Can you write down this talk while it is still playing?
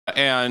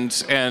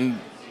and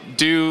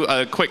do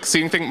a quick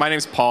seating thing. My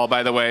name's Paul,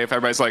 by the way, if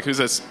everybody's like, who's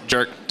this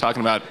jerk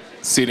talking about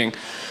seating?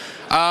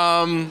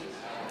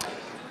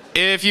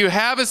 If you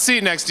have a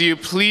seat next to you,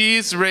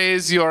 please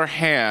raise your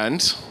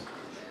hand.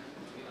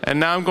 And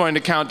now I'm going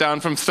to count down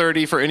from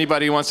 30 for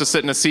anybody who wants to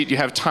sit in a seat. You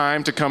have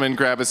time to come and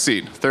grab a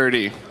seat.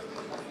 30,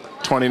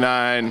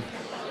 29,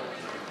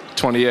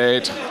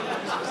 28,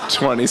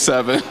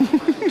 27.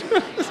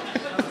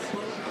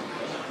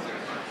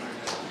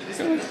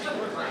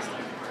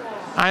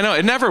 I know,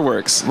 it never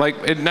works. Like,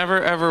 it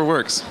never, ever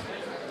works.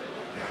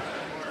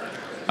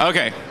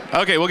 Okay,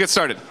 we'll get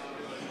started.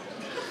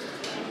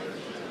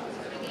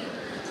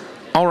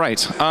 All right,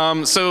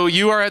 so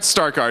you are at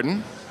Start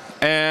Garden,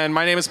 and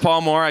my name is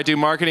Paul Moore. I do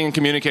marketing and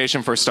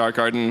communication for Start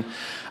Garden,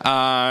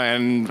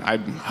 and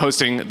I'm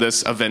hosting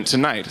this event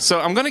tonight. So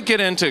I'm going to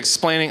get into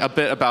explaining a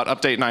bit about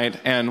Update Night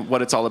and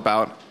what it's all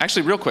about.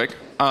 Actually, real quick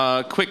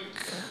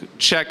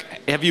check.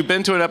 Have you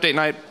been to an Update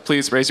Night?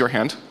 Please raise your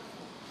hand.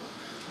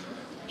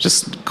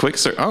 Just quick,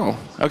 sir. Oh,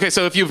 okay.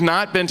 So if you've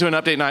not been to an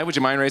Update Night, would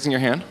you mind raising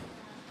your hand?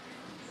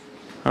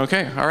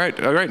 Okay. All right,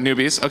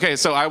 newbies. Okay,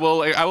 so I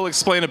will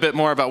explain a bit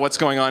more about what's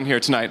going on here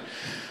tonight.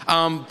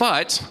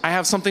 But I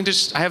have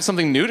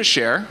something new to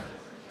share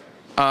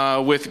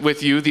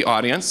with you, the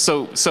audience.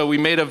 So we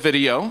made a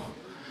video.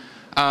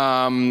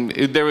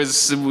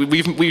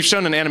 We've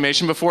shown an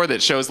animation before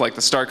that shows like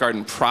the Start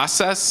Garden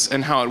process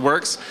and how it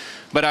works.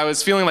 But I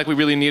was feeling like we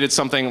really needed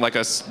something like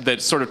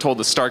that sort of told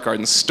the Start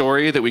Garden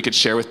story that we could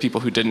share with people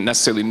who didn't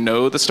necessarily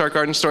know the Start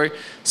Garden story.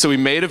 So we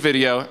made a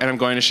video, and I'm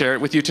going to share it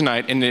with you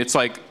tonight. And it's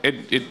like,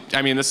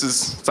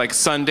 it's like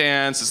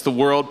Sundance, it's the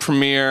world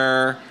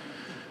premiere.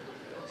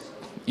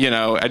 You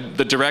know,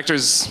 the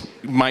directors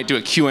might do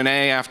a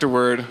Q&A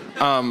afterward.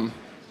 But I'm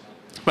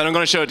going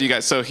to show it to you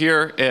guys. So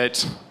here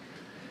it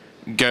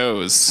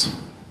goes.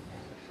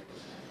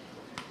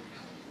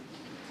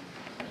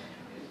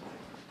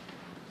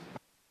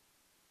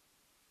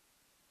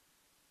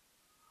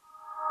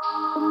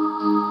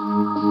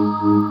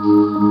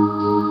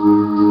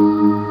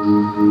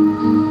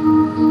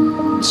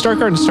 Start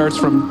Garden starts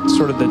from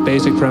sort of the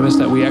basic premise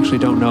that we actually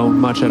don't know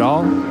much at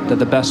all, that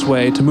the best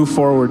way to move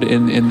forward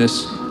in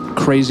this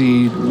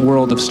crazy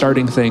world of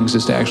starting things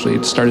is to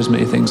actually start as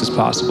many things as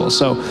possible.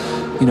 So,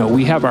 you know,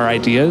 we have our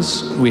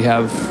ideas, we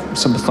have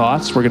some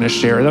thoughts, we're going to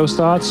share those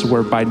thoughts.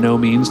 We're by no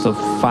means the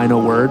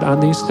final word on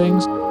these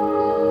things.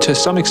 To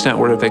some extent,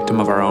 we're a victim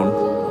of our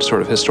own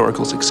sort of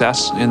historical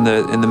success in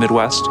the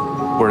Midwest.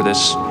 We're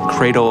this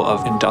cradle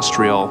of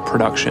industrial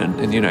production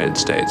in the United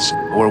States,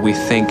 where we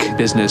think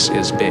business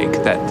is big,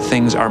 that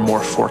things are more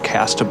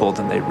forecastable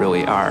than they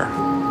really are.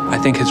 I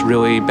think has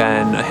really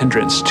been a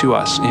hindrance to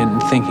us in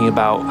thinking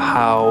about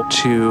how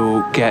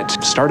to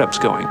get startups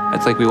going.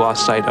 It's like we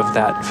lost sight of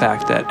that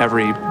fact that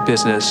every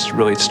business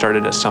really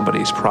started as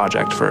somebody's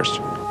project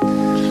first.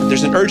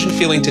 There's an urgent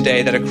feeling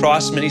today that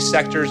across many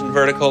sectors and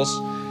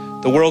verticals,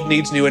 the world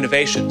needs new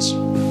innovations.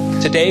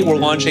 Today, we're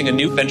launching a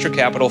new venture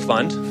capital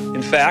fund.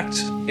 In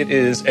fact, it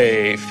is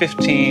a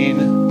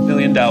 $15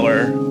 million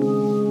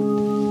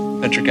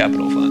venture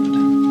capital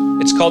fund.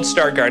 It's called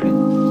Start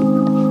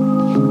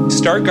Garden.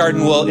 Start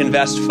Garden will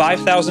invest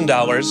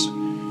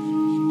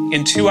 $5,000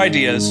 in 2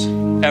 ideas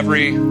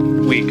every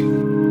week.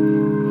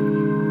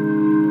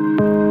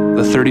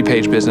 The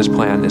 30-page business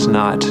plan is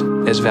not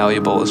as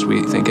valuable as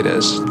we think it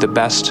is. The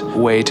best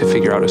way to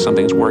figure out if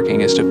something's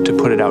working is to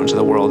put it out into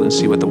the world and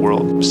see what the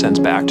world sends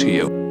back to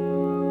you.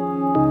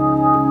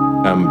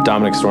 I'm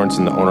Dominic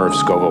Sorensen, the owner of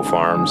Scoville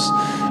Farms.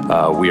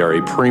 We are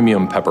a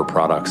premium pepper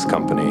products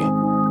company.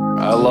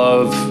 I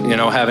love,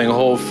 having a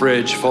whole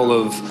fridge full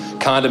of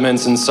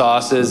condiments and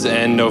sauces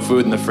and no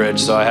food in the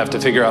fridge, so I have to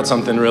figure out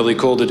something really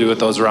cool to do with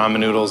those ramen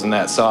noodles and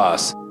that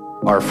sauce.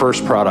 Our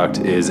first product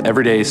is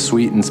Everyday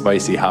Sweet and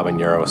Spicy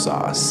Habanero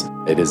Sauce.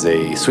 It is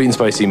a sweet and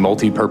spicy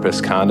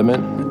multi-purpose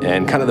condiment,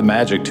 and kind of the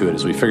magic to it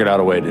is we figured out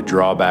a way to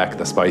draw back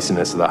the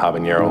spiciness of the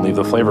habanero and leave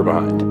the flavor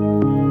behind.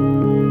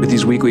 With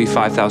these weekly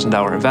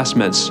 $5,000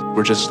 investments,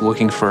 we're just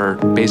looking for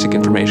basic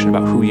information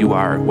about who you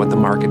are, what the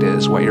market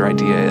is, what your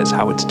idea is,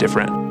 how it's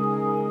different.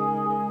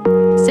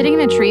 Sitting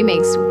in a Tree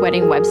makes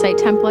wedding website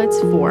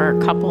templates for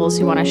couples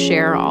who want to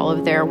share all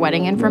of their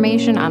wedding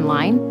information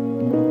online.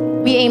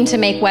 We aim to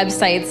make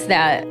websites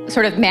that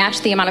sort of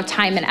match the amount of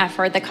time and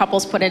effort that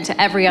couples put into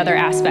every other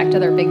aspect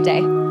of their big day.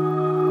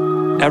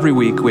 Every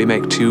week we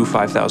make 2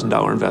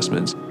 $5,000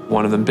 investments.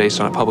 One of them based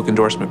on a public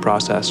endorsement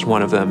process,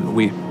 one of them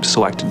we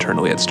select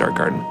internally at Start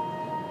Garden.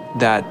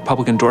 That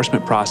public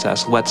endorsement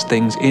process lets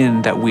things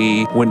in that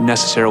we wouldn't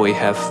necessarily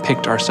have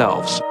picked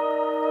ourselves.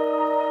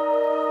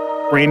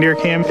 Reindeer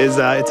Cam is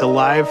it's a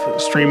live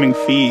streaming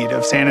feed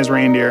of Santa's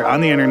reindeer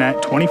on the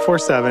internet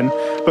 24/7.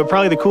 But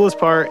probably the coolest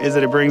part is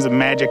that it brings the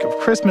magic of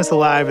Christmas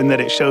alive and that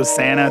it shows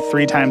Santa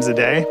 3 times a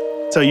day.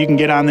 So you can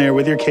get on there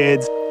with your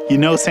kids. You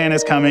know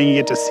Santa's coming. You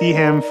get to see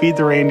him, feed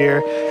the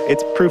reindeer.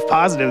 It's proof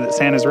positive that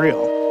Santa's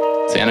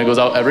real. Santa goes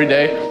out every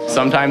day.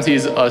 Sometimes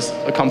he's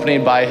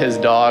accompanied by his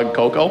dog,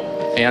 Coco,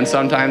 and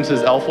sometimes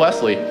his elf,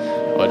 Wesley,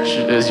 which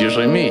is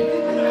usually me.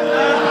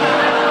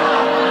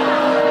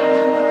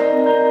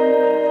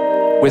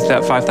 With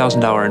that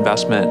 $5,000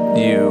 investment,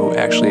 you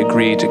actually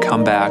agree to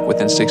come back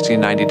within 60 to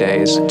 90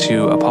 days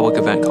to a public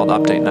event called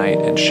Update Night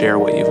and share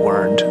what you've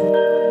learned.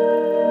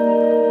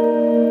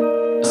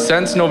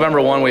 Since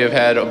November 1, we have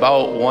had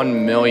about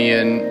 1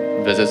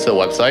 million visits to the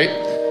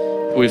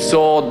website. We've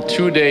sold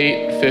to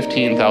date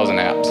 15,000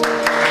 apps.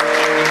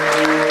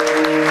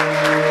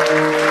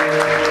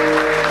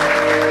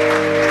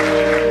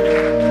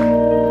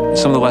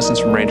 Some of the lessons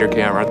from Reindeer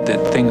Camp are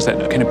that things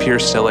that can appear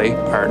silly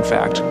are in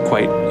fact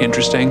quite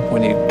interesting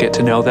when you get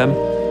to know them.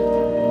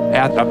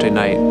 At Update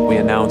Night, we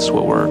announce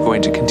what we're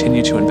going to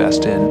continue to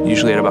invest in,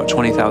 usually at about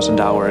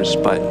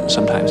 $20,000, but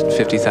sometimes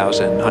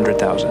 $50,000,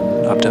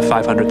 $100,000, up to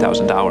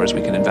 $500,000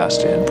 we can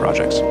invest in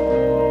projects.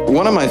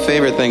 One of my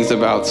favorite things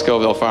about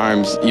Scoville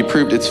Farms, you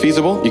proved it's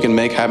feasible. You can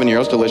make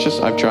habaneros delicious.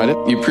 I've tried it.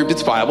 You proved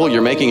it's viable.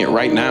 You're making it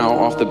right now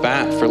off the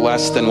bat for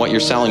less than what you're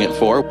selling it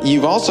for.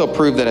 You've also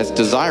proved that it's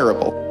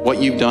desirable.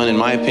 What you've done, in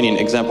my opinion,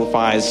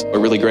 exemplifies a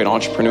really great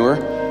entrepreneur.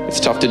 It's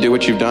tough to do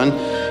what you've done.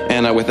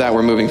 And with that,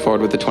 we're moving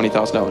forward with the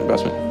 $20,000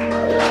 investment.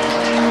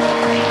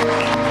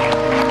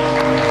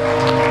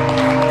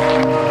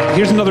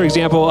 Here's another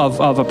example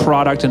of a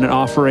product and an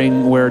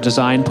offering where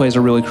design plays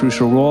a really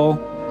crucial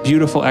role.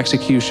 Beautiful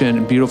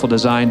execution, beautiful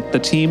design. The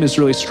team is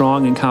really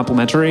strong and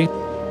complementary.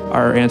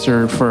 Our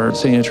answer for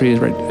Sitting in a Tree is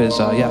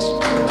yes.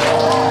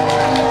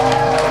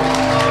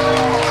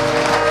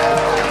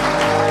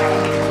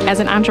 As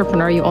an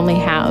entrepreneur, you only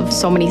have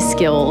so many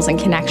skills and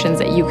connections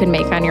that you can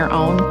make on your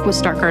own. With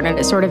Start Garden,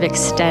 it sort of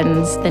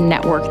extends the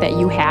network that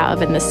you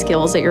have and the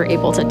skills that you're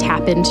able to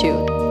tap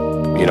into.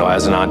 You know,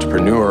 as an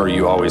entrepreneur,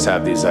 you always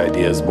have these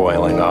ideas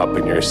boiling up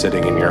and you're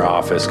sitting in your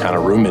office kind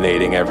of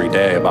ruminating every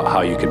day about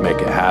how you could make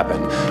it happen.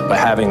 But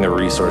having the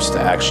resource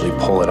to actually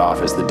pull it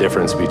off is the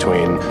difference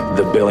between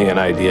the billion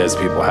ideas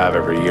people have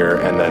every year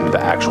and then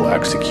the actual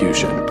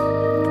execution.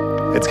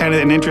 It's kind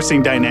of an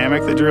interesting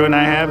dynamic that Drew and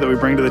I have that we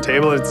bring to the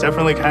table. It's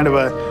definitely kind of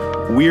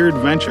a weird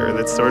venture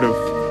that's sort of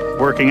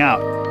working out.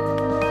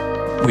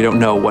 We don't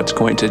know what's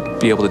going to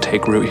be able to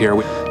take root here,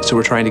 so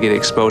we're trying to get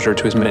exposure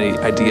to as many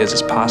ideas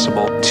as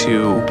possible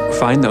to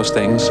find those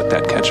things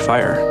that catch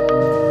fire.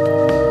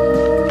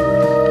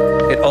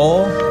 It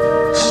all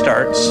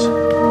starts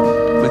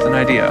with an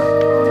idea.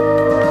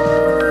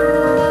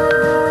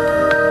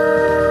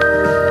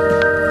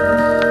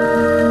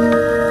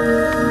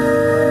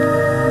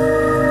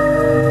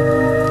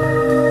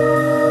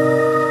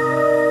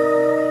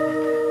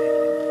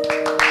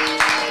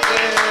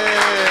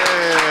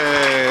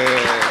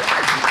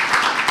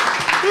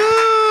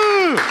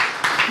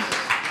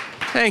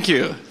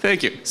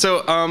 Thank you.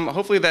 So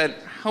hopefully that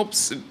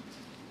helps.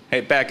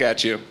 Hey, back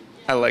at you.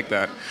 I like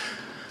that.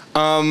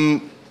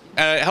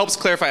 It helps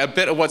clarify a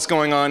bit of what's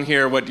going on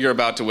here, what you're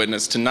about to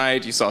witness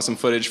tonight. You saw some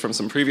footage from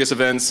some previous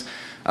events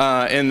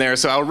in there.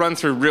 So I'll run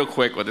through real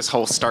quick what this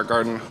whole Start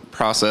Garden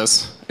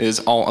process is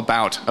all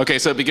about. Okay,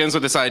 so it begins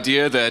with this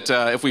idea that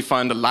if we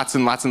fund lots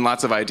and lots and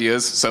lots of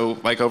ideas, so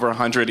like over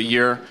 100 a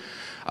year,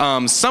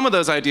 some of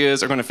those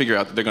ideas are going to figure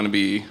out that they're going to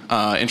be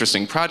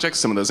interesting projects.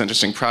 Some of those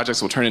interesting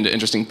projects will turn into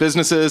interesting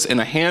businesses, and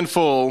a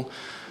handful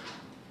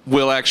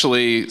will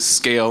actually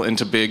scale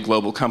into big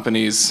global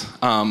companies.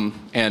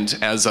 And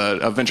as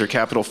a venture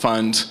capital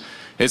fund,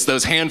 it's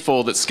those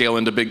handful that scale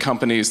into big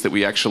companies that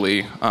we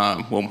actually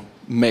will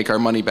make our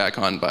money back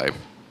on by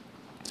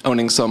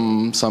owning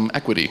some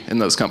equity in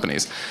those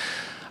companies.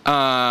 So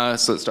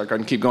let's Start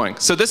Garden, keep going.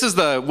 So this is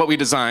what we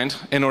designed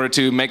in order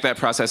to make that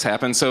process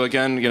happen. So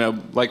again, you know,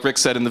 like Rick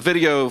said in the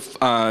video,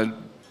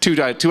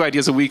 two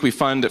ideas a week we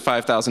fund at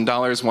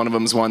 $5,000. One of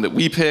them is one that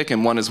we pick,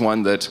 and one is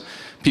one that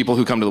people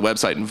who come to the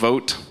website and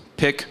vote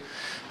pick,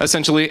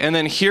 essentially. And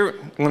then here,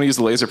 I'm going to use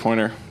the laser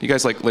pointer. You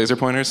guys like laser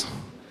pointers?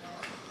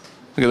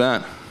 Look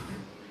at that.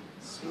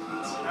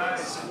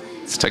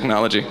 It's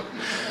technology.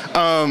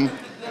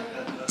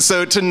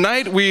 So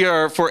tonight we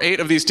are, for 8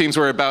 of these teams,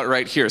 we're about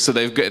right here. So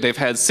they've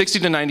had 60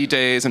 to 90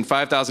 days and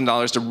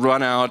 $5,000 to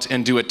run out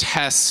and do a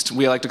test.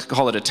 We like to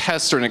call it a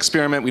test or an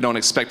experiment. We don't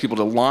expect people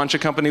to launch a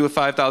company with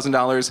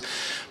 $5,000,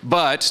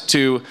 but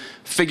to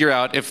figure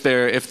out if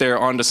they're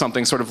onto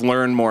something, sort of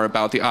learn more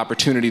about the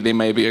opportunity they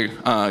may be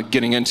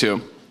getting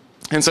into.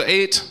 And so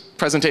 8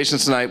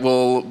 presentations tonight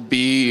will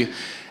be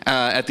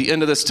at the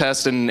end of this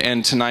test,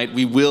 and tonight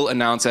we will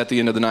announce at the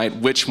end of the night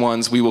which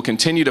ones we will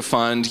continue to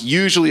fund,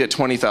 usually at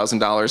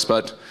 $20,000,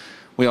 but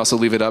we also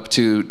leave it up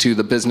to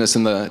the business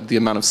and the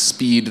amount of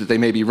speed that they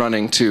may be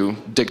running to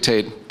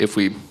dictate if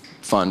we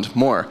fund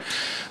more.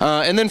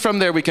 And then from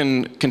there we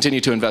can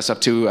continue to invest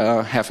up to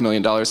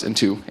 $500,000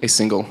 into a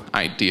single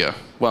idea.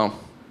 Well,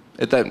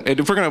 if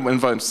we're going to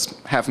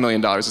invest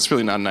 $500,000, it's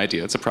really not an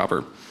idea, it's a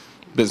proper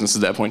business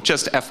at that point,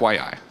 just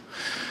FYI.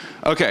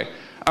 Okay.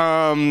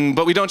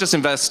 But we don't just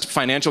invest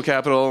financial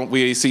capital.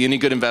 We see any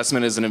good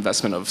investment as an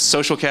investment of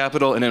social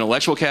capital and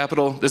intellectual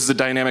capital. This is a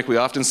dynamic we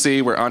often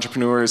see where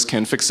entrepreneurs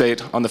can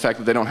fixate on the fact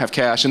that they don't have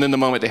cash, and then the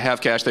moment they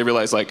have cash, they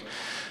realize, like,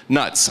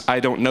 nuts, I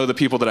don't know the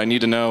people that I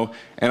need to know,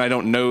 and I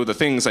don't know the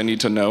things I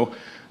need to know.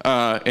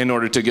 in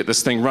order to get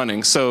this thing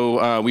running.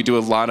 So we do a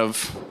lot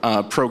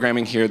of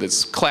programming here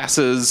that's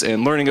classes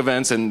and learning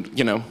events and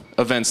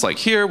events like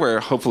here where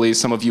hopefully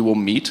some of you will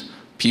meet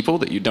people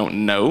that you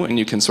don't know and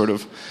you can sort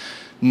of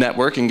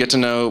network and get to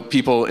know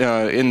people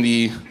in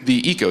the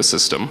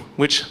ecosystem,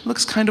 which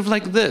looks kind of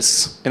like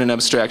this in an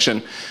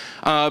abstraction.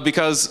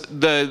 Because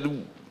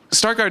the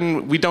Start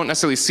Garden, we don't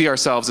necessarily see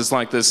ourselves as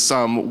like this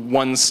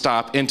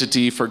one-stop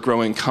entity for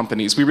growing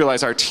companies. We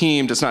realize our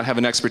team does not have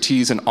an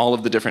expertise in all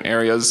of the different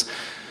areas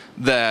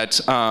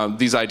that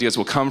these ideas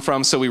will come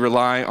from, so we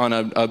rely on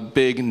a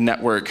big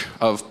network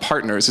of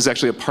partners. There's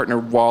actually a partner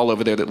wall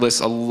over there that lists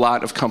a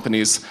lot of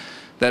companies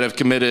that have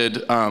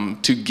committed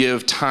to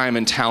give time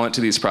and talent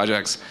to these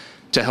projects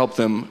to help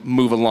them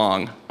move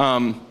along.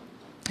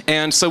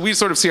 And so we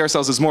sort of see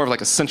ourselves as more of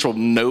like a central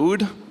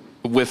node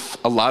with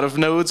a lot of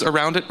nodes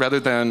around it rather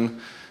than,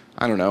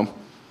 I don't know,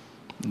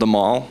 the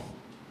mall.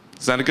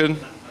 Is that a good,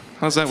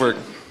 how does that work?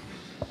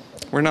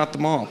 We're not the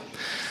mall.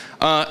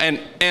 And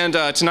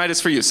tonight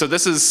is for you. So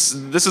this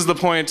is the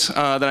point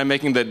that I'm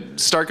making, that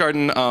Start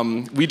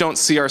Garden, we don't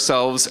see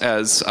ourselves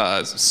as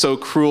so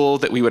cruel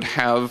that we would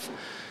have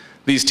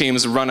these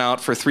teams run out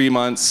for 3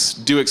 months,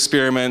 do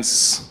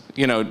experiments,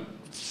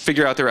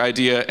 figure out their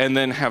idea, and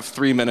then have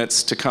 3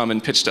 minutes to come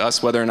and pitch to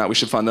us whether or not we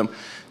should fund them.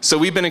 So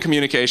we've been in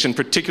communication,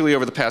 particularly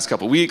over the past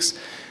couple weeks,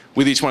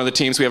 with each one of the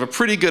teams. We have a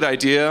pretty good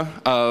idea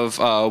of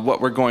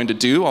what we're going to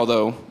do,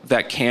 although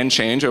that can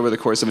change over the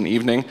course of an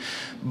evening.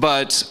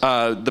 But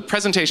the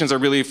presentations are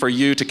really for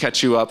you to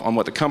catch you up on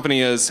what the company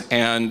is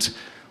and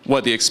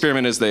what the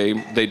experiment is they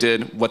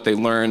did, what they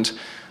learned.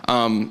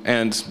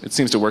 And it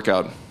seems to work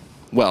out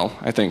well,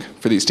 I think,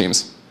 for these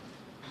teams.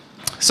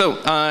 So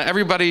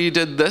everybody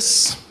did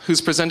this. Who's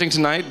presenting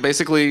tonight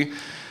basically,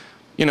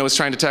 is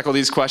trying to tackle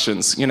these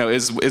questions.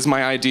 Is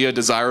my idea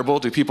desirable?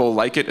 Do people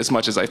like it as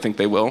much as I think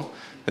they will?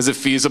 Is it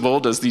feasible?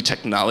 Does the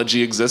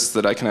technology exist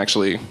that I can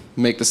actually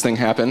make this thing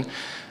happen?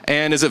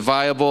 And is it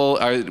viable?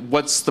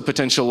 What's the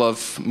potential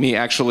of me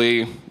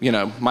actually,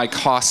 my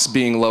costs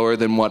being lower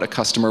than what a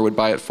customer would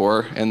buy it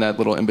for, and that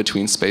little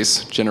in-between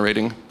space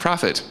generating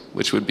profit,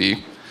 which would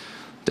be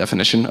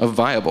definition of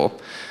viable.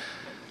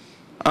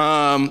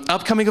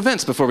 Upcoming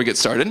events before we get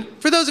started.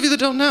 For those of you that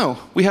don't know,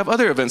 we have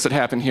other events that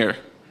happen here.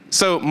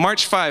 So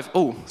March 5,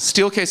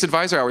 Steelcase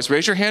Advisor Hours.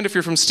 Raise your hand if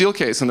you're from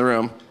Steelcase in the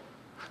room.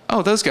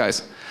 Oh, those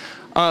guys.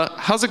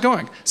 How's it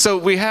going? So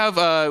we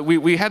have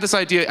we had this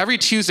idea. Every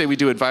Tuesday we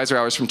do advisor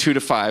hours from 2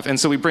 to 5, and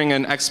so we bring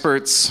in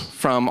experts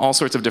from all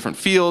sorts of different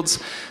fields.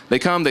 They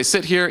come, they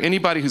sit here.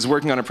 Anybody who's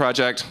working on a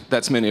project,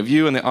 that's many of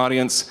you in the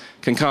audience,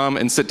 can come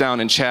and sit down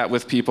and chat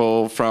with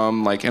people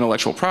from like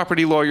intellectual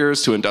property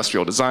lawyers to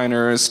industrial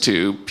designers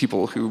to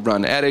people who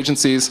run ad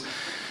agencies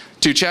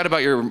to chat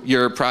about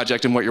your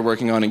project and what you're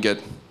working on and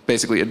get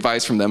basically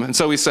advice from them. And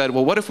so we said,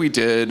 well, what if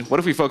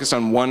we focused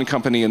on one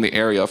company in the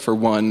area for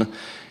one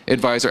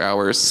advisor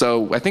hours?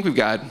 So I think we've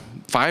got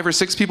 5 or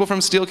 6 people from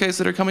Steelcase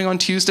that are coming on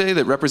Tuesday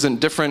that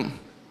represent different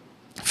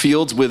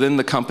fields within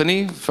the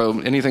company. So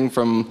anything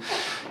from,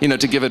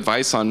 to give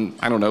advice on,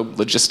 I don't know,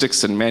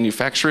 logistics and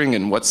manufacturing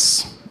and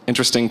what's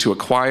interesting to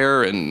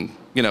acquire and,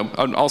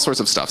 all sorts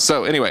of stuff.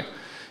 So anyway,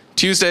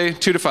 Tuesday,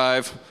 2 to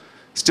 5,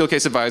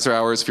 Steelcase advisor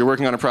hours. If you're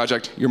working on a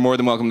project, you're more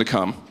than welcome to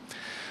come.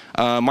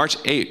 March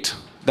 8th,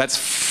 that's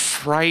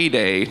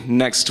Friday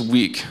next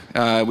week.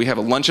 We have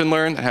a lunch and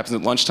learn that happens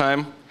at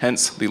lunchtime,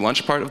 hence the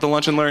lunch part of the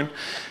lunch and learn.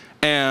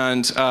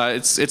 And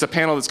it's a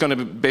panel that's going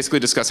to basically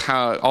discuss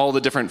how all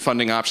the different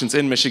funding options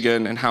in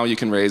Michigan and how you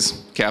can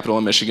raise capital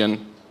in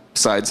Michigan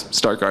besides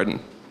Start Garden.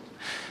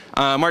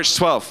 March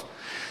 12th.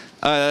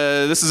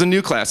 This is a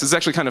new class. This is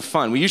actually kind of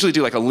fun. We usually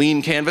do like a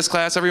lean canvas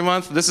class every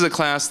month. This is a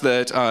class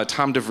that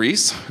Tom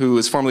DeVries, who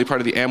is formerly part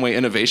of the Amway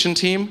Innovation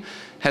Team,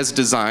 has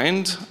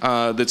designed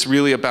that's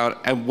really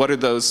about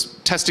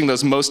testing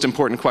those most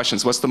important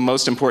questions. What's the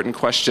most important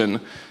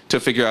question to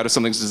figure out if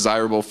something's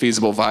desirable,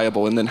 feasible,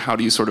 viable, and then how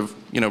do you sort of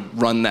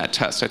run that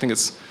test? I think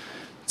it's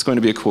going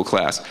to be a cool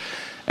class.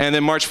 And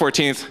then March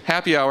 14th,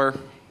 happy hour.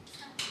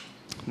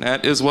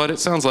 That is what it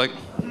sounds like.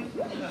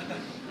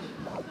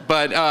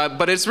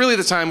 But it's really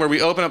the time where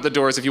we open up the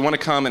doors. If you want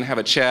to come and have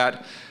a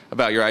chat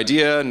about your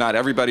idea, not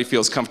everybody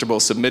feels comfortable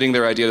submitting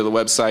their idea to the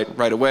website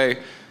right away.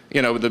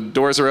 The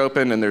doors are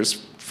open and there's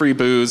free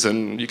booze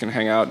and you can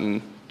hang out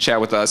and chat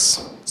with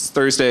us. It's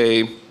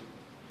Thursday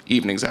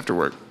evenings after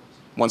work,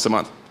 once a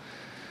month.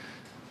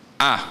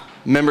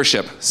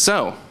 Membership.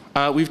 So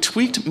we've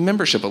tweaked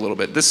membership a little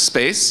bit. This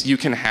space, you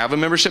can have a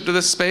membership to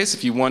this space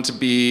if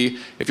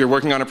you're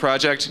working on a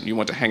project and you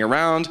want to hang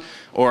around,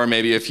 or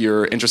maybe if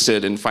you're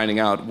interested in finding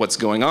out what's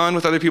going on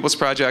with other people's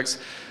projects.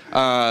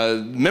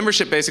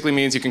 Membership basically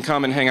means you can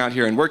come and hang out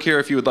here and work here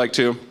if you would like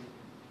to.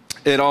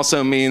 It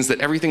also means that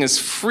everything is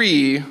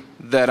free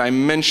that I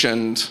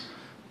mentioned,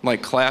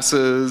 like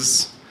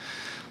classes,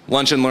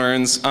 lunch and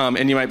learns,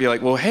 and you might be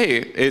like, well, hey,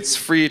 it's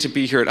free to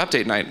be here at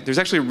Update Night. There's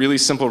actually a really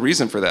simple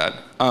reason for that.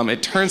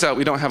 It turns out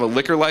we don't have a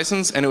liquor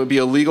license, and it would be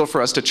illegal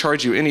for us to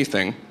charge you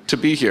anything to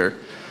be here.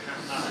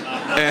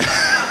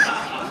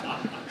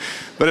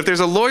 But if there's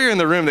a lawyer in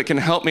the room that can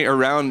help me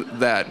around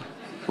that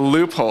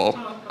loophole.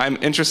 I'm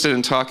interested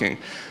in talking.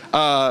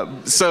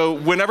 So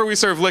whenever we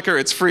serve liquor,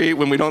 it's free.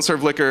 When we don't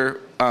serve liquor,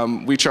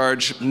 we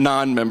charge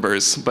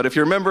non-members. But if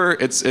you're a member,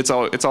 it's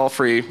all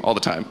free all the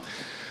time.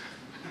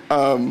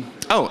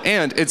 Oh,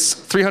 and it's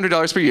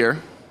 $300 per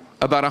year,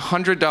 about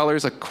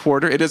 $100 a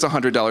quarter. It is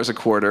 $100 a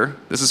quarter.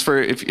 This is for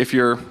if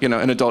you're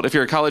an adult. If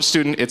you're a college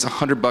student, it's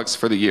 $100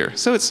 for the year.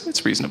 So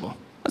it's reasonable.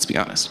 Let's be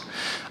honest.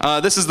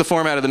 This is the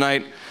format of the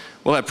night.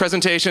 We'll have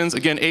presentations.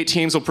 Again, 8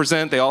 teams will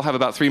present. They all have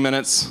about 3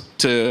 minutes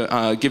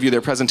to give you their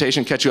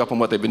presentation, catch you up on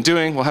what they've been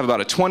doing. We'll have about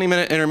a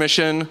 20-minute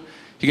intermission.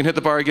 You can hit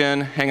the bar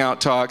again, hang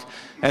out, talk.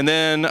 And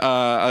then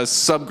a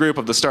subgroup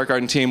of the Start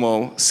Garden team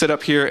will sit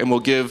up here and we'll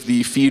give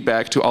the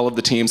feedback to all of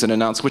the teams and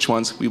announce which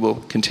ones we will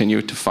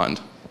continue to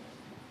fund.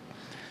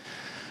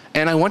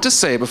 And I want to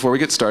say before we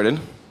get started,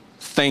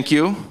 thank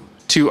you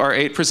to our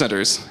 8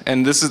 presenters.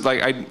 And this is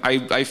like,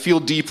 I feel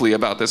deeply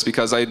about this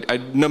because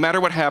no matter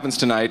what happens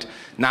tonight,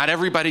 not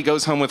everybody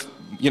goes home with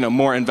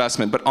more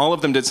investment, but all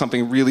of them did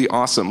something really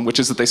awesome, which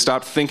is that they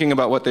stopped thinking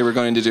about what they were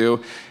going to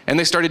do, and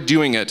they started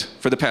doing it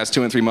for the past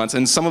 2 and 3 months.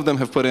 And some of them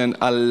have put in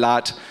a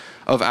lot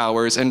of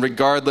hours, and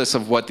regardless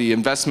of what the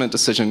investment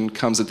decision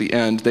comes at the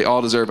end, they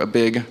all deserve a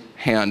big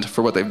hand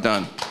for what they've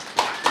done.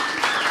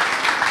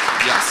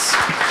 Yes.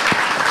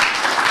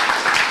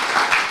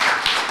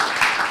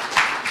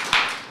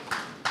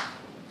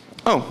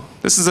 Oh,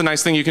 this is a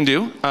nice thing you can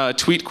do.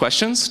 Tweet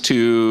questions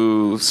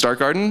to Start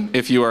Garden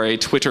if you are a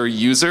Twitter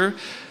user.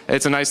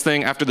 It's a nice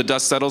thing after the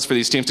dust settles for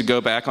these teams to go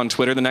back on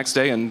Twitter the next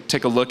day and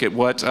take a look at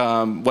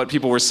what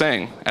people were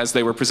saying as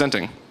they were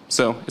presenting.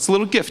 So it's a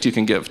little gift you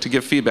can give to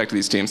give feedback to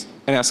these teams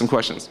and ask some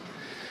questions.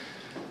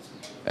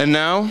 And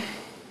now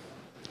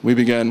we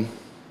begin.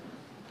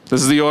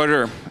 This is the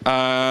order.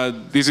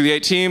 These are the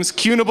 8 teams.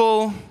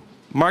 Cunable,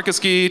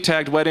 Markiski,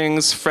 Tagged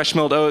Weddings, Fresh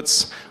Milled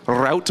Oats,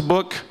 Route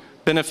Book,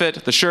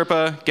 Benefit, the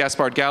Sherpa,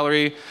 Gaspard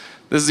Gallery.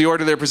 This is the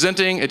order they're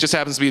presenting. It just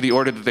happens to be the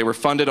order that they were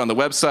funded on the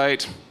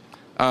website.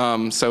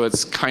 So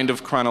it's kind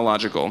of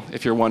chronological,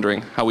 if you're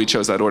wondering how we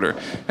chose that order.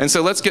 And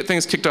so let's get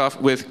things kicked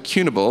off with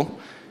Cunable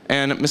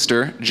and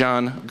Mr.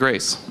 John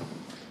Grace.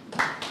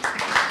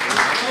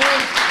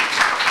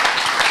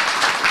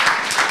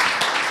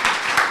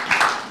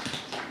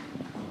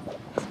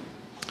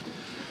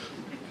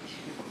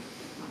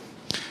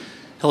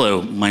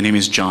 Hello, my name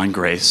is John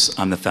Grace.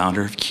 I'm the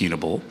founder of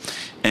Cunable.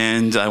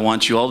 And I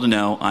want you all to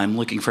know I'm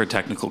looking for a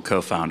technical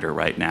co-founder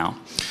right now.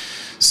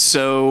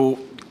 So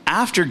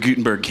after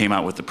Gutenberg came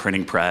out with the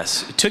printing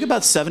press, it took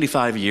about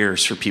 75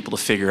 years for people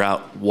to figure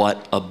out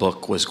what a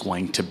book was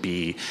going to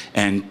be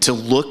and to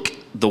look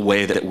the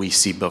way that we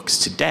see books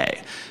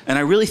today. And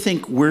I really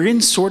think we're in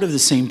sort of the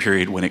same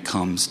period when it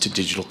comes to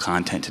digital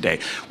content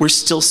today. We're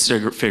still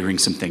figuring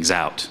some things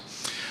out.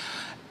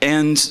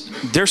 And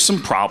there's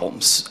some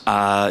problems.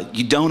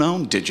 You don't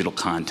own digital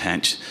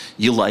content,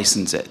 you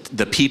license it.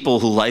 The people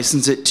who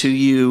license it to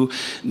you,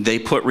 they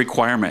put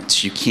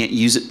requirements. You can't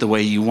use it the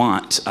way you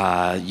want.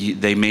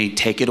 They may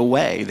take it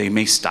away. They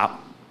may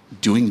stop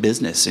doing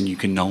business and you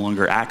can no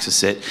longer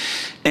access it.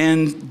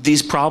 And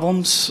these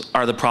problems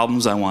are the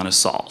problems I want to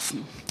solve.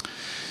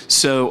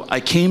 So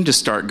I came to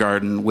Start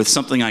Garden with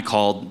something I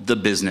called the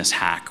business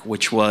hack,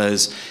 which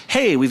was,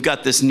 hey, we've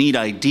got this neat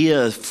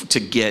idea to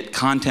get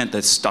content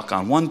that's stuck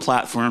on one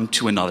platform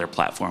to another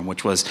platform,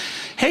 which was,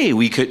 hey,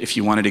 we could, if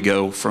you wanted to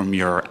go from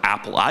your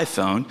Apple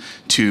iPhone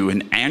to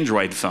an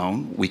Android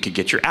phone, we could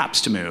get your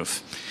apps to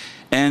move.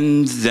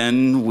 And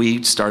then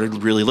we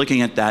started really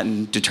looking at that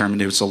and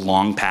determined it was a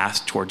long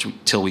path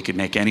till we could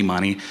make any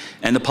money,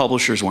 and the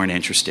publishers weren't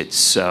interested.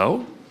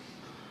 So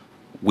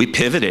we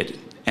pivoted,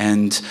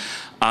 and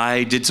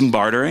I did some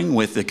bartering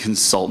with the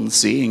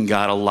consultancy and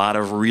got a lot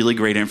of really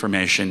great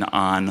information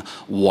on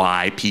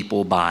why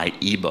people buy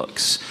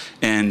ebooks.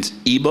 And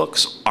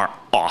ebooks are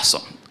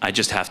awesome, I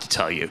just have to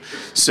tell you.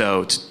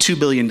 So it's a $2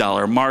 billion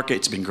market.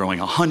 It's been growing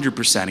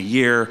 100% a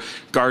year.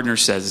 Gartner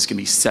says it's going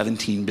to be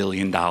 $17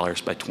 billion by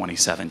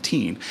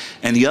 2017.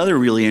 And the other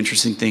really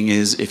interesting thing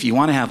is if you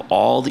want to have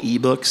all the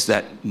ebooks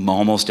that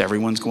almost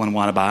everyone's going to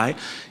want to buy,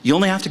 you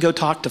only have to go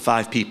talk to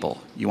 5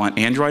 people. You want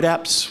Android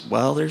apps?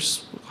 Well,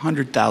 there's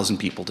 100,000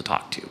 people to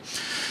talk to.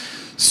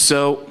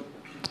 So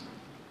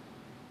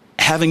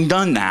having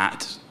done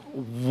that,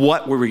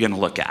 what were we going to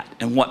look at?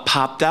 And what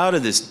popped out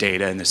of this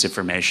data and this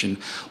information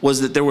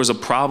was that there was a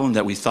problem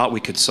that we thought we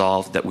could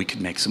solve, that we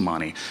could make some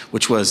money,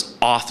 which was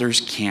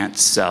authors can't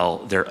sell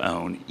their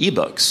own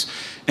ebooks.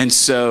 And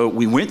so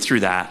we went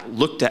through that,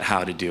 looked at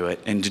how to do it,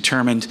 and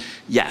determined,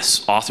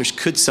 yes, authors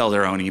could sell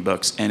their own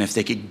ebooks, and if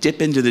they could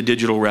dip into the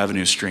digital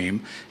revenue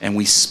stream and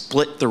we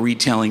split the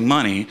retailing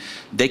money,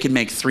 they could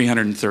make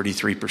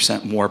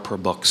 333% more per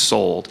book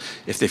sold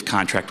if they've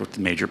contracted with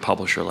the major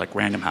publisher like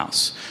Random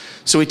House.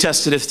 So we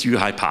tested it through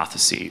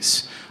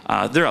hypotheses.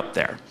 They're up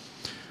there.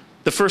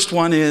 The first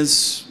one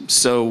is,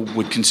 so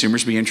would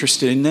consumers be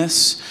interested in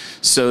this?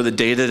 So the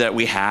data that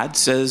we had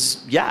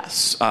says,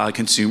 yes,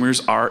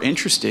 consumers are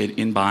interested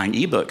in buying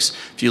ebooks.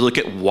 If you look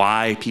at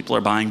why people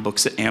are buying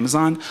books at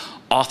Amazon,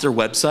 author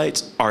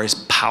websites are as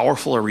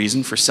powerful a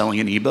reason for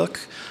selling an ebook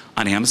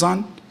on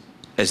Amazon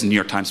as the New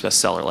York Times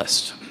bestseller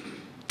list.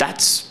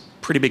 That's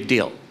a pretty big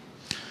deal.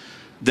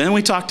 Then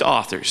we talked to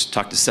authors,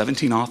 talked to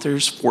 17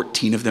 authors,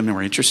 14 of them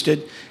were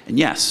interested. And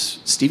yes,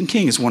 Stephen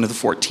King is one of the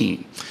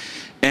 14.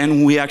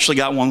 And we actually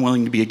got one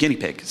willing to be a guinea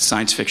pig,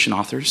 science fiction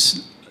author,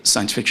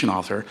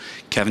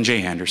 Kevin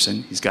J.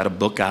 Anderson. He's got a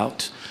book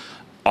out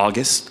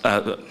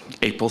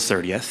April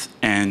 30th,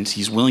 and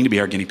he's willing to be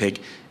our guinea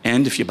pig.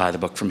 And if you buy the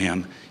book from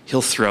him,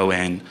 he'll throw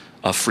in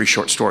a free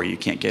short story you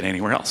can't get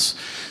anywhere else.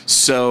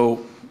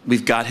 So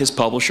we've got his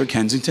publisher,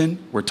 Kensington.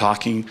 We're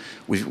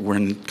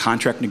in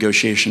contract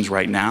negotiations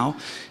right now.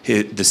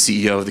 The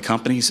CEO of the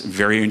company is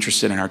very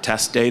interested in our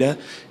test data,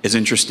 is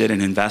interested in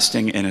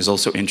investing, and is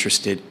also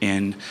interested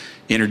in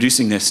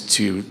introducing this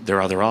to their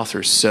other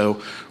authors.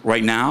 So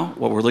right now,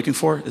 what we're looking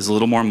for is a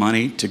little more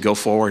money to go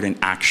forward and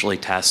actually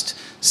test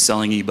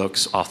selling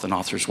ebooks off an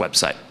author's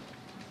website.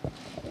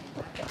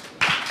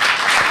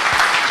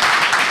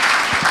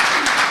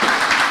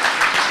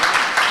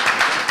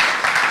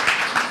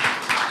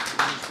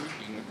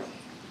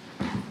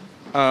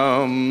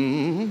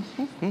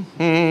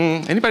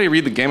 Anybody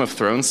read the Game of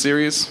Thrones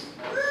series?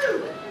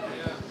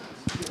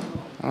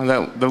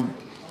 The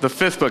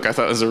 5th book I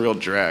thought was a real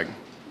drag.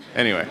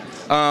 Anyway,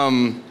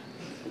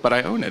 but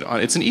I own it.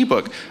 It's an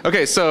ebook.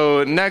 Okay,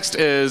 so next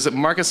is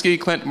Marcuski,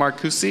 Clint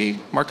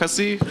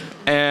Marcusi,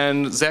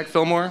 and Zach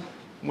Fillmore.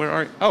 Where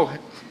are you? Oh,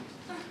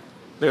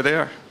 there they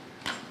are.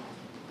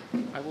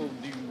 I will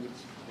do.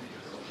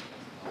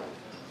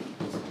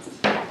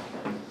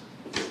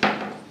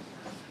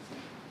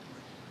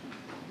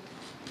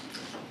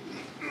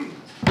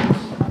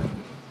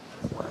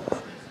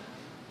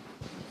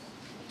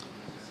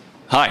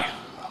 Hi,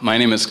 my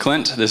name is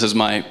Clint. This is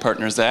my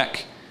partner,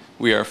 Zach.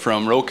 We are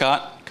from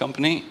Rocott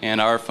Company, and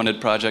our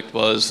funded project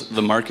was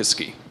the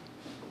Marcuski.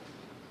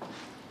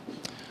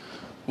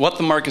 What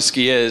the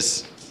Marcuski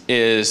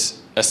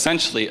is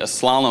essentially a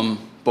slalom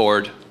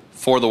board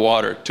for the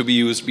water to be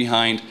used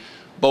behind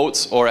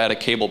boats or at a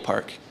cable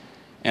park.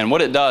 And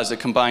what it does,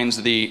 it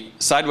combines the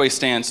sideways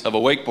stance of a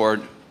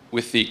wakeboard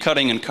with the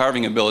cutting and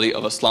carving ability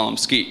of a slalom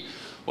ski.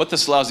 What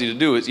this allows you to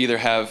do is either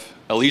have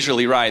a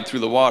leisurely ride through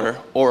the water,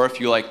 or if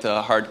you like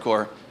the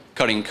hardcore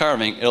cutting and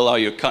carving, it'll allow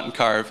you to cut and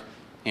carve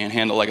and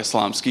handle like a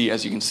slalom ski,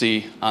 as you can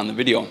see on the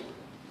video.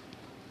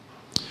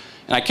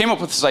 And I came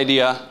up with this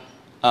idea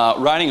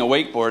riding a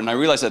wakeboard, and I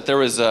realized that there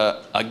was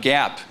a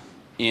gap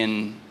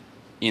in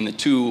the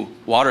two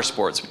water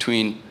sports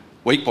between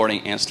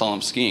wakeboarding and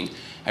slalom skiing.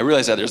 I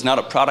realized that there's not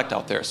a product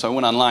out there, so I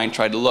went online,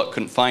 tried to look,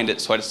 couldn't find it,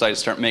 so I decided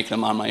to start making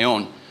them on my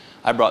own.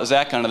 I brought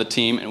Zach onto the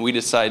team, and we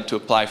decided to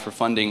apply for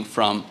funding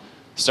from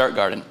Start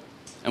Garden.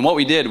 And what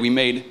we did, we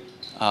made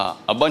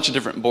a bunch of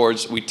different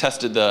boards. We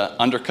tested the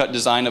undercut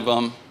design of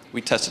them. We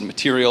tested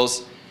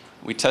materials.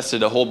 We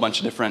tested a whole bunch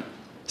of different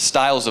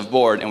styles of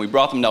board, and we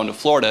brought them down to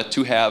Florida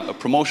to have a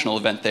promotional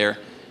event there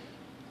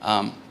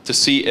to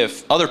see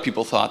if other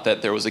people thought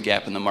that there was a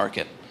gap in the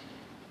market.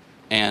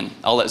 And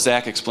I'll let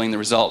Zach explain the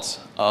results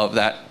of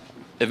that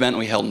event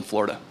we held in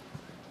Florida.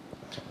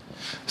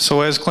 So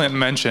as Clint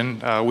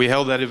mentioned, we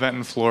held that event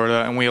in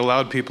Florida, and we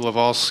allowed people of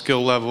all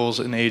skill levels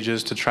and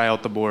ages to try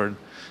out the board.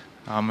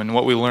 And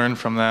what we learned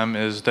from them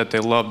is that they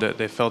loved it.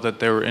 They felt that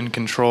they were in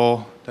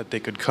control, that they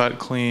could cut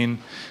clean.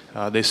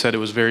 They said it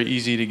was very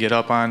easy to get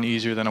up on,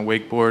 easier than a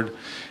wakeboard.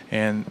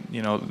 And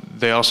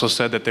they also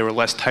said that they were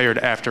less tired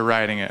after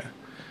riding it.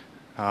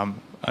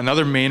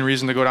 Another main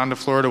reason to go down to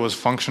Florida was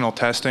functional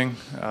testing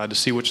to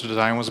see which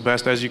design was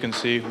best. As you can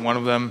see, one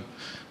of them,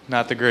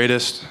 not the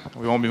greatest.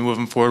 We won't be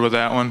moving forward with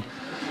that one.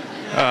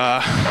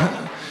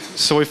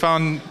 So we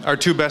found our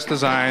two best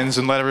designs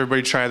and let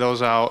everybody try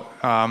those out.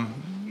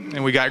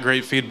 And we got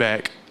great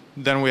feedback.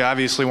 Then we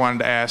obviously wanted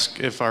to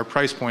ask if our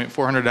price point,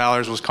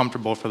 $400, was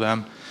comfortable for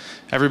them.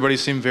 Everybody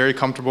seemed very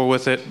comfortable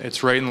with it.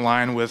 It's right in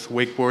line with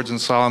wakeboards and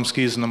slalom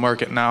skis in the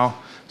market now,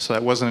 so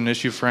that wasn't an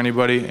issue for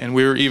anybody. And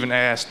we were even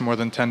asked more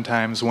than 10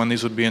 times when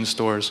these would be in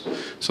stores.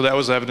 So that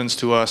was evidence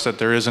to us that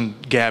there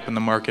isn't a gap in the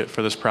market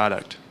for this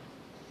product.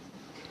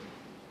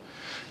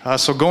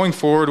 So going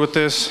forward with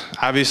this,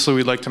 obviously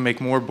we'd like to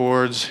make more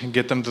boards and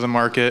get them to the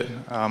market,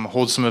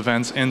 hold some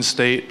events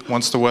in-state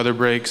once the weather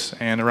breaks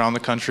and around the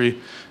country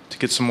to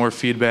get some more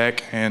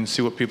feedback and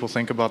see what people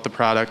think about the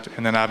product,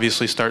 and then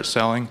obviously start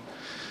selling.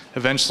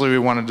 Eventually we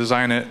want to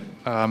design it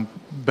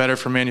better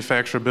for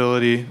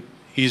manufacturability,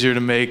 easier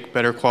to make,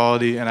 better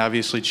quality, and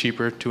obviously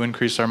cheaper to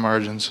increase our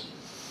margins.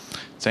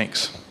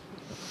 Thanks.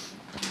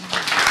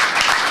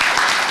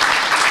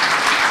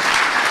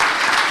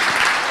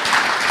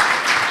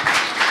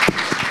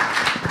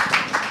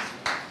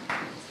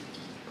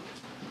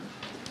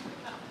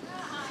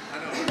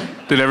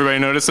 Did everybody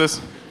notice this?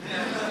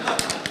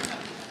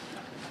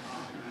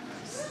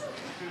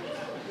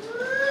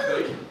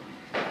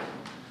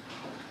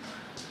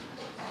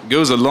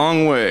 Goes a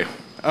long way.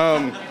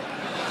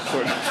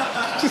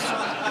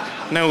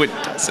 No, it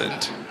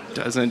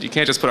doesn't. You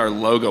can't just put our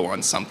logo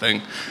on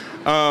something.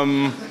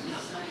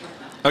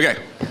 Okay,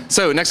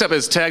 so next up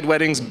is Tagged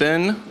Weddings,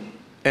 Ben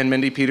and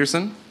Mindy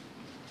Peterson.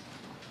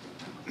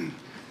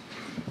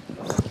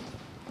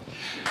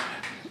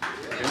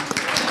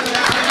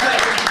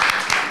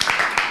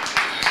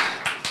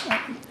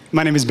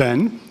 My name is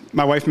Ben.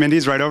 My wife Mindy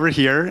is right over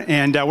here,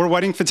 and we're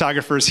wedding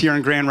photographers here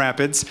in Grand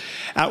Rapids.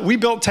 We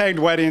built tagged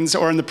weddings,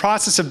 or in the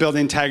process of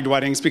building tagged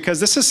weddings, because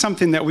this is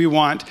something that we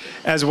want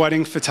as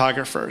wedding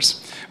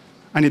photographers.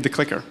 I need the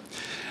clicker.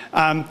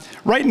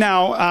 Right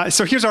now,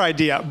 so here's our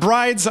idea.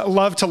 Brides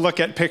love to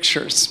look at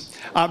pictures.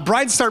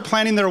 Brides start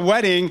planning their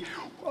wedding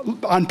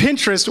on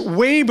Pinterest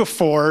way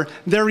before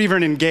they're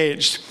even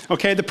engaged.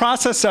 Okay, the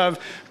process of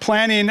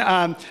planning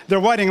their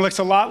wedding looks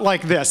a lot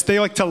like this. They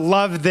like to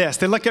love this.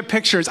 They look at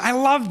pictures. I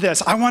love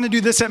this. I want to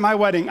do this at my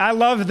wedding. I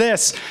love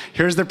this.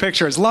 Here's their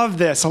pictures. Love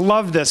this. I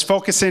love this.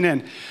 Focusing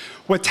in.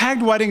 What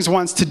Tagged Weddings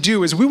wants to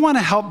do is we want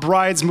to help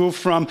brides move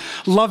from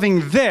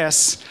loving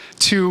this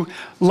to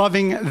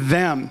loving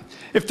them.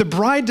 If the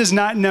bride does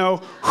not know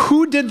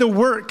who did the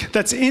work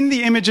that's in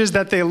the images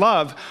that they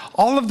love,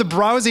 all of the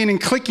browsing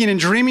and clicking and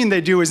dreaming they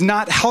do is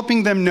not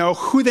helping them know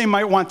who they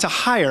might want to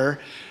hire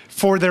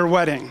for their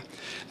wedding.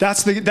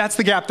 That's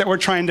the gap that we're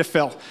trying to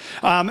fill.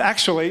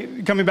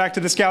 Actually, coming back to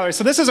this gallery.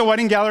 So this is a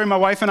wedding gallery my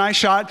wife and I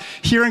shot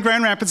here in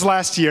Grand Rapids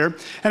last year.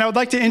 And I would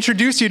like to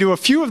introduce you to a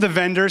few of the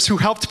vendors who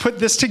helped put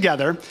this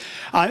together.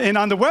 And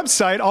on the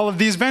website, all of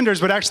these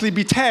vendors would actually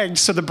be tagged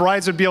so the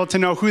brides would be able to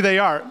know who they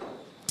are.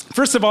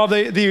 First of all,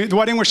 the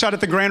wedding was shot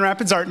at the Grand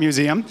Rapids Art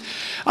Museum.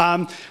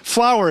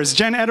 Flowers,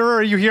 Jen Ederer,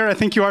 are you here? I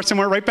think you are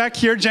somewhere right back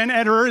here. Jen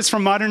Ederer is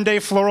from Modern Day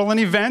Floral and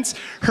Events.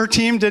 Her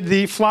team did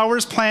the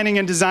flowers planning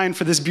and design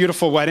for this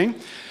beautiful wedding.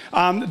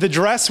 The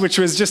dress, which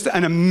was just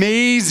an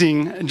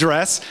amazing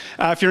dress.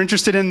 If you're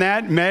interested in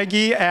that,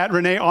 Maggie at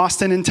Renee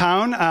Austin in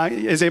town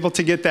is able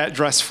to get that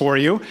dress for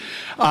you.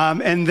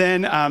 And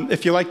then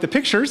if you like the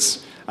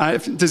pictures,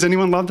 does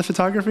anyone love the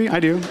photography? I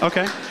do.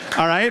 Okay.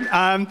 All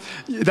right.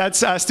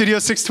 That's Studio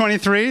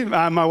 623.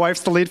 My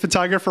wife's the lead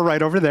photographer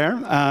right over there.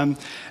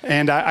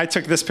 And I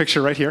took this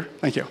picture right here.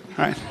 Thank you.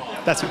 All right.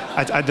 That's me.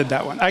 I did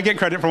that one. I get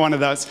credit for one of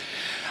those.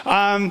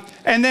 And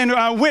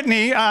then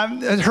Whitney,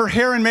 her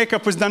hair and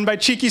makeup was done by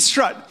Cheeky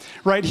Strut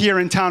right here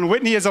in town.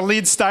 Whitney is a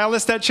lead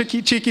stylist at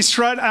Cheeky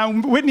Strut.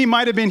 Whitney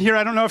might have been here.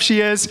 I don't know if she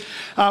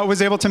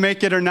was able to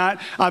make it or not.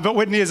 But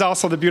Whitney is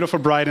also the beautiful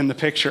bride in the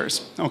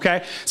pictures.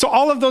 Okay? So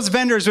all of those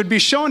vendors would be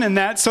shown in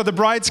that so the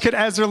brides could,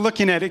 as they're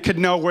looking at it, could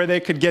know where they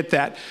could get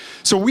that.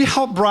 So we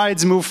help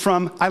brides move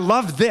from I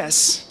love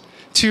this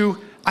to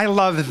I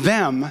love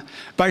them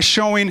by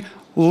showing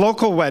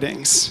local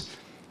weddings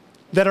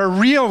that are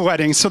real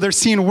weddings, so they're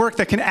seeing work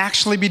that can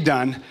actually be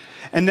done.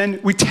 And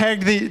then we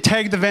tag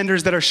the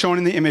vendors that are shown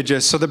in the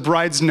images so the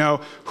brides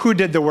know who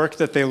did the work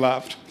that they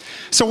loved.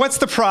 So what's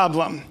the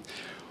problem?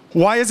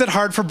 Why is it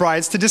hard for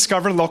brides to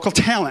discover local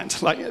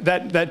talent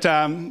that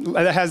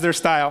has their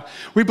style?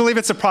 We believe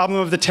it's a problem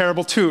of the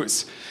terrible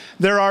twos.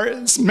 There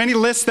are many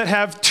lists that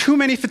have too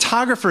many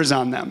photographers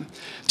on them,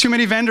 too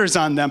many vendors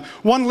on them.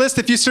 One list,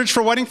 if you search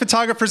for wedding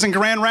photographers in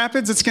Grand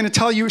Rapids, it's going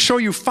to show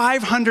you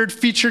 500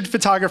 featured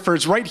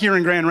photographers right here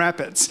in Grand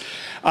Rapids.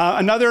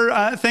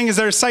 Another thing is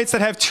there are sites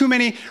that have too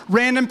many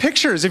random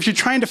pictures. If you're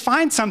trying to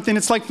find something,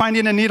 it's like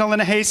finding a needle in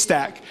a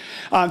haystack.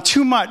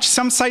 Too much.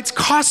 Some sites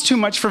cost too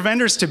much for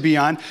vendors to be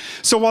on.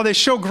 So while they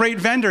show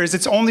great vendors,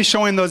 it's only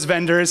showing those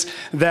vendors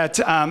that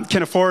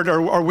can afford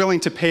or are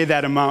willing to pay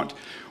that amount.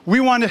 We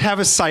want to have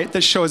a site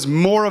that shows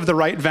more of the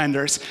right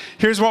vendors.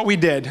 Here's what we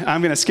did.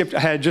 I'm going to skip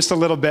ahead just a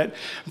little bit.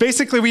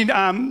 Basically,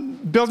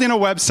 building a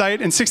website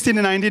in 60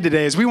 to 90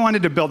 days. We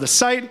wanted to build a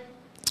site.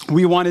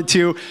 We wanted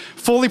to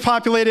fully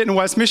populate it in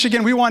West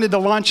Michigan. We wanted to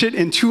launch it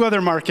in 2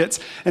 other markets.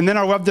 And then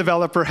our web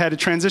developer had to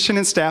transition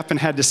in staff and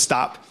had to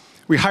stop.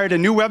 We hired a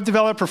new web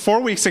developer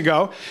 4 weeks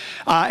ago.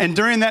 And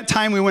during that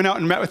time, we went out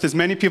and met with as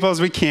many people as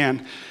we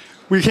can.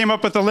 We came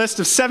up with a list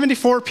of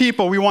 74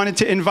 people we wanted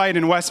to invite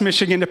in West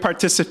Michigan to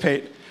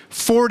participate.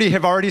 40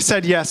 have already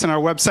said yes, and our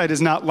website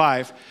is not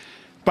live.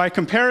 By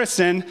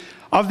comparison,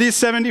 of these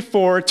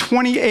 74,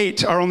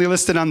 28 are only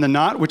listed on The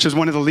Knot, which is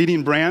one of the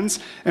leading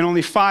brands, and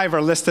only 5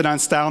 are listed on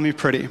Style Me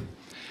Pretty.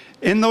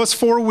 In those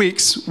 4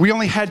 weeks, we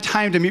only had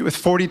time to meet with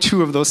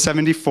 42 of those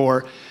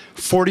 74.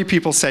 40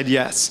 people said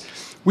yes.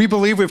 We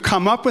believe we've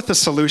come up with a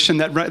solution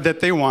that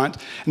they want,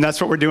 and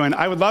that's what we're doing.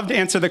 I would love to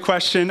answer the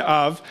question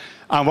of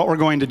what we're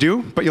going to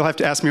do, but you'll have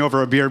to ask me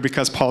over a beer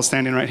because Paul's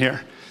standing right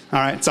here. All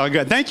right, it's all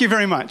good. Thank you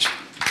very much.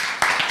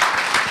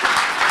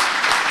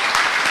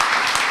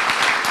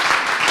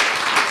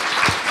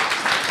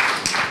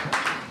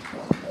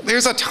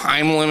 There's a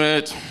time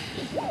limit.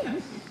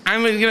 I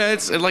mean,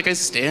 it's like I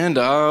stand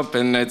up,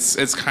 and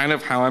it's kind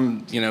of how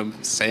I'm,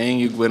 saying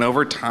you went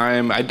over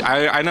time.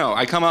 I know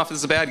I come off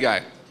as a bad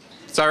guy.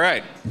 It's all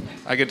right.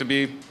 I get to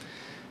be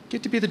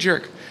the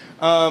jerk.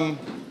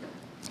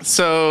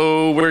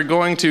 So we're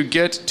going to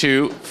get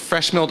to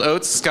Fresh Milled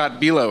Oats.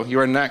 Scott Bilo, you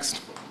are next.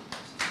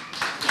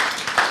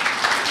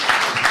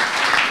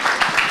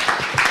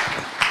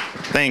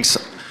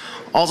 Thanks.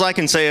 All I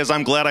can say is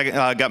I'm glad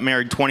I got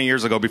married 20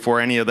 years ago before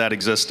any of that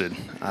existed.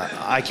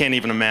 I can't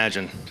even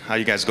imagine how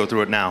you guys go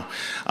through it now.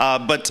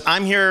 But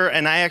I'm here,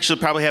 and I actually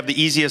probably have the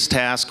easiest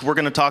task. We're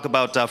going to talk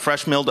about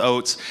fresh milled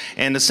oats,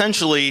 and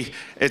essentially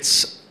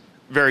it's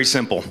very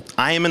simple.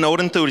 I am an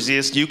oat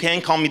enthusiast. You can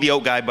call me the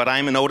oat guy, but I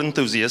am an oat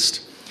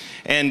enthusiast.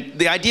 And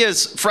the idea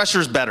is fresher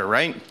is better,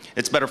 right?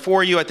 It's better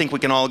for you. I think we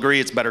can all agree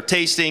it's better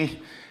tasting.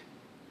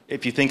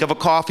 If you think of a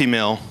coffee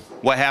mill,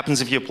 what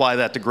happens if you apply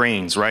that to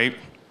grains, right?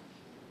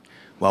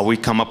 Well, we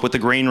come up with the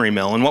granary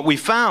mill. And what we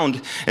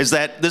found is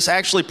that this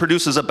actually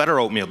produces a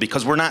better oatmeal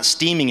because we're not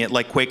steaming it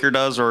like Quaker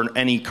does or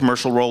any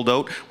commercial rolled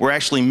oat. We're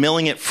actually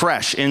milling it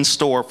fresh in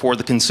store for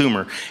the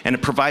consumer. And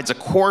it provides a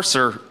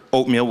coarser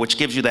oatmeal, which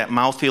gives you that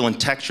mouthfeel and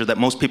texture that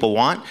most people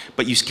want,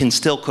 but you can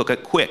still cook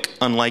it quick,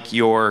 unlike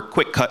your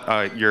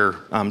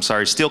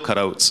steel cut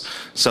oats.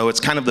 So it's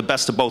kind of the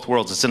best of both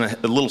worlds. It's in a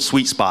little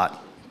sweet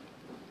spot.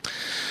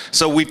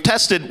 So we've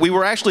tested, we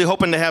were actually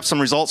hoping to have some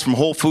results from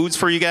Whole Foods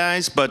for you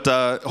guys, but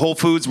Whole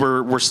Foods,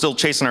 we're still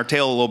chasing our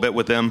tail a little bit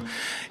with them,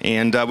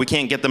 and we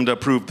can't get them to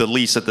approve the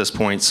lease at this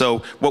point. So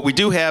what we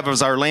do have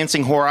is our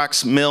Lansing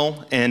Horrocks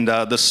mill, and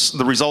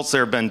the results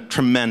there have been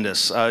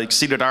tremendous.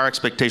 Exceeded our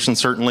expectations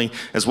certainly,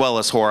 as well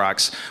as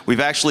Horrocks. We've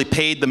actually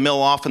paid the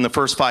mill off in the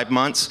first 5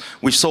 months.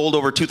 We've sold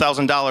over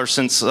 $2,000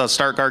 since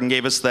Start Garden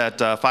gave us that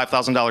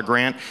 $5,000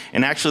 grant,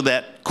 and actually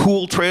that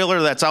cool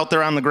trailer that's out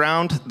there on the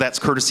ground, that's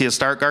courtesy of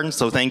Start Garden,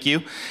 so thank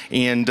you.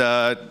 And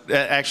it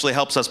actually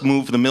helps us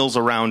move the mills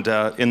around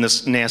in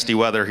this nasty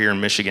weather here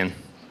in Michigan.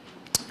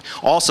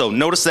 Also,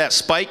 notice that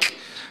spike?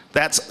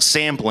 That's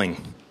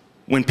sampling.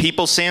 When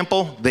people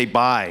sample, they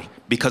buy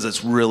because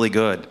it's really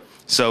good.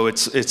 So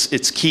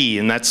it's key,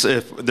 and that's,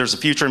 if there's a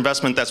future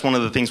investment, that's one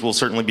of the things we'll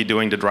certainly be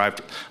doing to drive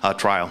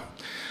trial.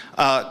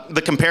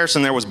 The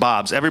comparison there was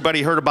Bob's.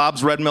 Everybody heard of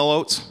Bob's Red Mill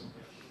Oats?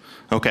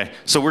 Okay,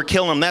 so we're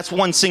killing them. That's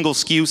one single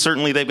SKU.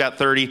 Certainly they've got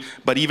 30,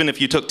 but even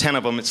if you took 10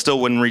 of them, it still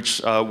wouldn't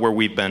reach where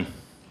we've been.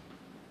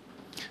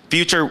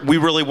 Future, we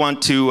really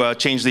want to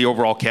change the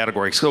overall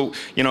category. So,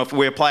 you know, if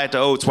we apply it to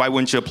oats, why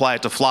wouldn't you apply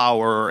it to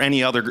flour or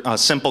any other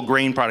simple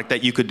grain product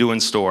that you could do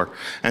in store?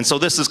 And so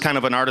this is kind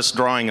of an artist's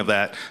drawing of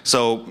that.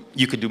 So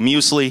you could do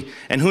muesli,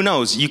 and who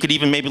knows, you could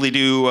even maybe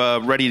do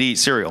ready-to-eat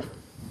cereal,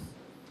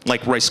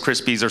 like Rice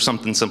Krispies or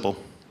something simple.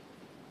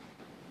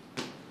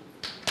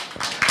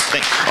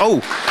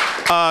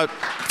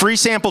 Free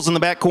samples in the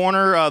back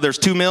corner. There's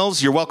 2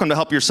 mills. You're welcome to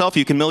help yourself.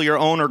 You can mill your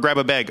own or grab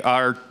a bag.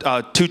 Our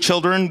 2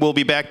 children will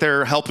be back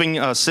there helping,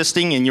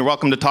 assisting, and you're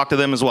welcome to talk to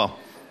them as well.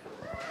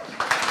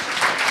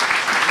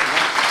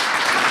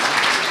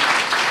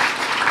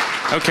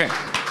 Okay.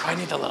 I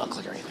need the little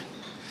clicker even.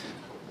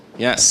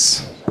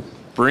 Yes.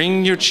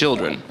 Bring your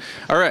children.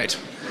 All right.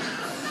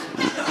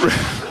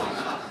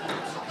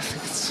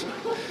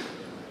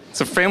 It's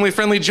a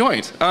family-friendly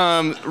joint.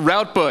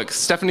 Route book.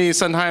 Stephanie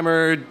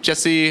Sundheimer,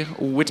 Jesse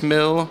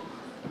Whitmill.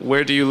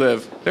 Where do you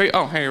live? There you,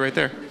 oh, hey, right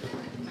there.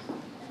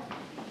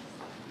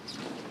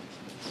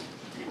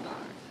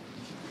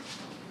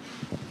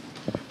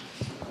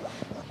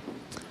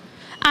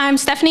 I'm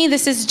Stephanie.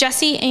 This is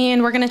Jesse,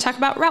 and we're going to talk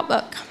about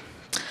Routebook.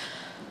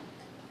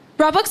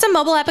 Routebook's a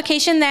mobile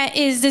application that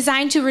is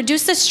designed to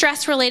reduce the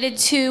stress related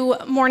to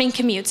morning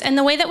commutes. And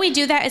the way that we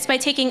do that is by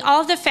taking all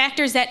of the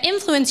factors that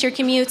influence your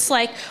commutes,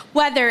 like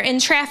weather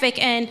and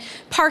traffic and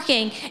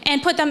parking,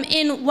 and put them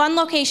in one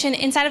location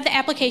inside of the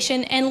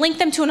application and link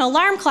them to an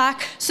alarm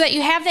clock so that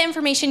you have the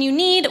information you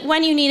need,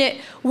 when you need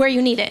it, where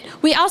you need it.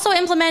 We also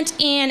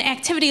implement an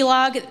activity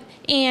log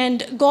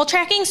and goal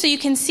tracking so you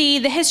can see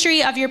the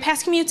history of your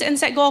past commutes and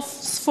set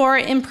goals for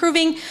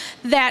improving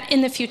that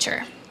in the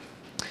future.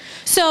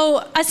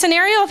 So a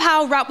scenario of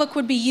how Routebook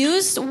would be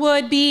used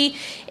would be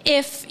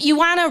if you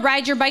want to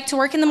ride your bike to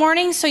work in the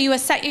morning, so you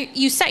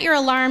set your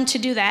alarm to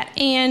do that,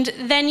 and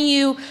then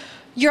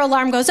your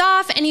alarm goes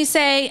off and you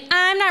say,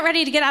 I'm not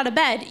ready to get out of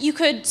bed. You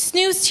could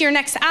snooze to your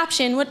next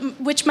option,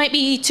 which might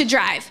be to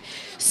drive.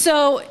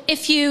 So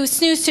if you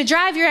snooze to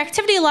drive, your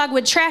activity log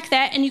would track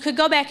that, and you could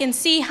go back and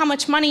see how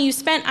much money you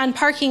spent on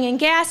parking and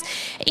gas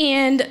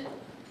and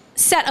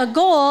set a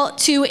goal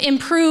to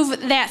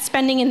improve that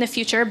spending in the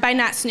future by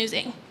not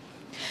snoozing.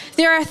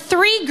 There are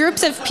 3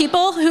 groups of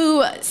people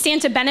who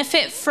stand to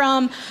benefit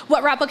from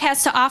what Routebook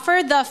has to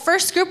offer. The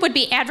first group would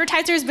be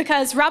advertisers,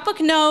 because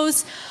Routebook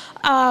knows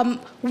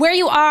where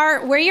you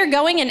are, where you're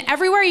going, and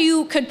everywhere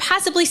you could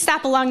possibly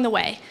stop along the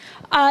way.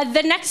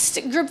 The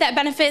next group that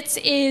benefits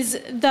is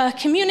the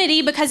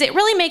community, because it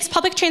really makes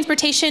public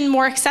transportation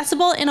more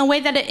accessible in a way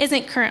that it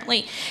isn't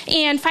currently.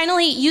 And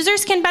finally,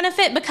 users can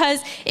benefit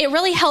because it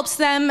really helps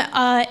them,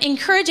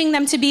 encouraging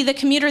them to be the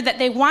commuter that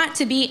they want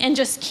to be and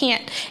just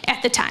can't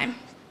at the time.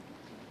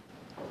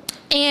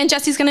 And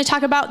Jesse's going to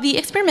talk about the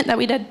experiment that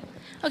we did.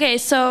 Okay,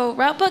 so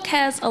Routebook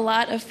has a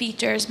lot of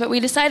features, but we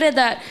decided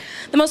that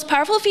the most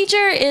powerful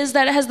feature is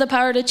that it has the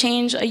power to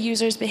change a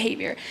user's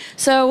behavior.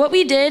 So what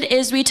we did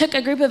is we took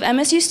a group of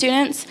MSU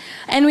students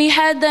and we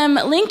had them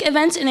link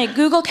events in a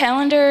Google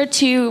Calendar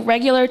to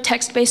regular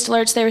text-based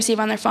alerts they receive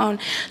on their phone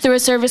through a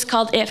service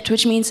called IFT,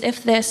 which means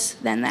if this,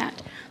 then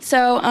that.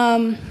 So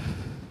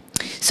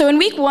in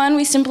week 1,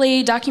 we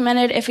simply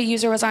documented if a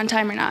user was on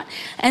time or not.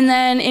 And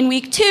then in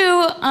week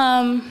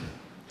 2,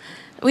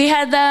 we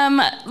sent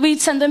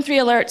them 3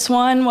 alerts.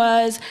 One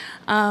was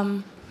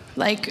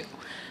like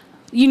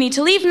you need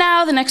to leave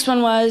now. The next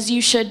one was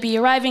you should be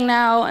arriving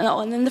now.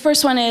 And then the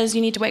first one is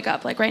you need to wake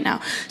up, like right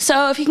now.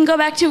 So if you can go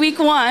back to week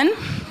 1.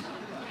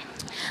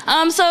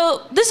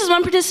 So this is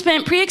one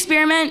participant,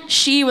 pre-experiment.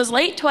 She was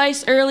late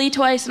twice, early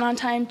twice, and on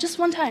time just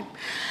one time.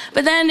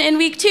 But then in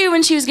week 2,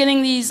 when she was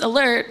getting these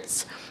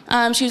alerts,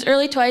 she was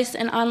early twice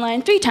and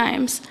online 3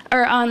 times,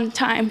 or on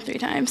time 3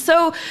 times.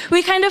 So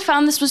we kind of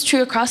found this was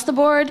true across the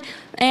board.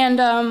 And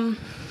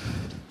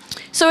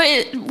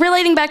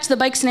relating back to the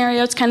bike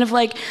scenario, it's kind of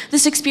like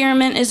this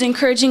experiment is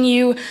encouraging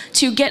you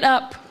to get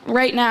up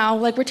right now,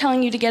 like we're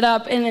telling you to get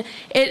up, and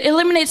it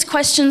eliminates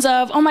questions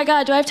of, oh my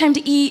God, do I have time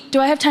to eat? Do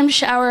I have time to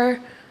shower?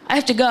 I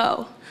have to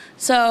go.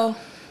 So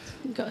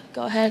go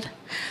ahead.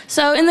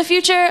 So in the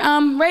future,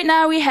 right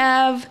now we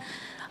have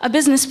a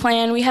business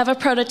plan, we have a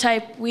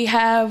prototype, we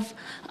have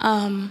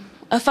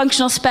a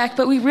functional spec,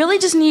 but we really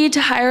just need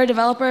to hire a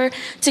developer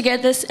to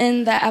get this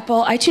in the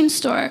Apple iTunes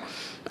store.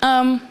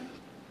 And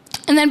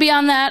then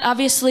beyond that,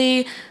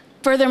 obviously,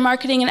 further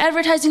marketing and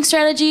advertising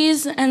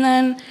strategies, and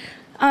then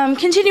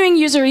continuing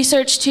user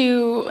research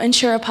to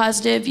ensure a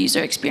positive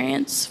user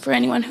experience for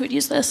anyone who would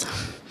use this.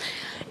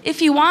 If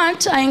you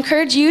want, I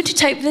encourage you to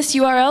type this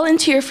URL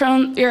into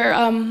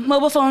your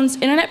mobile phone's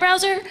internet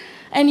browser,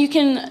 and you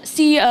can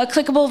see a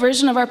clickable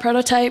version of our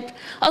prototype.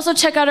 Also,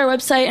 check out our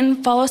website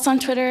and follow us on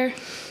Twitter.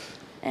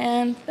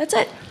 And that's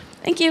it.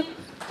 Thank you.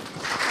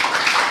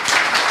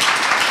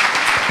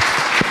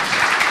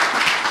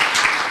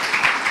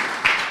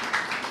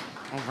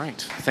 All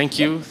right. Thank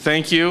you.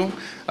 Thank you.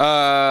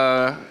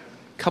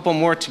 Couple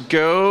more to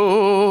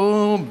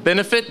go.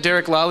 Benefit,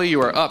 Derek Lally,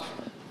 you are up.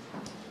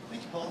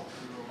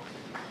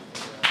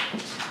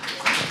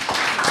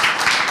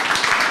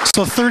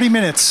 So 30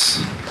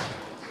 minutes,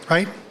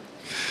 right?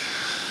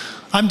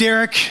 I'm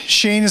Derek.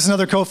 Shane is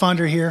another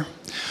co-founder here.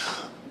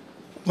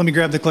 Let me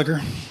grab the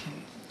clicker.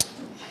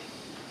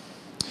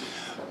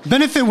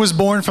 Benefit was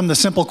born from the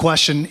simple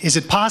question, is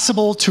it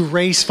possible to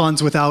raise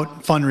funds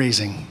without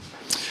fundraising?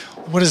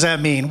 What does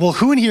that mean? Well,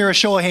 who in here, a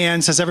show of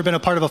hands, has ever been a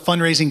part of a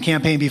fundraising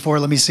campaign before?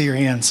 Let me see your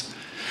hands.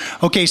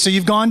 Okay, so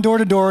you've gone door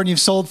to door and you've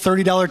sold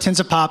 $30 tins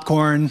of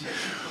popcorn,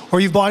 or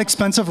you've bought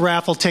expensive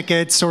raffle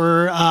tickets,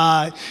 or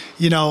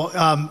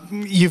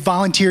you've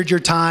volunteered your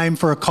time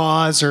for a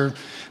cause, or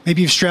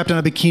maybe you've strapped on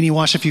a bikini,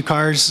 washed a few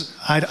cars.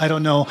 I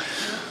don't know.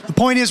 The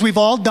point is, we've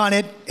all done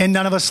it, and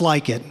none of us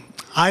like it.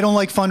 I don't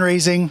like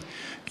fundraising.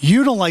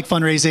 You don't like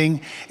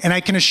fundraising, and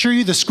I can assure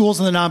you the schools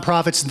and the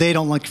nonprofits, they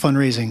don't like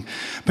fundraising.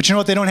 But you know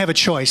what? They don't have a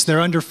choice. They're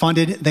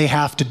underfunded. They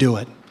have to do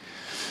it.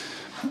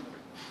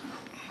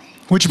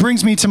 Which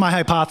brings me to my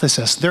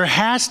hypothesis. There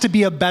has to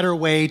be a better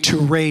way to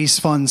raise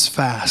funds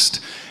fast,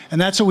 and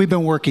that's what we've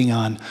been working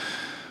on.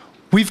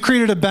 We've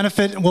created a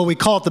benefit, well, we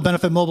call it the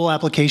Benefit Mobile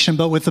application,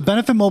 but with the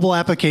Benefit Mobile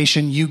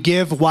application, you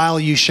give while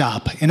you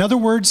shop. In other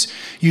words,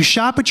 you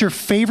shop at your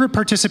favorite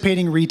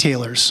participating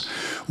retailers.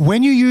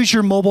 When you use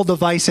your mobile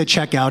device at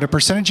checkout, a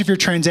percentage of your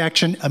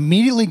transaction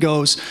immediately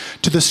goes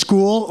to the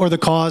school or the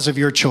cause of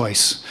your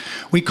choice.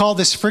 We call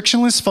this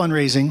frictionless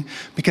fundraising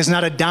because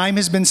not a dime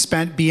has been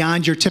spent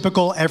beyond your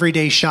typical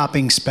everyday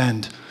shopping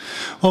spend.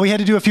 Well, we had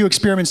to do a few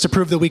experiments to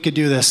prove that we could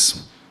do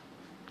this.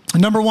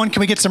 Number one,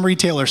 can we get some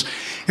retailers?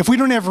 If we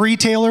don't have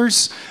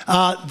retailers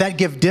that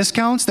give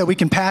discounts that we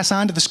can pass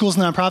on to the schools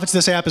and nonprofits,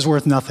 this app is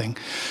worth nothing.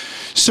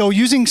 So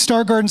using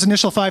Star Garden's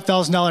initial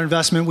 $5,000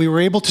 investment, we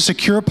were able to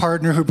secure a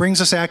partner who brings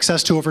us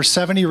access to over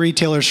 70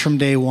 retailers from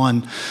day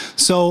one.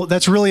 So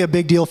that's really a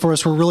big deal for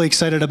us. We're really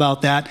excited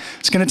about that.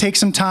 It's going to take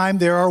some time.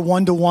 There are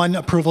one-to-one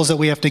approvals that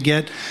we have to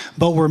get,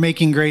 but we're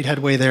making great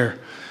headway there.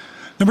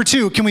 Number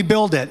two, can we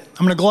build it?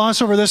 I'm going to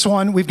gloss over this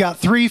one. We've got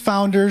 3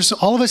 founders.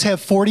 All of us have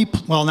 40,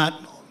 well,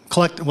 not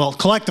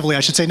collectively,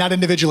 I should say, not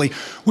individually.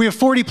 We have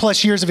 40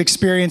 plus years of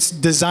experience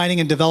designing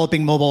and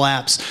developing mobile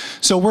apps.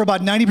 So we're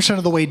about 90%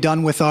 of the way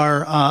done with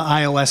our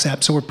iOS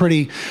app. So we're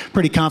pretty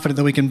confident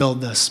that we can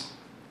build this.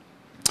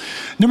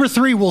 Number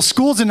 3, will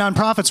schools and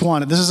nonprofits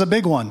want it? This is a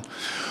big one.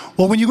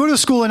 Well, when you go to a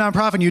school and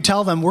nonprofit and you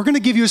tell them, we're going to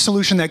give you a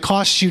solution that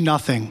costs you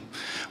nothing.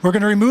 We're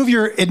going to remove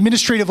your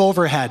administrative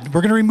overhead.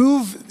 We're going to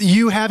remove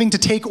you having to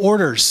take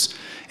orders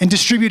and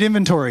distribute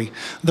inventory.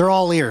 They're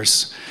all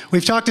ears.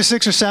 We've talked to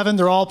 6 or 7.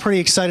 They're all pretty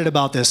excited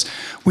about this.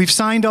 We've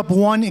signed up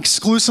one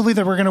exclusively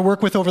that we're going to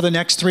work with over the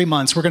next 3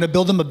 months. We're going to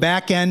build them a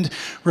back-end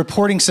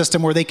reporting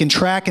system where they can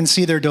track and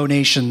see their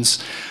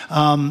donations.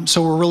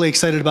 So we're really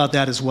excited about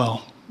that as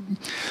well.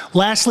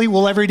 Lastly,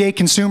 will everyday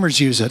consumers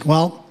use it?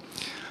 Well,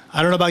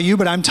 I don't know about you,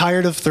 but I'm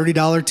tired of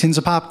 $30 tins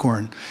of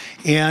popcorn.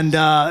 And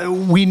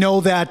we know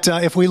that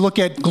if we look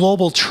at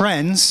global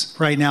trends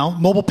right now,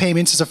 mobile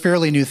payments is a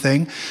fairly new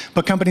thing,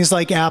 but companies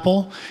like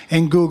Apple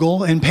and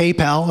Google and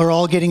PayPal are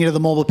all getting into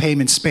the mobile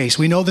payment space.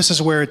 We know this is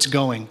where it's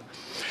going.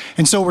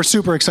 And so we're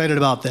super excited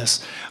about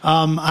this.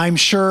 I'm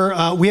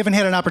sure we haven't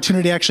had an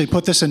opportunity to actually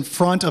put this in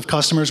front of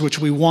customers, which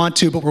we want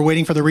to, but we're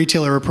waiting for the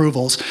retailer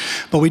approvals.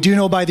 But we do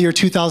know by the year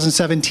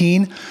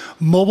 2017,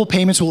 mobile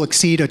payments will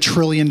exceed $1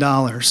 trillion.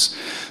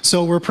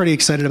 So we're pretty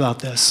excited about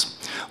this.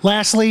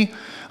 Lastly,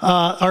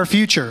 our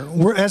future.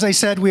 As I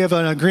said, we have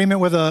an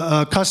agreement with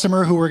a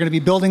customer who we're going to be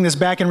building this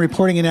back-end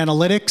reporting and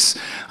analytics.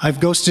 I've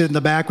ghosted in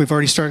the back. We've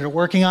already started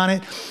working on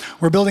it.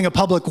 We're building a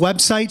public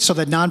website so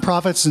that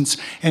nonprofits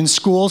and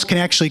schools can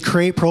actually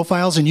create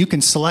profiles, and you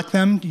can select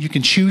them. You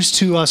can choose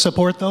to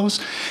support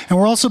those. And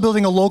we're also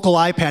building a local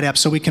iPad app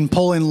so we can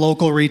pull in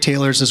local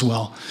retailers as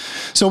well.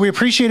 So we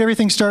appreciate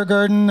everything Start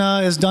Garden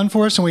has done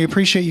for us, and we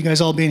appreciate you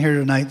guys all being here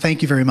tonight.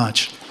 Thank you very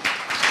much.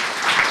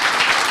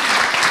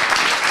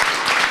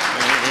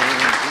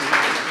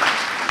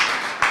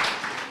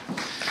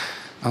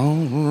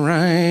 All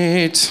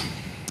right.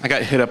 I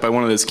got hit up by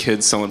one of those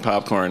kids selling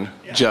popcorn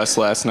just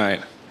last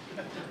night.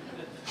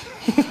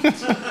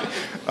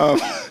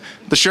 The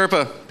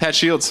Sherpa, Pat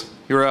Shields,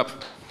 you're up.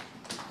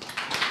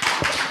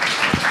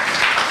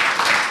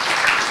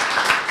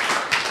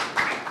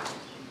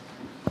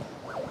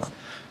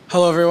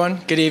 Hello,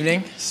 everyone. Good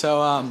evening.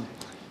 So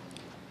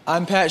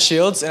I'm Pat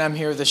Shields, and I'm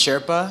here with the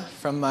Sherpa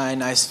from my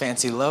nice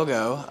fancy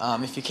logo.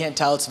 If you can't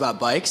tell, it's about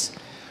bikes.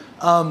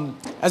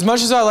 As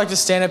much as I like to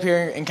stand up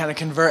here and kind of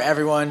convert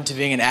everyone to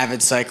being an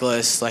avid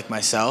cyclist like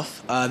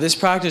myself, this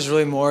product is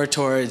really more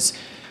towards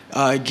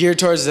geared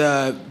towards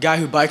the guy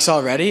who bikes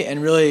already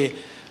and really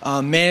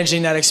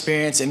managing that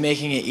experience and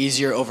making it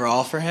easier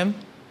overall for him,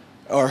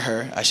 or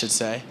her, I should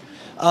say.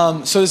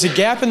 So there's a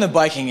gap in the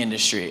biking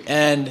industry,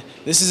 and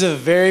this is a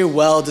very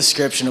well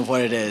description of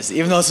what it is.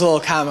 Even though it's a little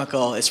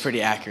comical, it's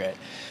pretty accurate.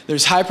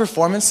 There's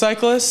high-performance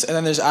cyclists, and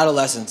then there's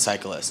adolescent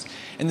cyclists.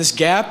 And this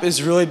gap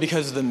is really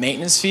because of the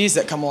maintenance fees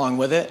that come along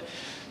with it.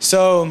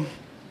 So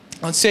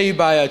let's say you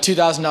buy a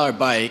 $2,000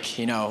 bike,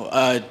 you know,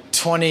 a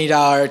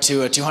 $20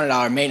 to a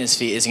 $200 maintenance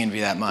fee isn't going to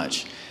be that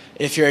much.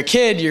 If you're a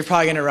kid, you're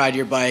probably going to ride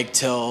your bike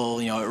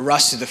till, you know, it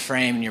rusts through the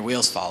frame and your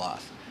wheels fall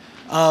off.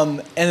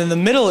 And in the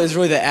middle is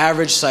really the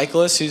average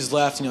cyclist who's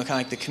left, you know, kind of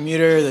like the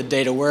commuter, the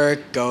day to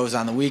work, goes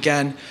on the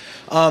weekend.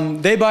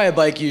 They buy a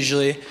bike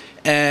usually,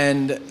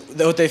 and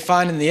what they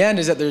find in the end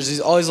is that there's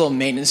all these little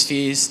maintenance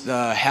fees,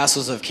 the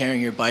hassles of carrying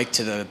your bike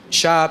to the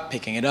shop,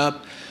 picking it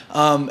up.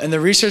 And the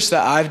research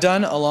that I've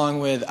done,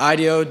 along with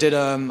IDEO, did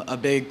a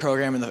big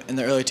program in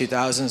the early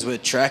 2000s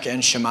with Trek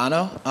and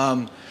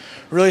Shimano,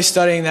 really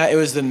studying that it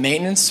was the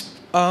maintenance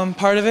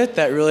part of it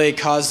that really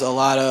caused a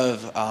lot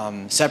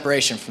of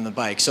separation from the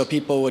bike. So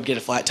people would get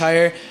a flat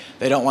tire.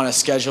 They don't want to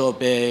schedule a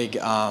big, you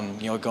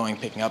know, going,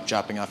 picking up,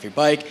 dropping off your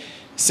bike.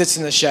 Sits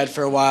in the shed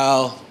for a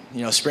while.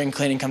 You know, spring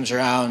cleaning comes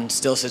around,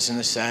 still sits in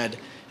the shed,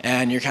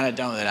 and you're kind of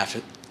done with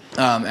it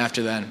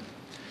after then.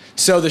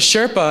 So the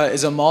Sherpa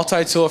is a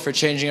multi-tool for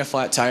changing a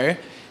flat tire.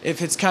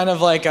 If it's kind of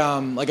like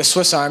a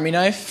Swiss Army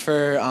knife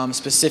for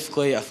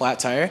specifically a flat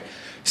tire.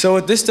 So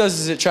what this does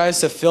is it tries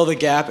to fill the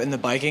gap in the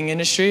biking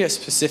industry,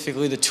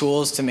 specifically the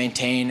tools to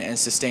maintain and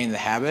sustain the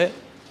habit.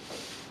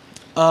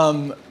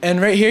 And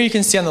right here you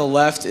can see on the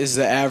left is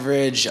the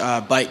average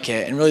bike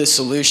kit, and really the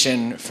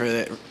solution for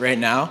it right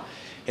now.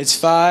 It's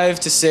 5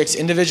 to 6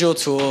 individual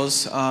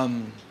tools,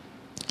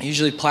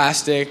 usually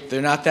plastic.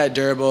 They're not that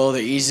durable.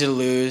 They're easy to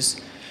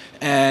lose.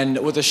 And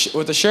what the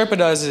Sherpa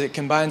does is it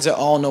combines it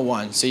all into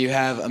one. So you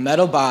have a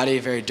metal body,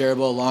 very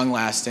durable,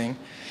 long-lasting.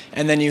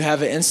 And then you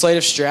have an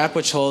insulative strap,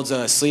 which holds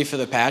a sleeve for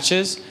the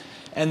patches.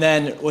 And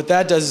then what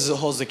that does is it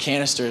holds the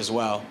canister as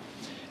well.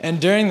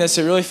 And during this,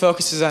 it really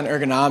focuses on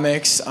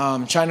ergonomics,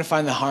 trying to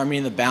find the harmony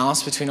and the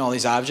balance between all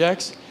these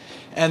objects.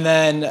 And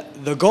then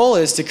the goal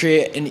is to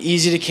create an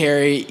easy to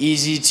carry,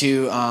 easy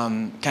to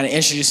kind of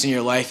introduce in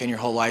your life and your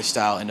whole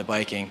lifestyle into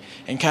biking.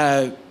 And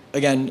kind of,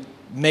 again,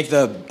 make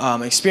the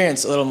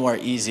experience a little more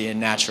easy and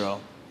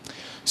natural.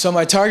 So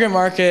my target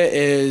market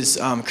is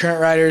current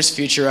riders,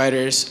 future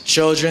riders,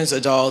 children's,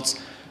 adults,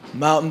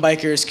 mountain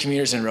bikers,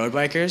 commuters, and road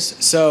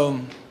bikers.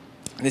 So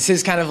this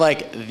is kind of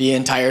like the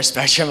entire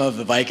spectrum of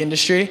the bike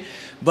industry.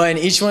 But in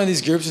each one of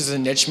these groups is a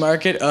niche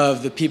market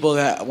of the people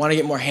that want to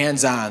get more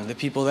hands-on, the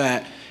people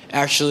that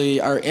actually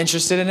are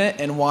interested in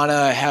it and want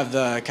to have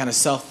the kind of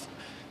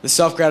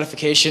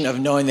self-gratification of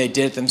knowing they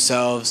did it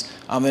themselves.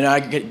 They're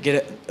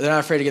not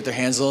afraid to get their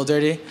hands a little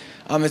dirty.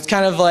 It's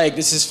kind of like,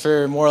 this is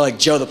for more like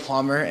Joe the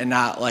plumber and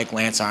not like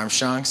Lance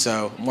Armstrong,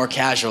 so more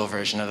casual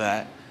version of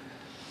that.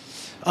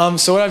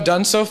 So what I've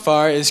done so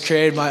far is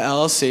created my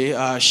LLC,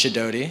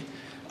 Shidoti.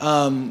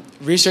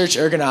 Research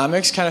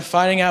ergonomics, kind of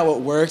finding out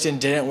what worked and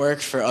didn't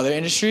work for other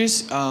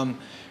industries.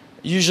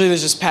 Usually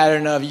there's this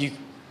pattern of you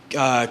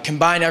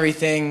combine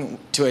everything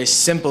to a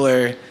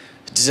simpler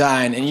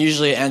design, and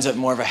usually it ends up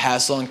more of a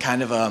hassle and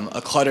kind of a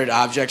cluttered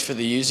object for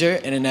the user,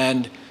 and in the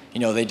end, you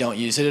know, they don't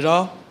use it at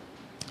all.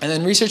 And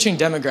then researching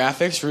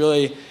demographics,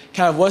 really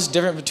kind of what's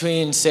different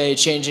between, say,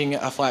 changing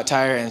a flat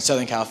tire in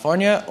Southern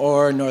California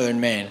or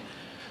Northern Maine.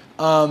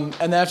 And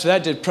then after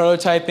that, did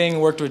prototyping,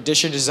 worked with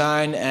Disher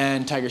Design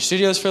and Tiger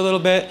Studios for a little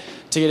bit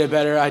to get a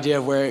better idea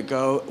of where it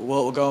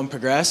will go and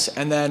progress.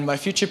 And then my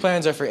future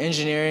plans are for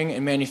engineering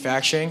and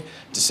manufacturing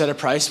to set a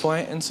price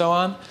point and so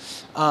on.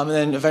 And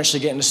then eventually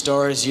get into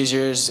stores,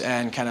 users,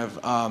 and kind of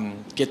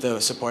get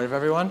the support of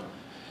everyone.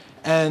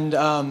 And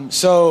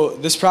so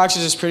this product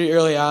is just pretty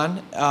early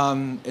on.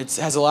 It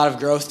has a lot of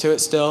growth to it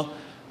still.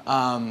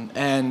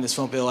 And this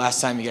won't be the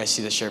last time you guys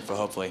see the Sherpa,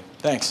 hopefully.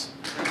 Thanks.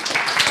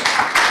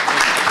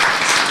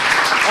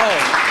 Hey,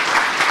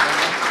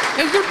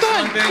 you're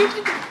done.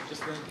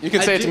 You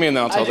can say it to me and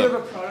then I'll tell them. I do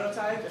have a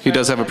prototype. He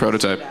does have a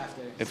prototype.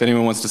 If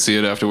anyone wants to see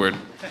it afterward.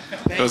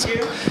 Thank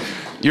you.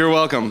 You're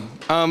welcome.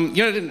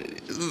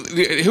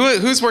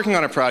 Who's working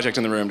on a project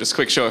in the room? Just a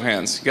quick show of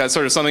hands. You got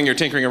sort of something you're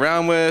tinkering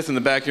around with in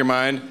the back of your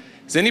mind.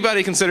 Is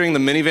anybody considering the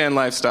minivan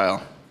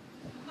lifestyle?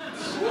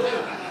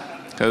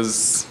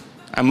 Because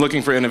I'm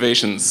looking for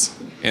innovations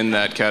in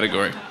that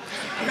category.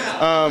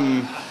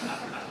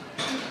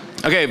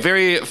 Okay,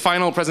 very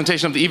final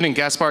presentation of the evening.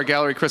 Gaspar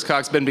Gallery, Chris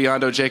Cox, Ben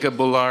Biondo, Jacob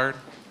Bullard.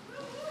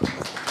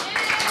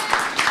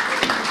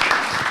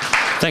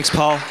 Thanks,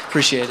 Paul.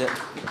 Appreciate it.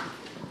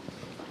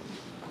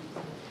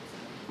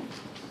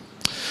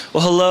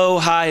 Well, hello,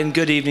 hi, and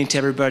good evening to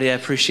everybody. I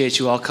appreciate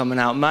you all coming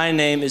out. My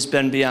name is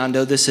Ben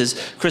Biondo. This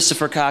is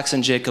Christopher Cox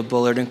and Jacob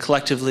Bullard, and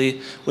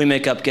collectively, we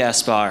make up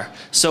Gaspar.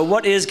 So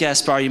what is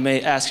Gaspar, you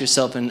may ask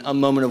yourself in a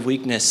moment of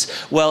weakness?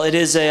 Well, it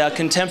is a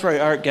contemporary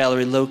art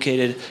gallery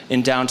located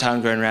in downtown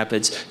Grand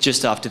Rapids,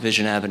 just off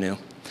Division Avenue.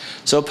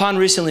 So upon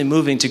recently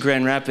moving to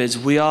Grand Rapids,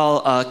 we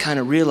all kind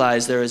of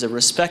realized there is a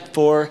respect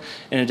for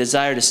and a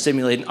desire to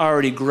stimulate an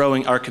already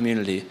growing art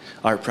community.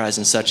 Art Prize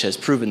and such has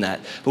proven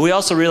that. But we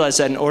also realized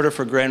that in order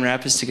for Grand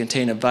Rapids to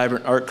contain a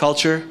vibrant art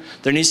culture,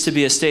 there needs to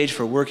be a stage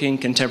for working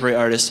contemporary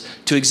artists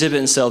to exhibit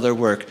and sell their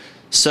work.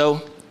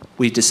 So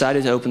we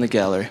decided to open the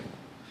gallery.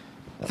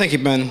 Thank you,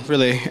 Ben.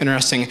 Really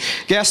interesting.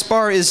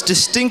 Gaspar is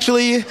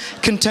distinctly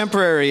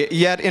contemporary,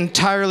 yet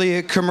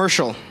entirely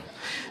commercial.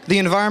 The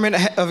environment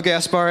of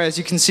Gaspar, as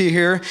you can see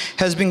here,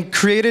 has been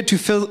created to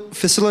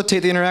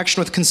facilitate the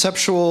interaction with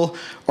conceptual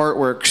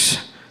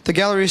artworks. The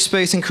gallery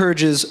space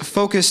encourages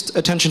focused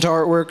attention to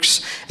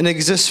artworks and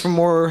exists for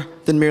more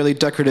than merely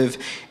decorative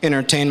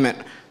entertainment.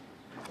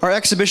 Our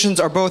exhibitions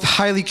are both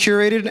highly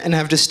curated and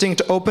have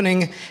distinct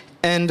opening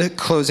and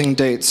closing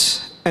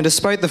dates. And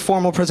despite the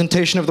formal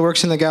presentation of the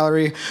works in the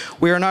gallery,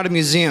 we are not a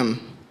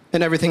museum,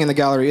 and everything in the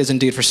gallery is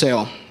indeed for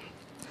sale.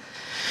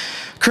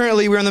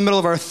 Currently, we're in the middle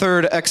of our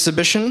third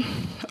exhibition.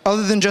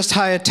 Other than just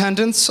high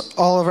attendance,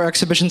 all of our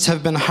exhibitions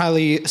have been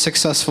highly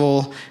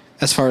successful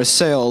as far as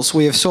sales.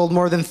 We have sold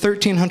more than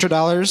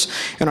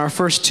 $1,300 in our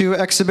first two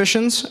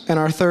exhibitions, and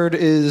our third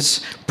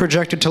is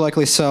projected to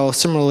likely sell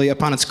similarly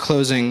upon its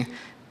closing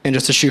in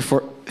just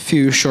a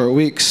few short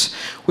weeks.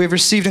 We have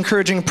received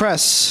encouraging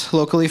press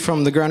locally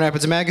from the Grand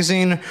Rapids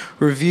Magazine,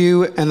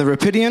 Review, and the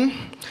Rapidian.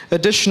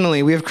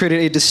 Additionally, we have created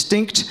a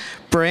distinct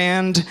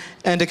brand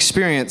and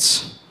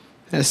experience,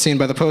 as seen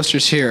by the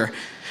posters here.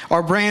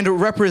 Our brand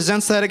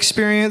represents that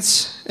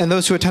experience, and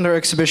those who attend our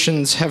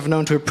exhibitions have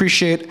known to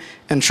appreciate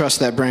and trust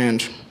that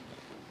brand.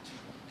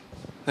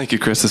 Thank you,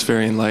 Chris. That's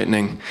very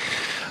enlightening.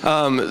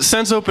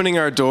 Since opening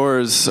our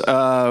doors,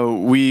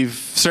 we've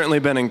certainly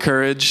been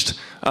encouraged,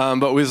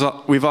 but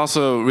we've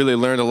also really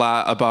learned a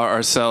lot about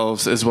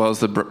ourselves as well as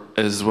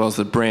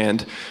the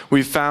brand.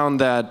 We've found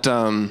that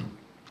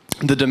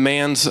the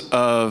demands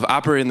of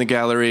operating the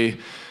gallery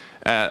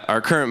at our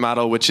current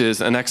model, which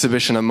is an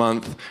exhibition a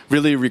month,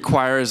 really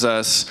requires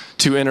us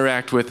to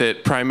interact with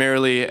it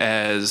primarily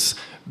as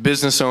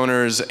business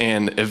owners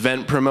and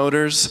event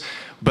promoters.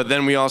 But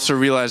then we also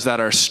realize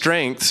that our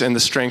strengths and the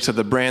strengths of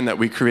the brand that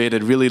we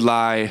created really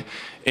lie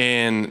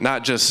in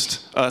not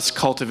just us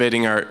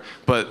cultivating art,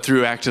 but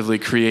through actively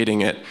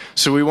creating it.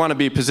 So we want to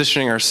be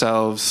positioning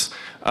ourselves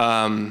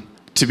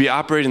to be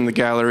operating the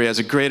gallery as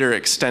a greater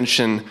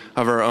extension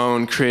of our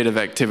own creative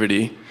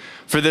activity.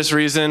 For this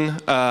reason,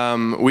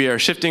 we are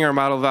shifting our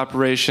model of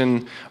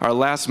operation. Our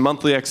last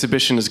monthly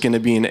exhibition is going to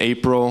be in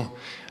April.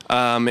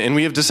 And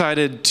we have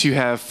decided to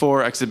have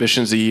 4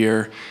 exhibitions a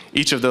year.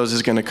 Each of those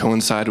is going to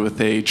coincide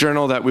with a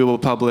journal that we will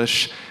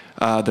publish.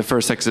 The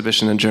first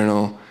exhibition and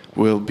journal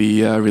will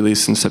be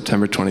released in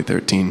September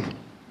 2013.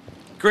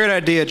 Great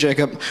idea,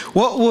 Jacob.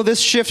 What will this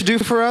shift do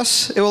for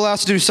us? It will allow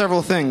us to do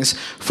several things.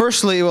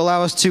 Firstly, it will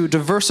allow us to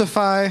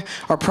diversify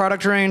our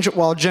product range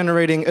while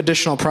generating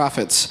additional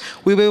profits.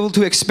 We'll be able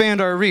to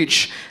expand our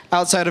reach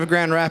outside of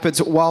Grand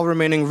Rapids while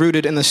remaining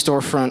rooted in the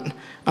storefront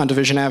on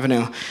Division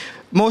Avenue.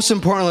 Most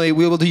importantly,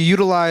 we will be able to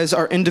utilize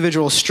our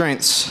individual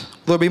strengths.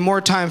 There'll be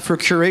more time for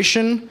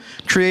curation,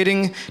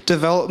 creating,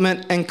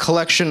 development, and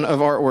collection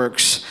of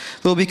artworks.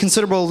 There'll be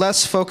considerable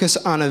less focus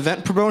on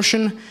event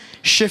promotion,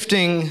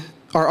 shifting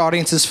our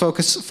audience's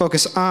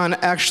focus on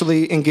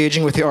actually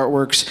engaging with the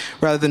artworks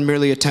rather than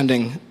merely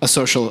attending a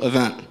social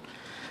event.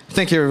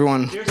 Thank you,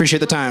 everyone. Appreciate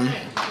the time.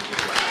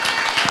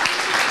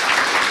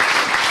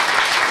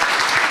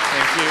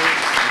 Thank you.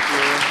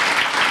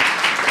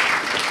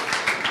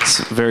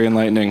 It's very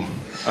enlightening.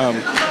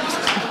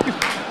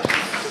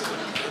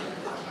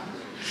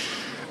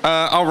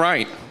 All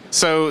right.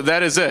 So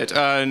that is it.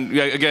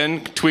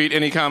 Again, tweet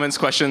any comments,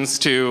 questions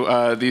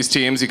to these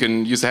teams. You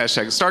can use the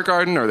hashtag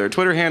StartGarden or their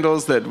Twitter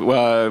handles that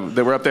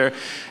were up there.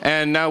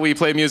 And now we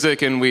play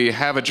music and we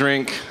have a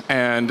drink.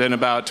 And in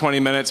about 20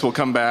 minutes, we'll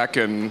come back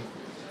and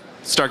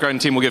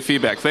StartGarden team will give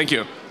feedback. Thank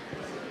you.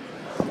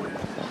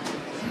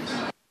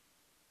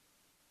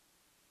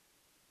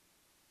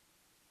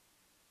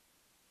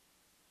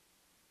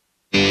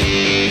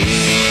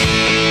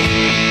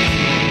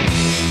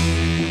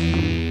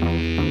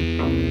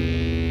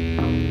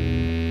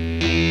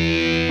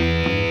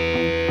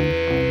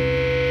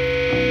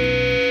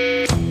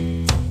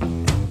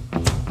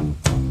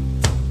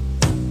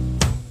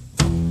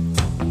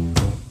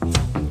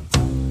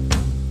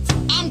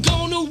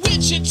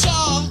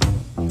 Wichita,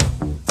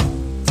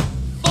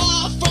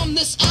 far from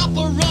this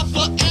opera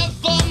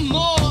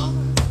forevermore.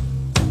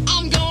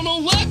 I'm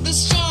gonna work the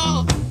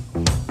strong,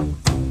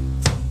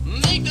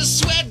 make the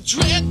sweat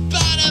drip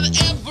out of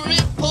every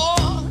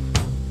pore.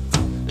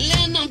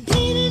 And I'm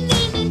bleeding,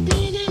 and I'm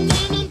bleeding,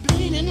 and I'm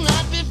bleeding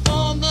right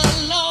before the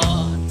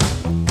Lord.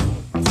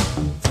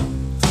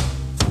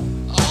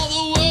 All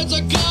the words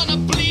are gonna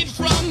bleed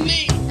from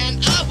me,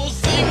 and I will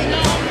think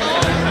no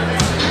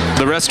more.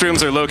 The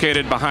restrooms are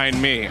located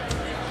behind me,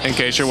 in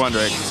case you're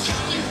wondering.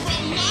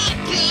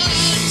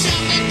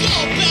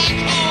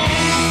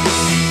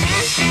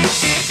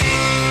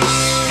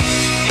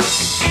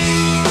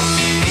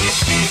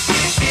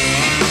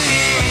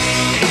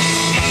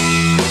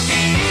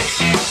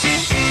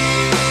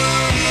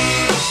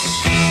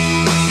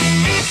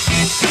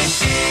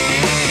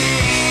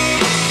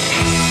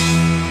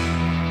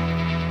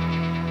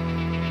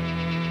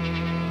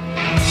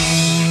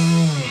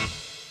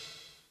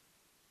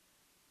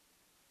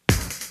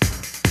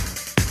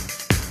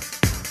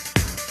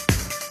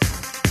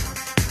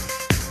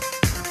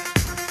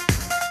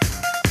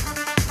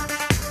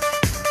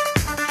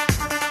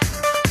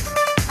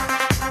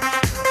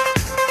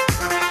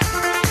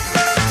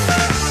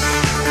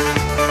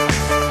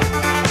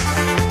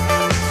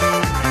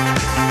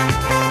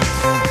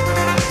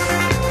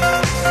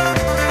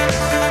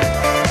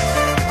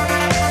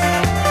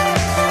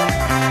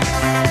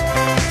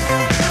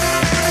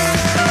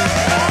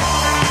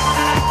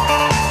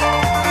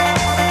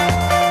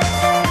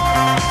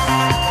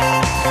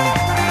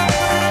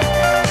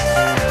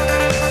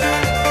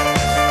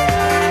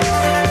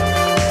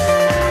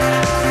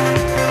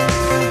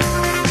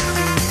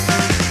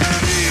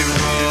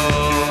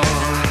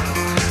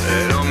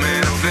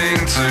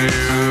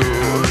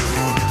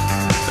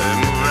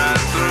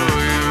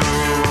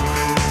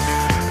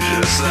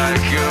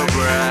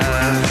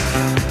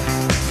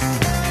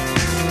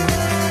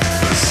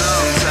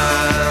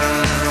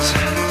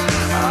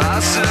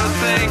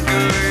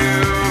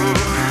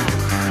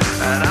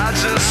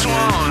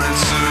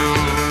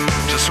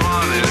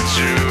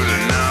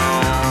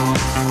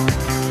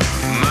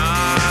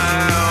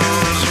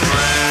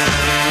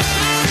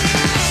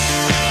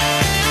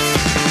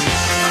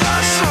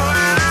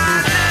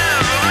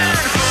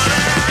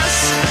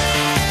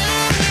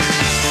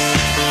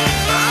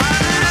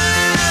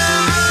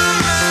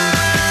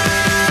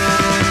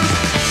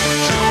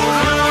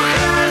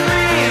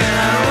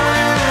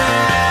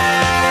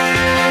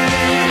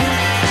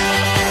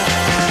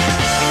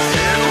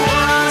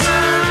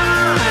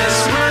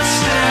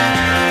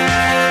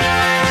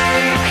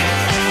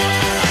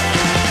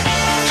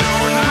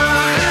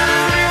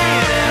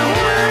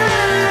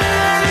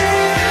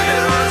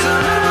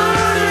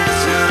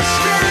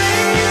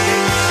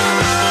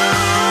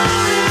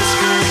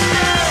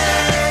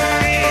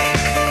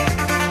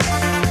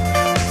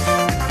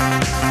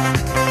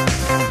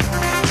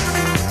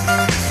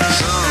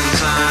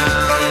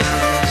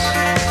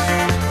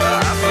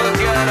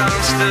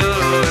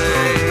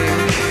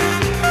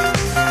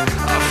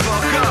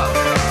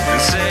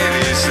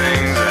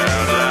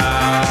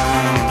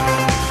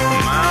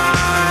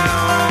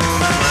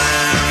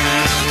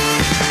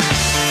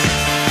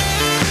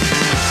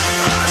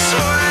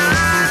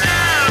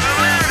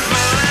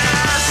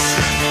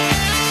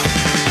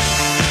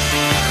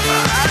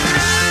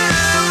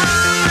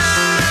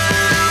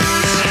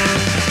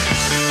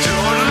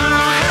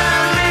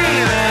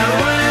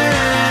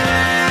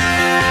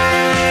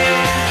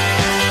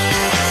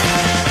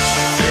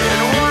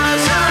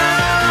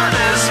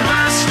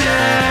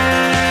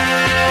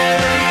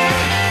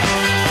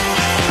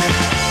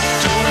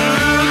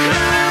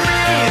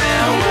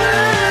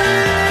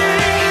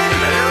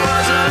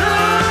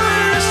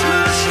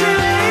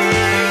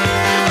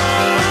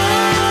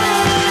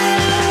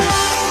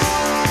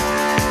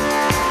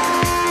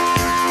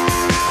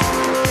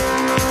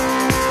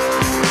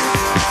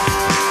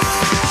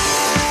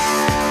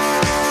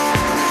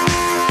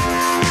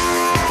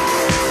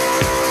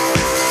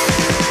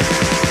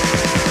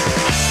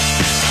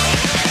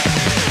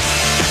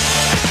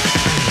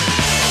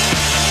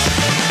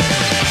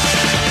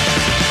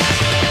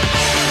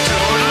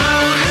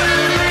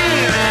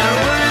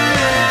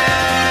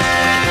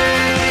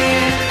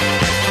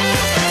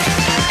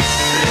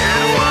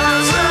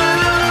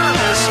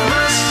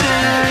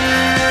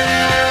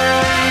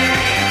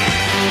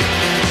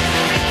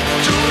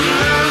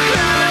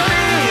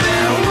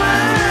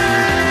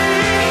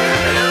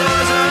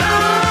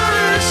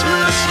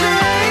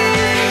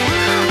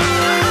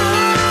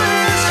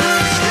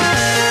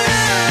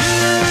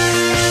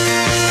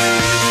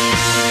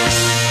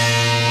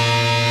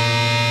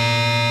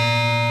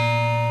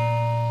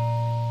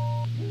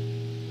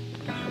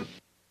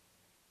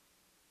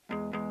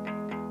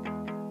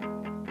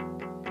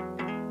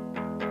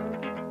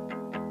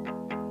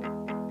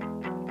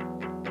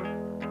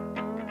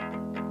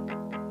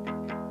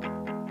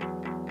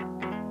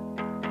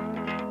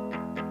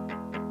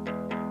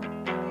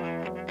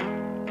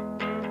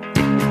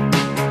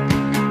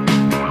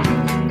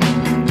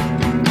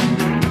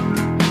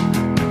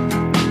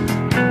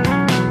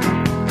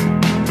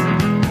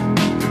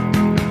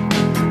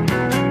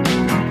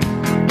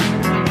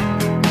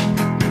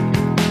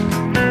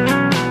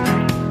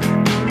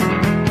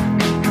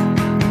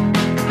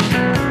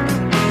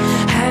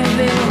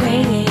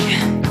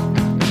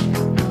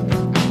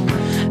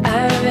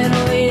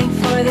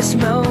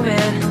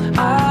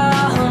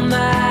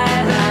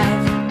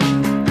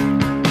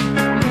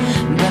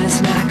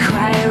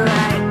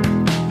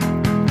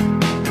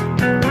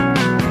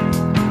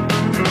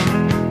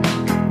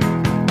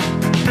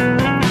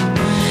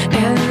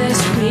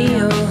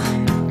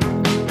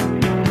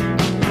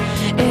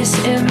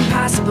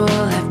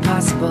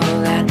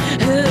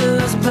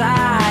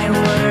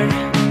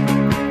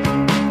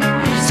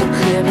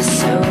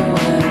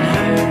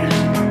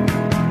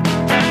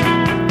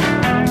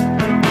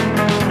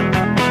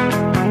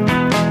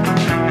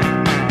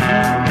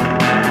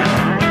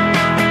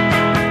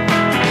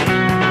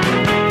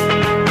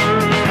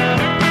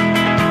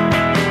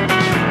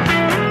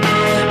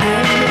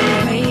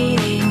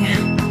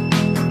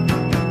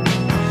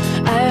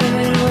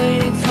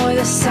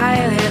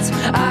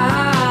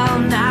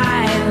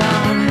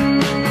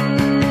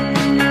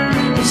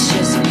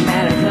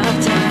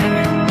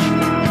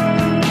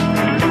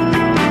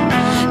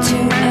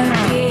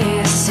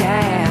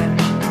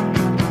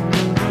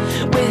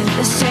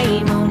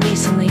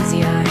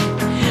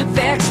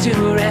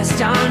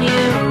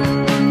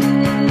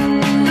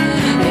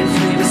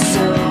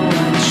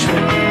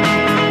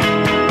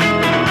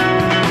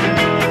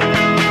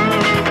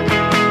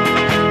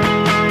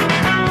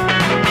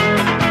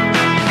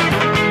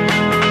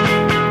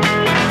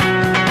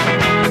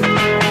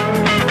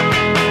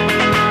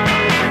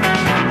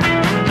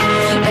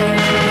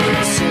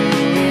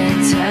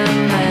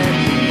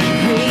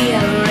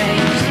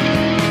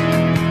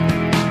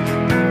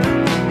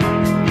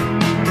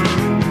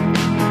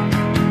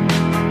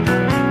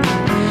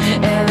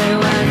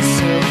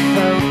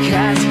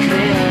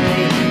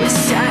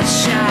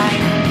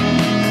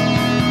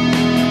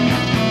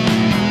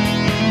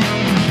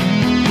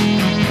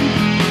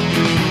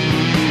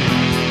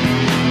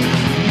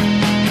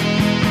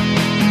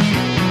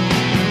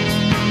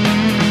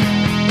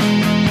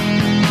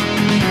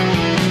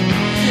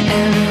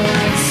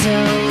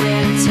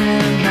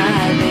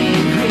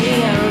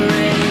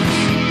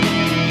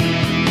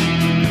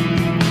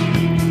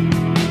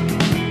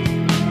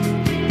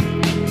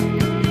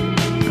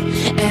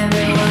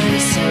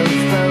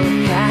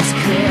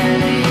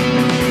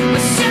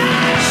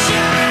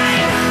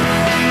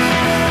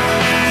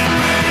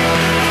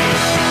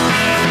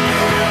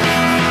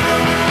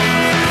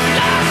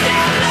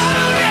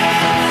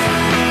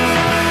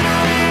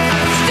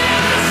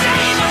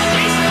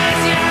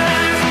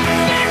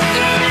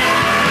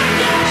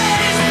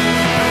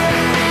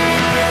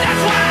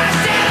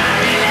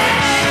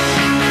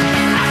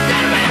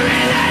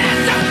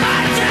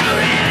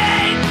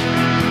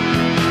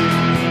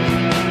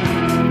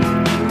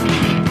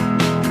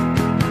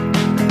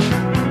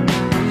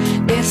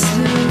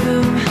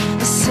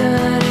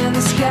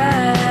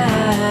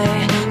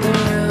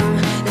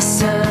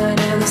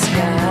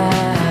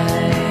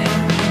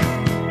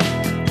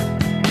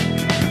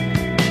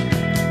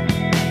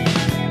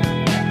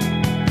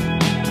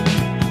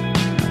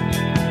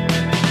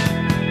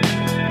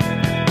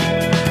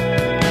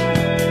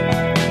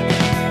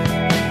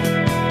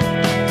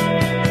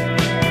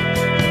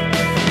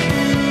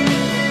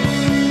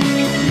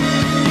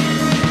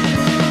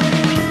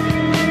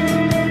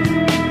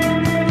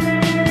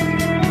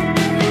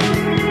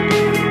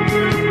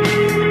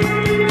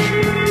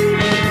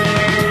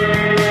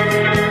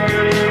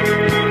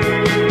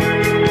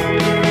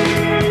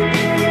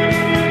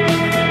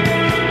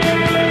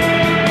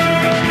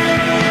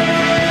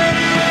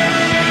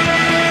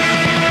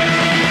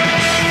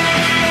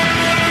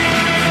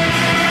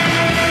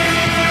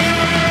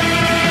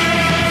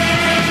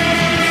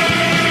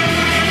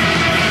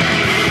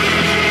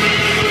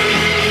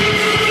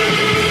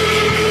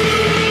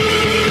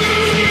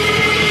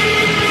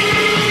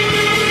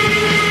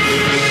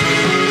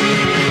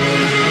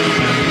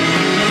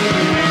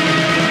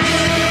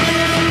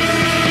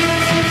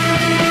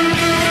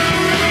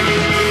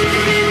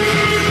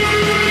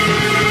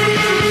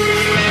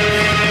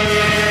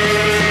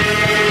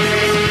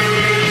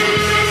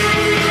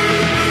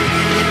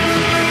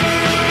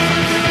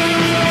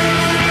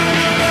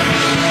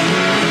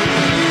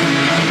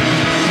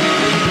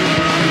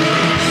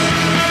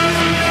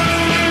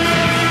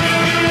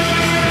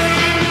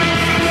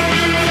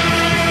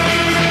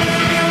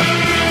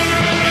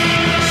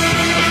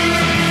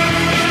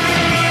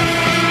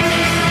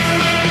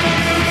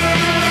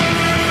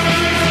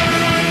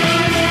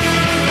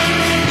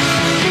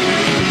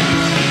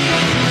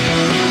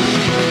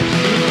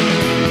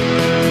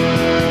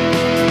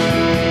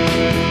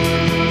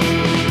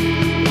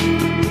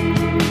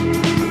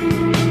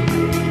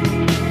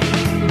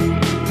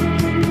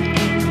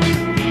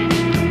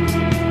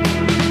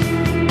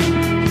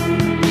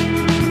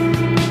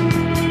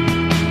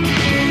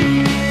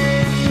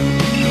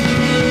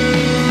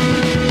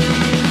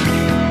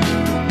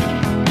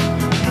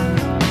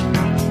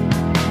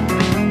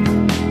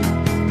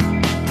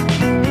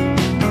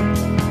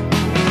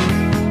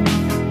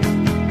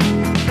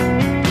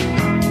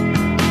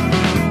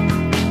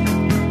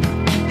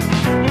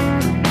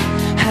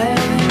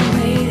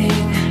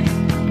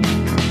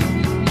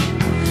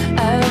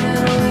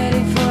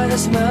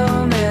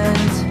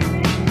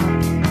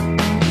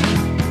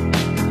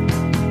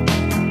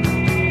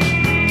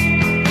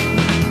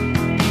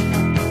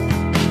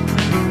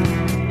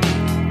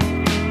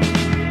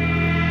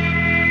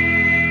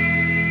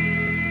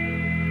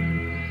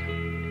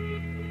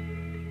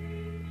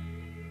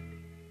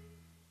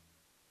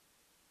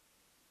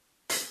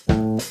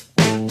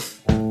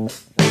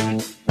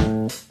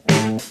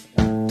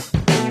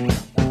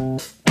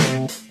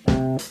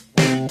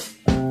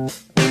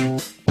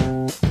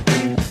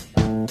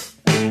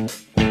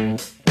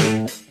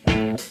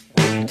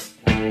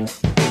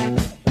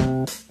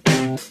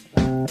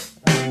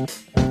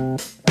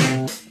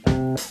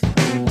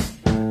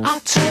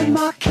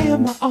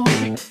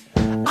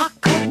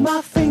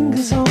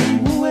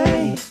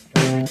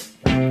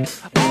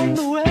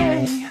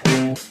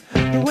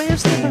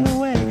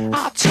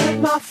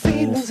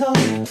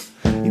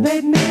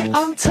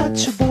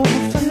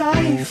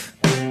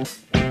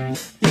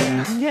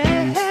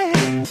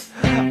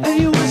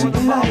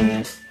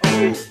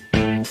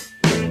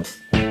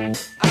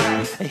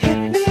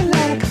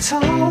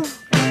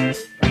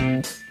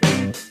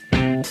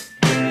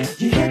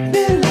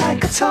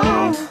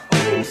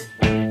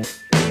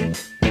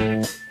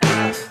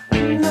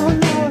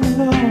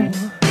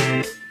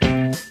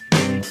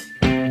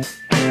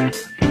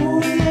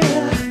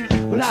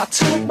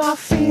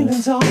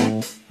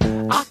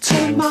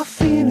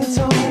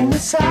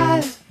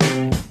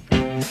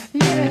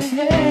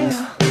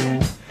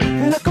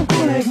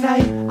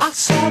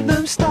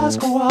 stars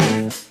go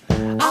off.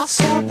 I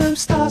saw them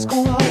stars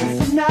go off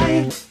at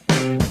night.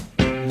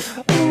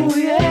 Ooh,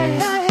 yeah,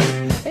 yeah.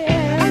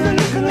 And I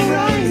look on the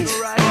right.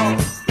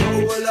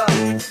 Roll up,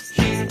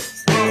 keep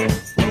up,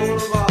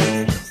 roll up,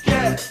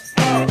 get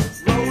up,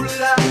 roll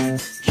it up,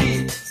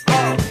 keep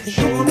up,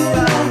 show me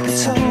like a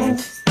tone.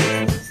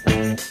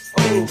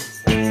 Oh,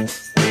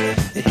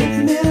 it hit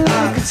me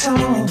like a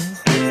tone.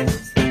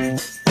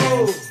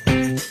 Oh,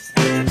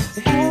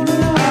 it hit me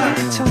like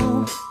a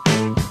tone.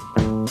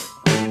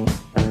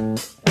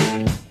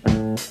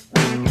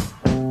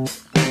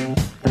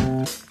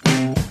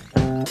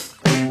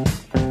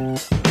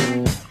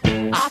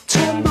 I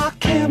turned my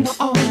camera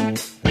on.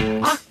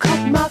 I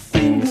cut my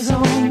fingers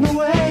on the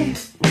way.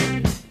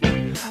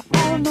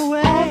 On the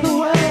way, on the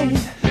way.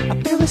 I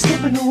feel it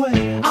slipping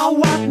away. I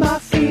wipe my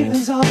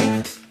feelings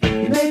off.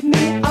 You made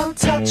me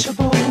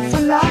untouchable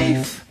for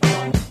life.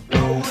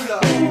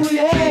 Ooh,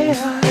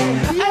 yeah.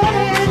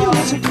 And you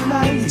wasn't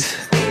polite.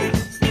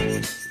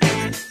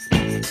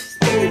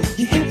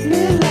 You hit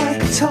me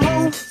like a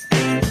tone.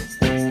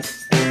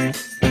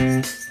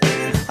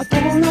 I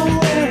don't know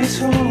where it's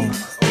from.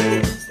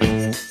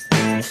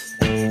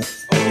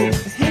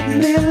 Hit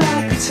me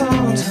like a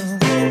tone.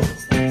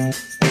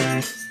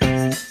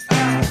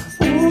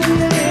 Ooh,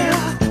 yeah.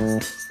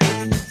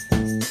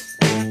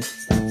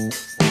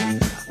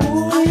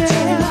 Ooh,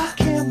 yeah.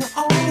 Camera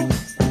on.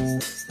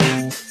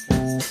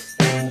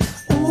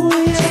 Ooh,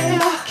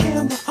 yeah.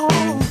 Camera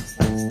on.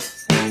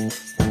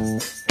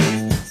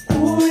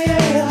 Ooh,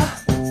 yeah.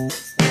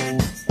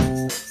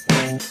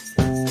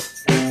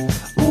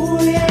 Ooh,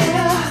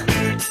 yeah.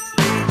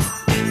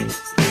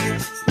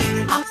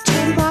 I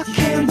turn my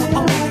camera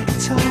on like a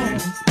tone.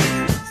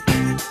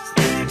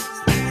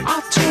 I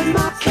turn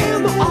my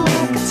camera on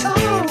like a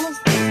tone.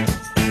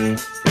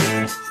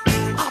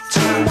 I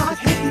turn my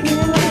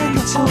camera like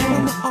a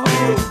tone.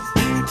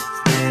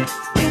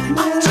 Hit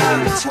me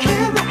like a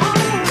tone.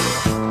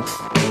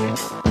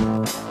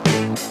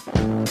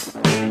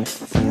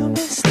 Feel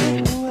me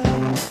slip away.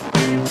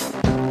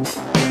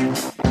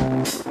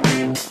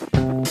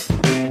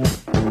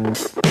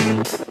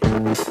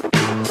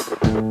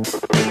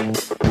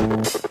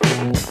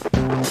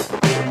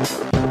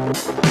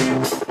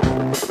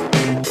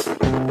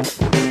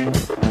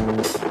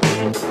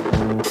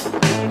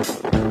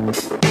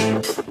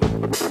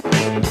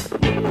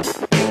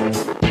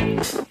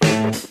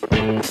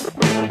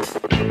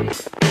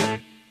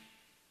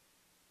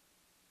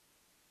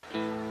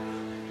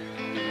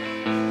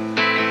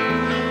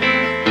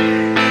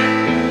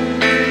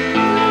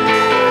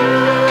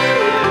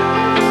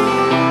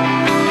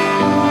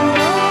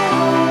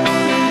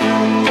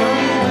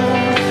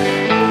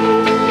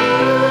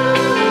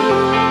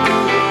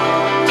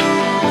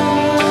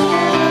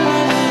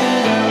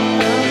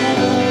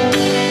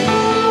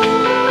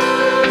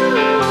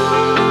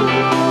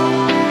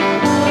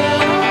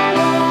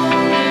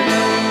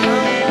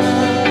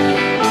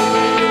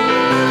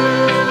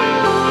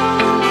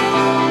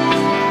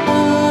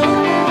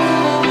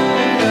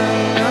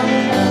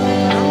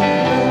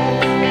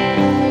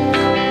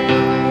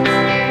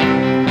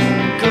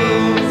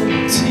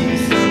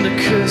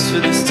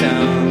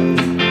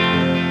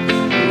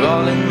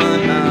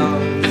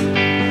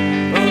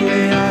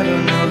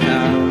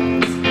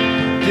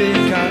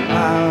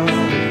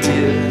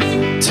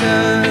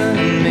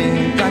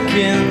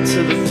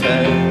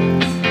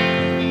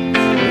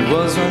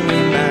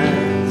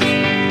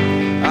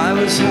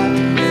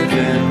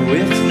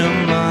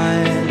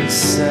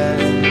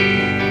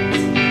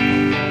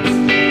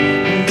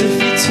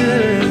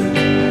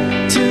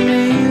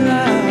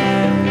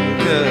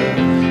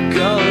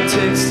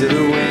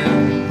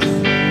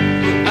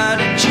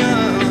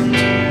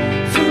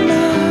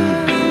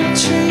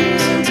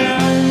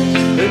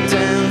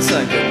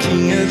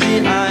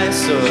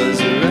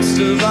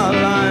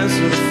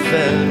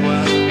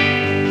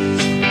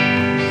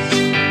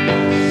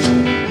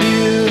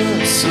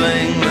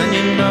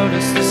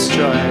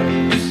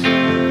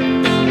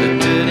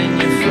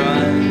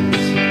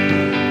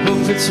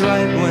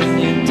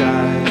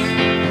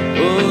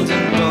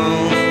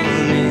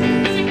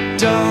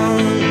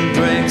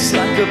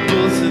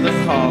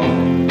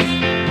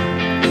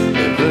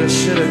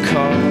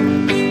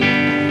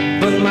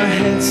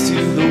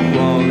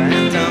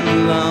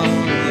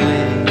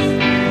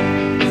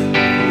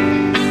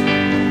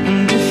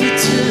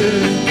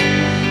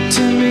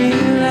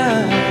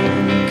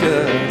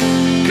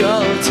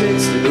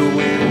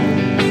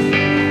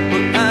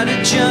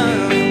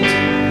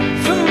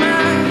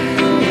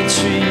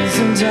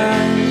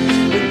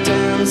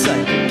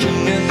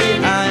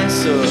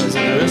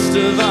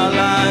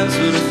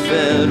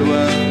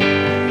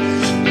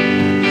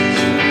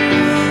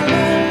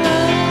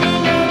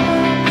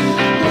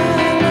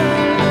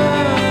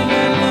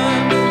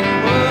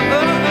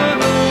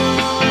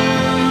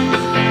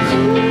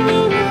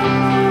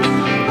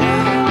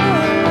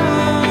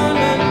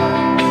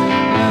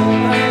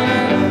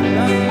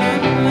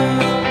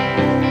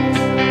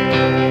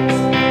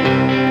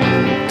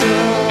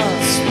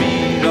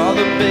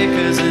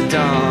 bakers at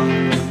dawn.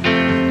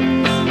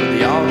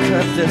 They all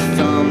cut their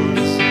thumb.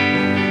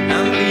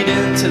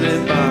 till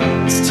it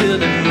burns, till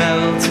they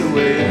melt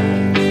away.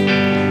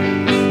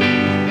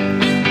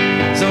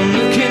 So I'm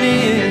looking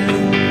in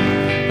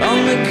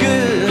on the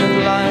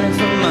good life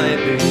I might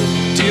be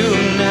due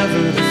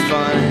never to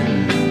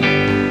find.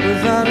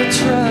 Without a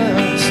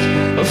trust,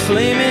 a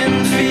flame in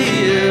the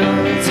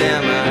fields,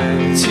 am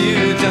I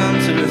too dumb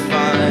to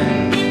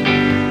refine?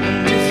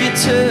 And if you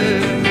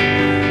took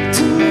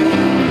to me,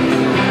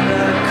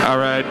 all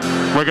right,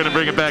 we're gonna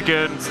bring it back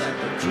in.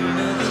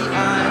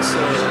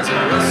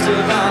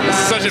 This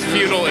is such a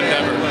futile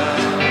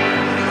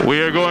endeavor. We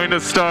are going to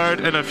start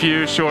in a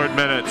few short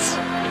minutes.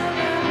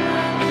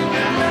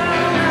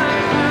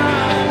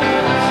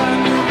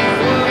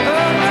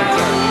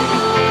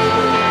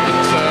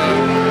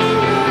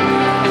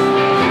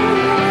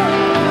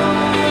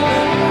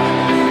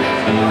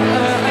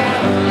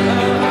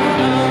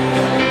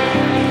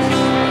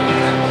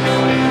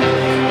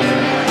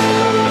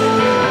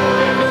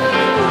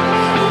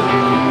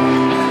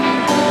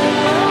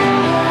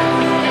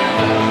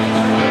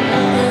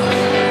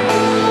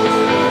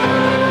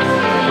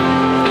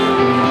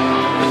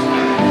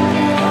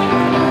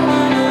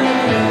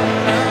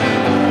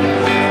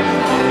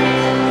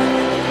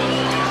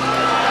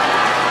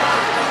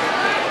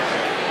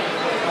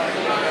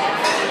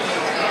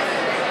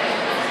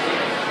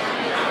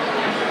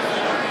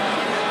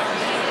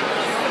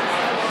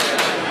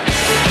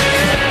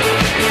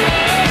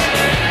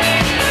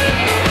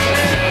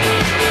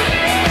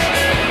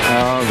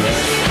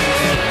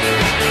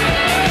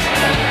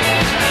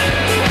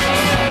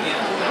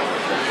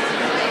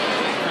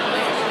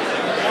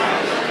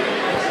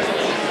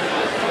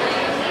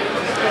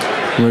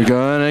 We're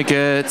gonna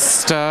get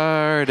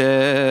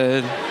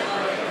started.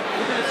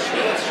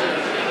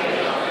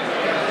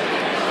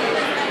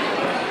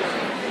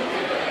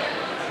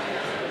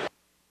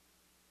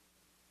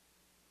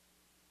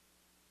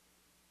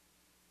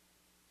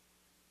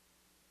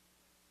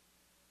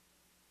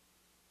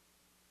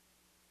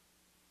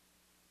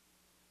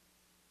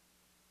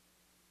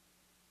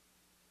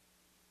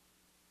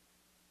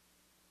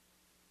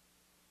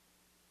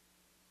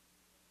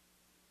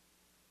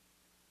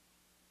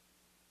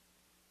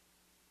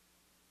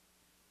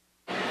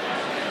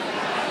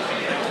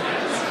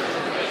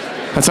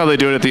 That's how they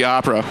do it at the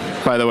opera,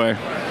 by the way.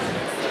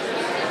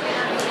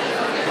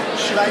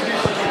 Should I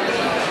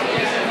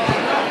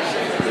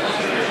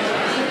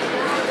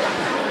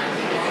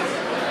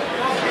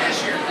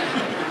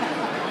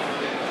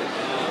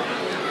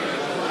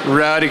do?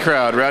 Rowdy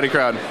crowd, rowdy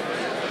crowd.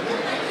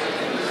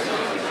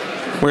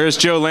 Where's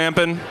Joe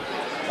Lampin?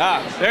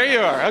 Ah, there you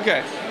are,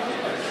 okay.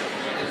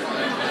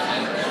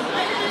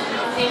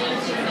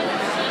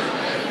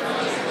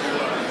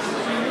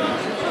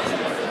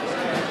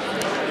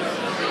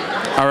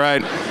 All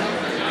right.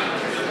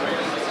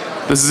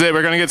 This is it.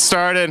 We're going to get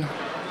started.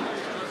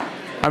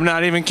 I'm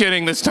not even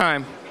kidding this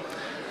time.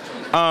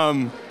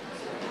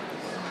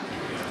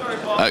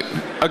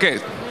 Okay.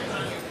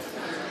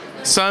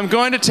 So I'm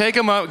going to take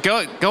him up.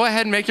 Go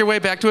ahead and make your way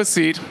back to a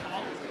seat.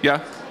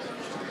 Yeah.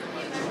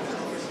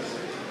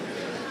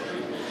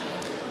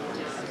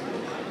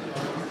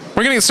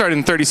 We're going to get started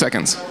in 30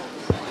 seconds.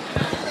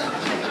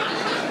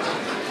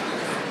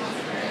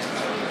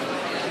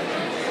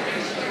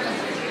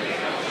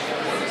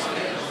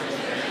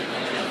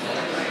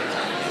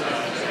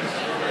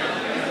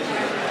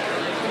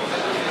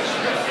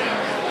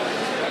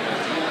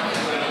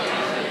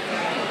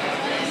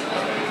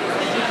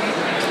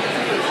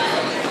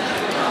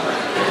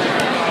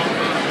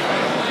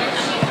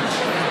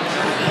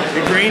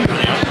 Green?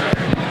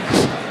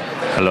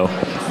 Hello.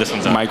 This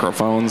one's on.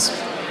 Microphones. 2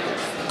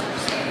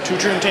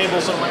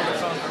 turntables and a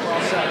microphone. We're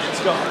all set. Let's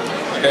go.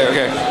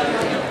 Okay.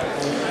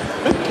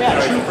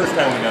 Yeah, first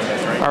time we've done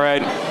this, right? All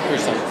right.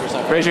 First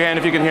time. Raise your hand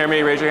if you can hear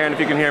me. Raise your hand if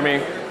you can hear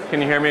me. Can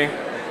you hear me?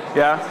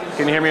 Yeah?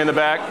 Can you hear me in the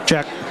back?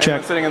 Check.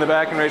 Anyone sitting in the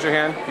back and raise your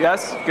hand.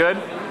 Yes? Good?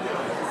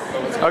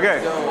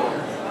 Okay.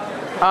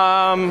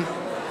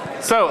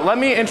 So let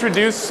me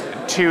introduce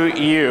to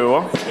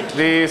you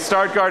the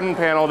Start Garden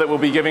panel that will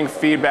be giving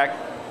feedback.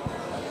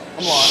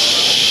 Come on.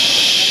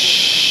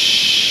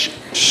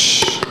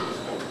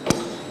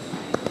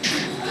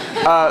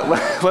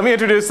 Let me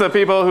introduce the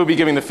people who will be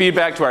giving the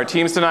feedback to our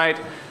teams tonight.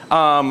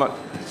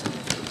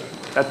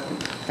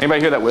 Anybody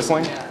hear that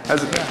whistling?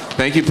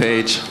 Thank you,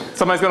 Paige.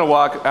 Somebody's going to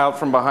walk out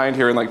from behind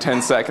here in like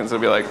 10 seconds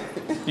and be like,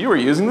 you were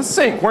using the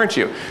sink, weren't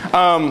you?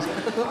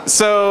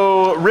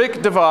 So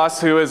Rick DeVos,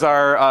 who is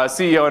our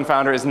CEO and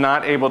founder, is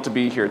not able to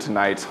be here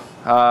tonight.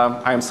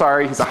 I am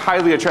sorry. He's a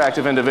highly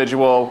attractive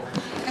individual.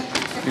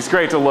 He's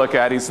great to look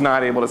at. He's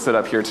not able to sit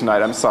up here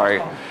tonight. I'm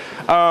sorry.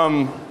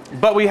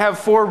 But we have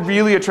 4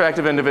 really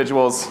attractive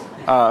individuals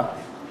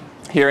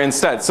here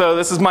instead. So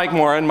this is Mike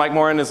Morin. Mike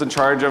Morin is in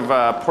charge of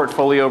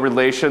portfolio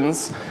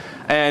relations.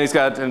 And he's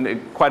got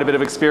quite a bit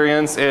of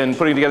experience in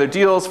putting together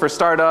deals for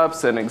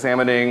startups and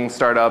examining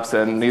startups.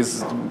 And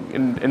he's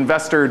an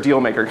investor deal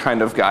maker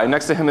kind of guy.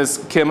 Next to him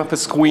is Kim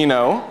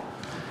Pasquino,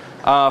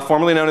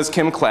 formerly known as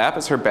Kim Clapp,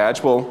 as her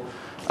badge will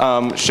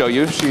show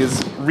you. She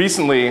is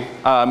recently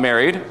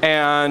married.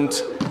 And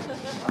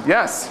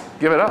yes,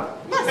 give it up.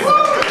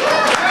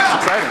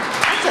 exciting.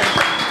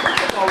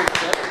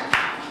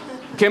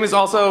 Kim is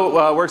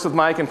also works with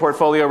Mike in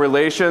portfolio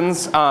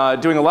relations,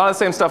 doing a lot of the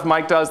same stuff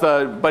Mike does,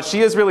 but she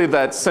is really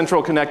that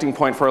central connecting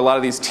point for a lot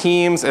of these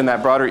teams and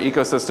that broader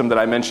ecosystem that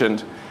I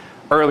mentioned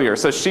earlier.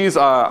 So she's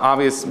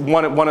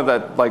one of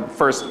the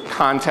first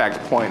contact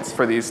points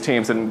for these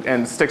teams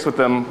and sticks with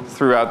them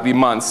throughout the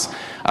months.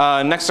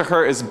 Next to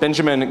her is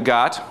Benjamin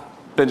Gott.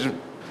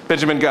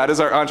 Benjamin Gott is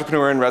our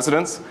entrepreneur in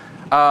residence.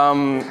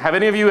 Have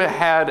any of you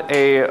had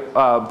a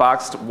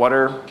boxed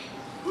water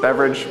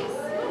beverage?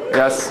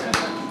 Yes.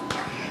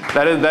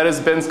 That is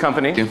Ben's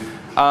company.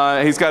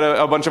 He's got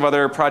a bunch of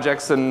other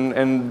projects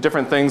and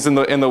different things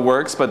in the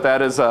works, but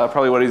that is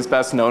probably what he's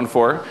best known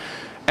for.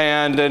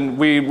 And then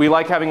we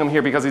like having him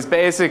here because he's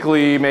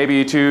basically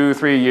maybe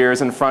 2-3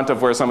 years in front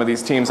of where some of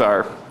these teams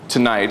are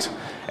tonight.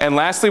 And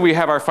lastly, we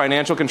have our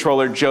financial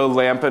controller, Joe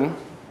Lampin.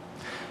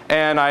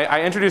 And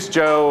I introduced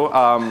Joe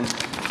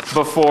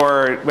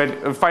before.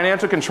 A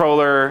financial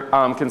controller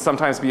can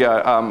sometimes be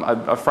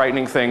a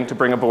frightening thing to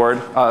bring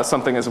aboard,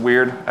 something as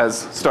weird as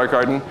Start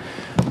Garden.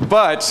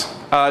 But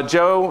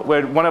Joe,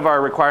 one of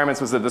our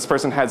requirements was that this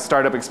person had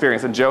startup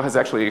experience, and Joe has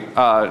actually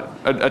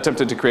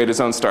attempted to create his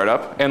own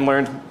startup and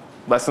learned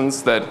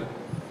lessons that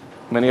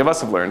many of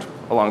us have learned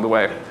along the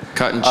way.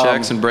 Cutting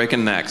checks and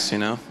breaking necks, you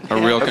know? A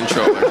real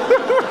controller.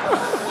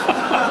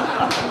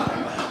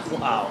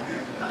 Wow.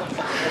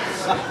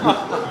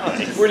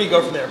 Where do you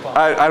go from there, Paul?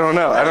 I don't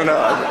know.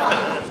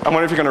 I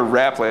wonder if you're going to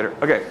rap later.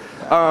 Okay.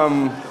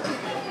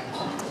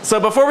 So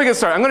before we get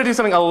started, I'm going to do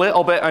something a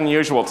little bit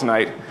unusual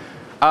tonight.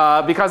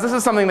 Because this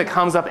is something that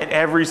comes up at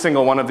every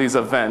single one of these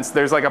events.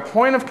 There's like a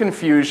point of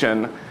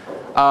confusion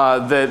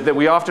that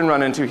we often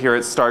run into here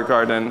at Start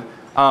Garden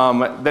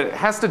that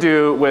has to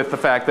do with the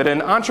fact that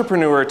an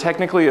entrepreneur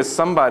technically is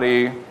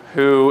somebody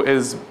who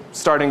is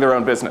starting their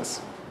own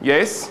business.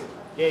 Yes?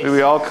 Yes. Do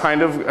we all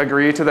kind of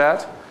agree to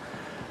that?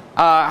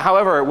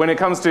 However, when it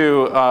comes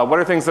to what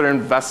are things that are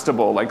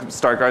investable, like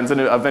Start Garden's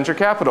a venture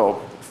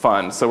capital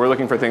fund, so we're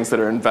looking for things that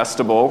are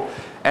investable.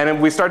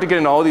 And we start to get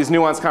into all these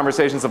nuanced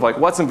conversations of like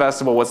what's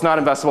investable, what's not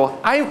investable.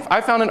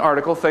 I found an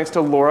article, thanks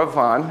to Laura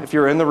Vaughn, if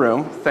you're in the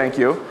room, thank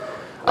you.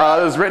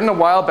 It was written a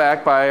while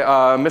back by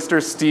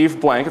Mr. Steve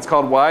Blank. It's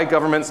called Why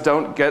Governments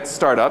Don't Get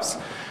Startups.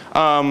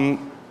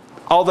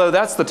 Although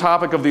that's the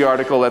topic of the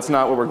article, that's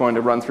not what we're going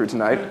to run through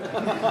tonight.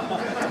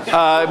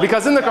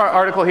 Because in the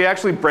article, he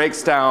actually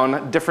breaks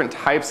down different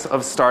types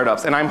of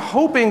startups. And I'm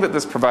hoping that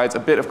this provides a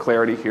bit of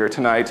clarity here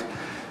tonight.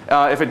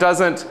 If it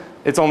doesn't,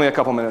 it's only a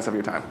couple minutes of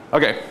your time.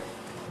 Okay.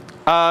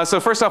 So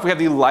first off, we have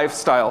the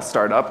lifestyle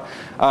startup.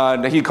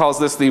 He calls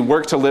this the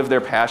work to live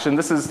their passion.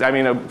 This is,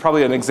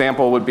 probably an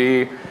example would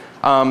be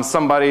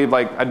somebody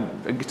like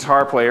a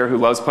guitar player who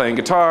loves playing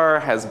guitar,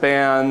 has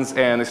bands,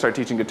 and they start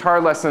teaching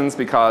guitar lessons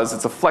because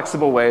it's a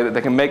flexible way that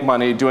they can make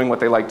money doing what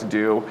they like to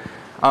do.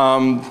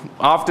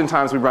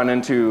 Oftentimes we run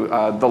into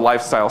the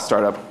lifestyle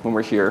startup when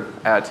we're here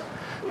at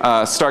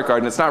Start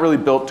Garden. It's not really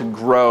built to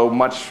grow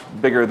much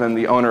bigger than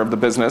the owner of the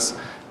business.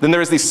 Then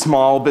there's the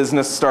small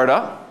business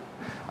startup.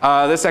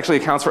 This actually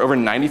accounts for over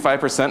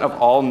 95% of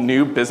all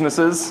new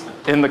businesses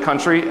in the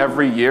country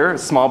every year.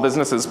 Small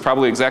business is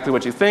probably exactly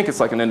what you think. It's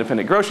like an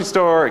independent grocery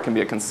store. It can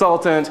be a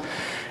consultant.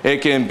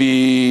 It can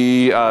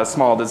be a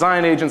small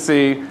design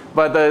agency.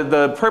 But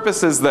the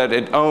purpose is that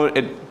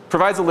it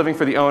provides a living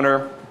for the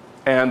owner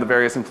and the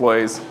various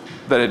employees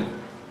that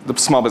the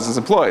small business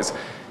employs.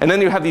 And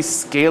then you have the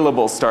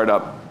scalable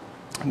startup.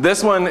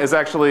 This one is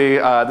actually,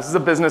 this is a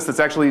business that's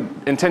actually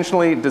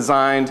intentionally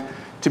designed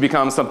to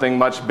become something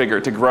much bigger,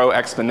 to grow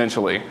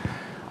exponentially.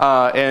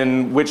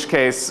 In which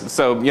case,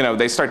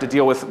 they start to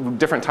deal with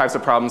different types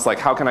of problems, like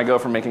how can I go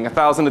from making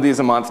 1,000 of these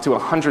a month to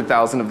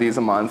 100,000 of these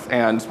a month,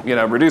 and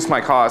reduce my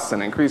costs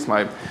and increase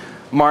my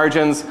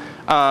margins.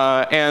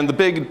 And the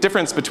big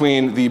difference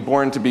between the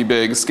born to be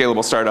big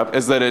scalable startup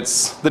is that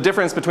it's the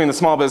difference between the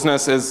small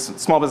business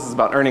is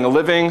about earning a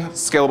living.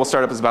 Scalable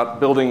startup is about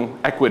building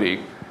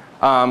equity.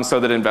 So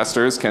that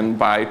investors can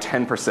buy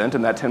 10%,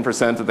 and that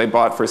 10% that they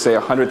bought for, say,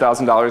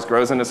 $100,000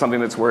 grows into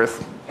something that's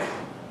worth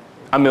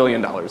 $1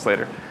 million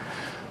later.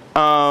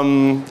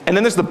 And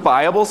then there's the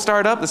buyable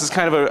startup. This is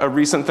kind of a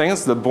recent thing.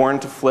 It's the born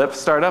to flip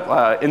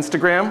startup.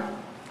 Instagram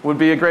would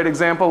be a great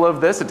example of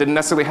this. It didn't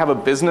necessarily have a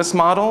business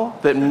model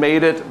that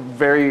made it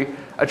very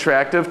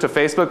attractive to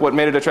Facebook. What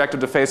made it attractive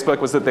to Facebook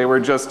was that they were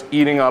just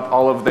eating up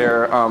all of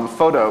their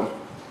photo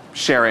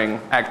sharing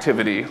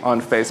activity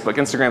on Facebook.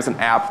 Instagram's an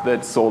app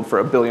that sold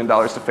for $1 billion to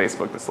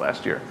Facebook this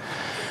last year.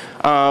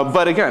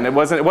 But again, it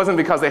wasn't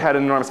because they had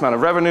an enormous amount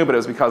of revenue, but it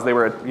was because they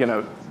were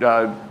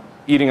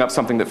eating up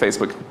something that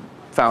Facebook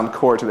found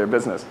core to their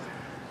business.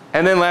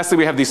 And then lastly,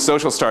 we have the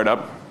social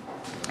startup.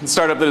 The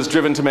startup that is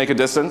driven to make a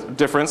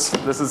difference.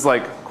 This is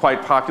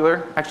quite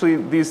popular actually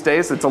these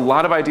days. It's a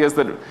lot of ideas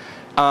that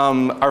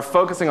are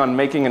focusing on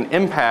making an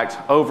impact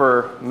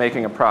over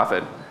making a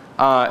profit.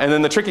 And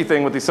then the tricky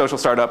thing with the social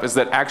startup is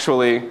that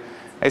actually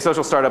a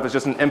social startup is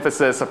just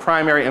a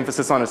primary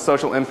emphasis on a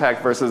social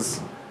impact versus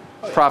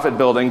profit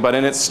building, but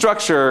in its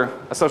structure,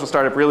 a social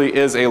startup really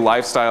is a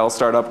lifestyle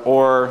startup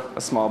or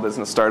a small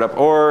business startup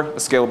or a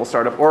scalable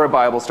startup or a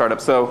viable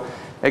startup. So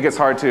it gets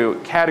hard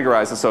to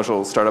categorize a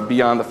social startup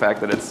beyond the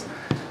fact that it's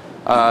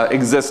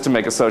exists to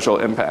make a social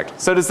impact.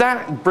 So does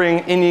that bring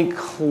any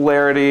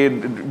clarity,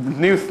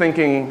 new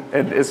thinking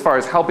as far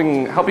as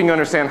helping you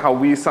understand how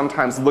we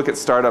sometimes look at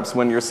startups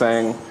when you're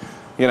saying,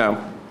 you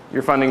know,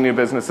 you're funding new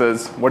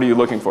businesses, what are you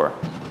looking for?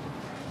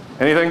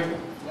 Anything?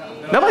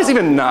 Nobody's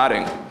even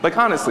nodding. Like,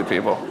 honestly,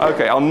 people.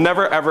 Okay, I'll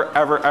never, ever,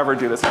 ever, ever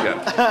do this again.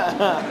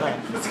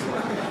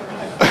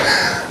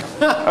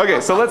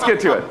 Okay, so let's get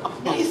to it.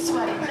 He's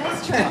sweating.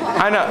 That's true.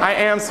 I know, I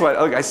am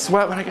sweating. Look, I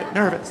sweat when I get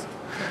nervous.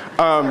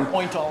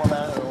 Point all of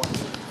that. Or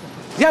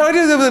what? Yeah,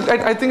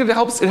 I think it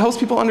helps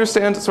people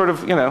understand sort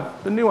of, you know,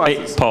 the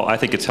nuances. Hey, Paul, I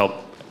think it's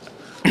helped.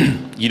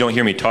 You don't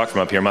hear me talk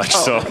from up here much,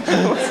 so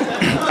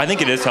I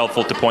think it is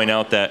helpful to point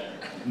out that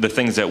the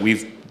things that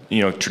we've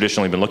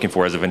traditionally been looking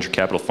for as a venture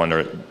capital fund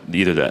are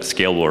either that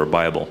scalable or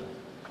viable.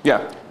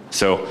 Yeah.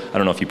 So I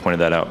don't know if you pointed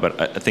that out, but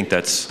I think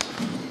that's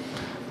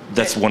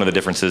one of the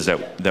differences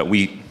that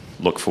we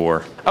look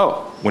for.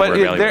 Oh, but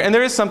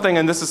there is something,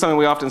 and this is something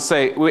we often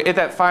say, at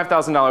that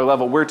 $5,000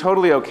 level, we're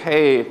totally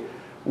okay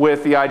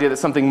with the idea that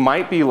something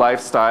might be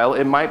lifestyle,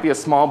 it might be a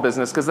small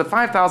business, because at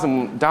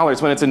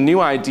 $5,000, when it's a new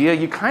idea,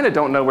 you kind of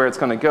don't know where it's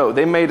going to go.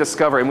 They may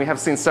discover, and we have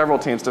seen several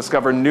teams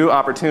discover new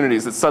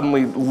opportunities that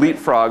suddenly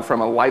leapfrog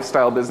from a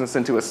lifestyle business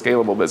into a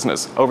scalable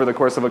business over the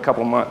course of a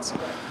couple months.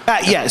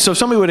 Yeah, so if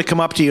somebody would have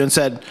come up to you and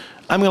said,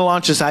 I'm going to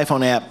launch this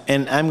iPhone app,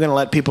 and I'm going to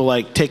let people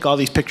like take all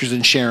these pictures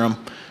and share them,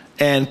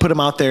 and put them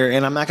out there,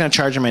 and I'm not going to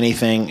charge them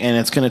anything, and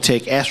it's going to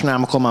take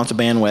astronomical amounts of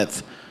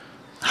bandwidth.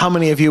 How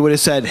many of you would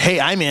have said, hey,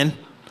 I'm in?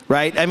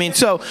 Right? I mean,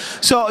 so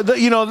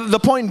the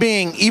point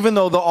being, even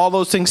though all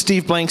those things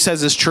Steve Blank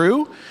says is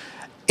true,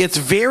 it's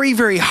very,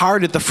 very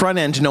hard at the front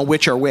end to know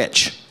which are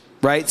which,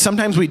 right?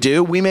 Sometimes we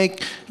do. We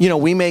make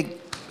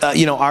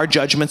our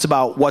judgments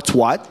about what's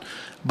what,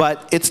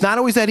 but it's not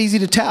always that easy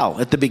to tell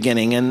at the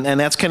beginning, and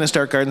that's kind of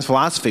Stark Garden's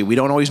philosophy. We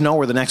don't always know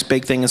where the next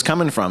big thing is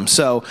coming from.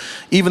 So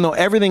even though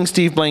everything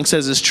Steve Blank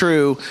says is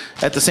true,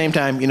 at the same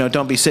time,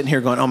 don't be sitting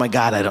here going, oh my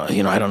God, I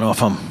don't know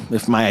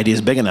if my idea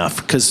is big enough,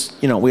 because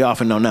we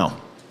often don't know.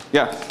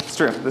 Yeah, it's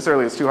true. This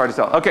early is too hard to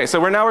tell. Okay, so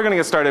we're going to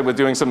get started with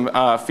doing some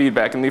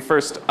feedback. And the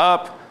first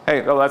up,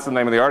 that's the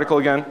name of the article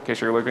again, in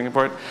case you're looking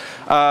for it.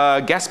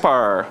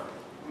 Gaspar.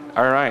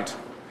 All right.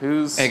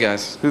 Hey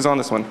guys. Who's on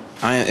this one?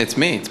 It's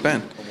me. It's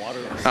Ben.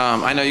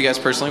 I know you guys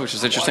personally, which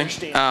is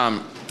interesting.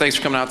 Thanks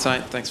for coming out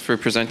tonight. Thanks for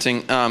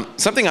presenting.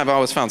 Something I've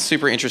always found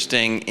super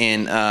interesting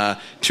in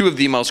two of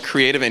the most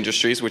creative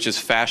industries, which is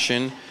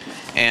fashion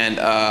and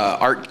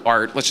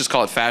art. Let's just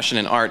call it fashion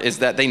and art, is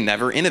that they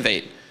never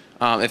innovate.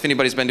 If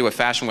anybody's been to a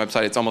fashion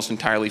website, it's almost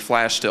entirely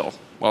Flash still.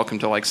 Welcome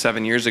to like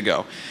 7 years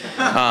ago.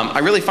 I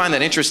really find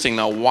that interesting,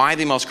 though, why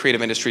the most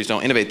creative industries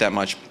don't innovate that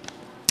much.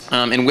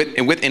 And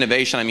with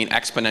innovation, I mean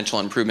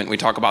exponential improvement. We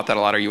talk about that a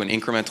lot. Are you an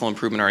incremental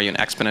improvement or are you an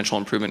exponential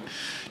improvement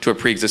to a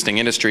pre-existing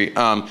industry?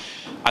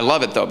 I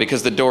love it, though,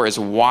 because the door is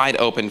wide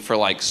open for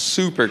like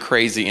super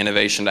crazy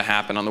innovation to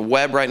happen. On the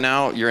web right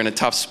now, you're in a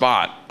tough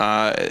spot.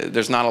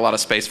 There's not a lot of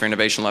space for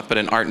innovation left, but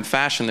in art and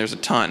fashion, there's a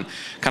ton.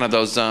 Kind of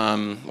those,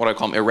 what I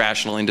call them,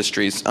 irrational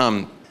industries.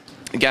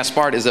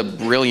 Gaspard is a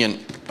brilliant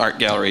art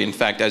gallery. In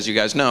fact, as you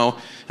guys know,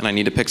 and I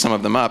need to pick some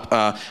of them up,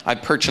 I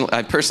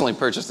personally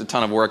purchased a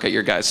ton of work at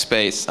your guys'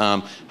 space.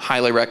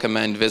 Highly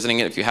recommend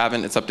visiting it if you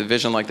haven't. It's up to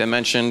Vision, like they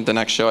mentioned. The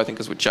next show, I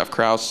think, is with Jeff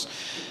Krause,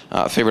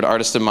 favorite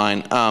artist of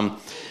mine.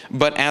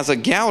 But as a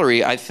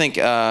gallery, I think,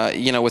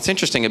 what's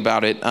interesting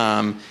about it,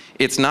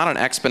 it's not an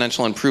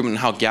exponential improvement in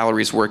how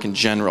galleries work in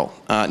general.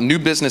 New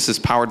business is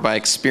powered by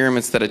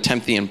experiments that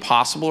attempt the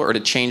impossible or to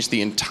change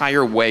the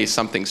entire way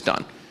something's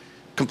done.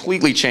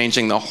 Completely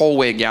changing the whole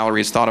way a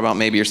gallery is thought about,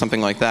 maybe, or something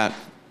like that.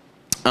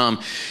 And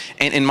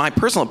in my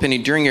personal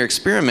opinion, during your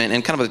experiment,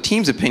 and kind of the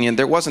team's opinion,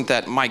 there wasn't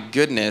that, my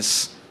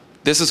goodness,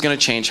 this is going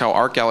to change how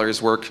art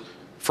galleries work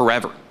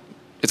forever.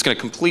 It's going to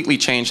completely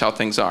change how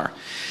things are.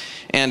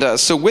 And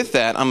so with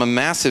that, I'm a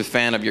massive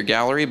fan of your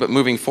gallery, but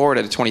moving forward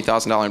at a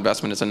 $20,000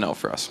 investment is a no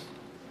for us.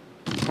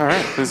 All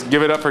right, please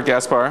give it up for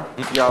Gaspar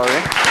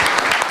Gallery.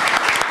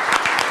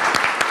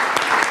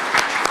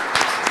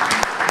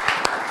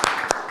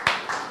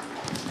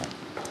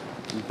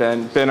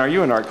 Ben, are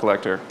you an art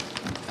collector?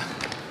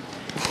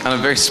 On a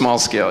very small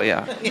scale,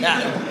 yeah.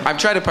 I've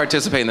tried to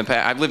participate in the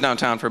past. I've lived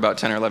downtown for about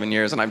 10 or 11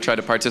 years, and I've tried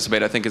to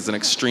participate. I think it's an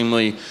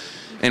extremely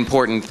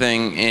important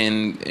thing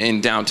in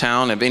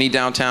downtown. Of any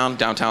downtown,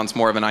 downtown's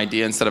more of an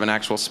idea instead of an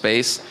actual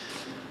space.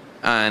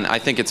 And I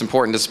think it's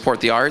important to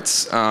support the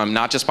arts,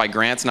 not just by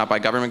grants, not by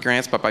government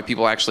grants, but by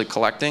people actually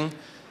collecting.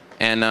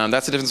 And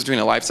that's the difference between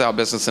a lifestyle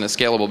business and a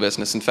scalable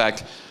business. In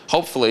fact,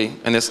 hopefully,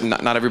 and this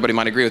not everybody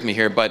might agree with me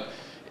here, but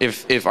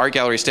if art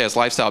galleries stay as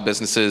lifestyle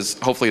businesses,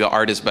 hopefully the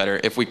art is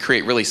better. If we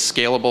create really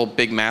scalable,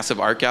 big, massive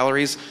art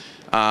galleries,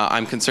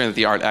 I'm concerned that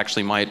the art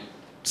actually might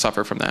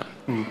suffer from that.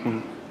 Mm-hmm.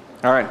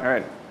 All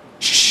right.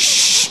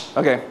 Shh.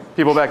 Okay,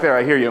 people back there,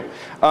 I hear you.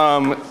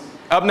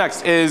 Up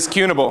next is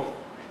Cunable.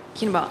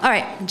 Cunable. All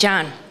right,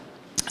 John.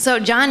 So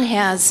John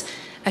has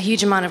a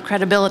huge amount of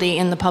credibility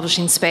in the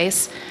publishing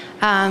space,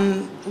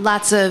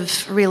 lots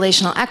of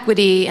relational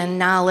equity and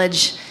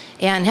knowledge,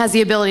 and has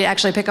the ability to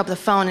actually pick up the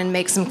phone and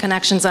make some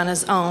connections on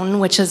his own,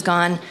 which has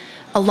gone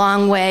a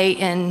long way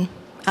in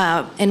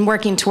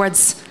working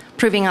towards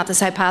proving out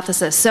this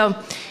hypothesis. So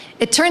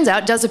it turns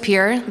out, does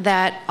appear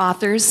that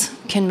authors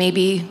can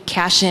maybe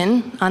cash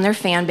in on their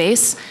fan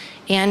base,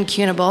 and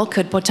Cunable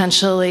could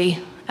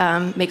potentially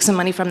make some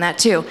money from that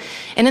too.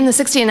 And in the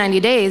 60 and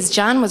 90 days,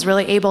 John was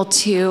really able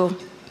to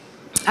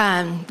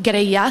get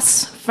a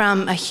yes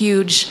from a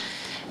his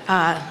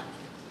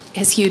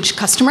huge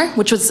customer,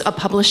 which was a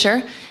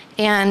publisher.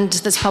 And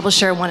this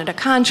publisher wanted a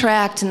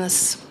contract and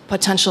this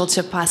potential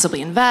to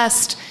possibly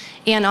invest,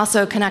 and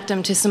also connect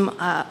them to some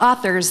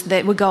authors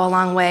that would go a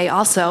long way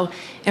also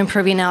in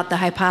proving out the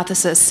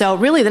hypothesis. So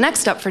really the next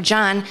step for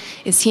John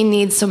is he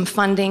needs some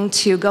funding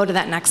to go to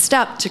that next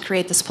step to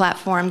create this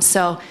platform.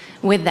 So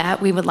with that,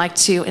 we would like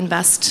to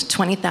invest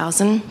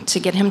 $20,000 to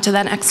get him to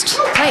that next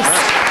place.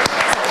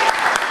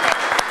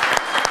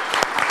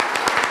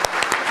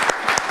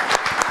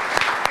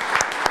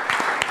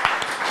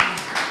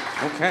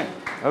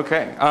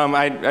 Okay.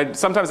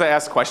 Sometimes I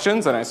ask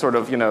questions, and I sort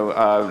of,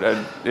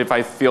 if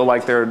I feel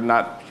like they're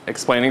not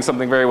explaining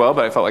something very well,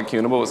 but I felt like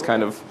Cunable was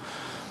kind of,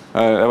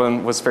 that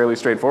one was fairly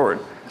straightforward.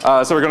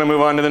 So we're going to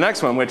move on to the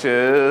next one, which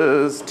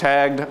is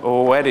tagged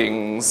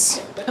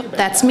weddings.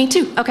 That's me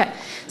too. Okay.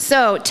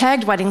 So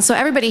tagged weddings. So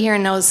everybody here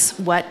knows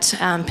what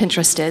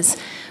Pinterest is,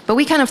 but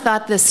we kind of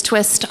thought this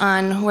twist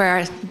on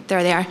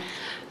there they are.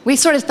 We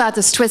sort of thought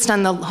this twist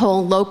on the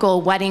whole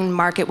local wedding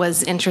market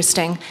was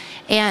interesting.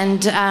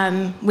 And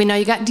we know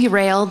you got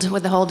derailed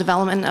with the whole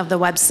development of the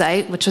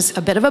website, which was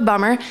a bit of a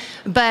bummer.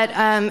 But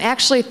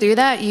actually through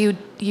that,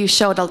 you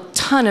showed a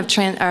ton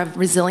of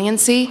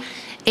resiliency.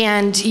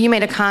 And you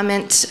made a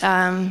comment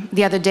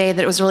the other day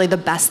that it was really the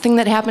best thing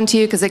that happened to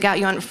you because it got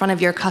you in front of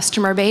your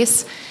customer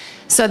base.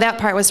 So that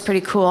part was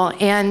pretty cool.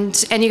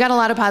 And you got a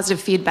lot of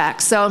positive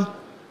feedback. So,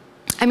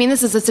 I mean,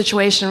 this is a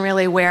situation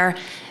really where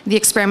the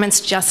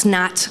experiment's just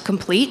not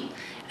complete.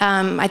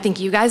 I think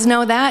you guys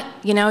know that.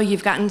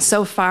 You've gotten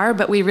so far,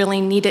 but we really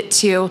need it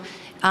to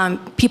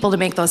people to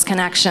make those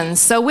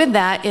connections. So with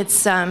that,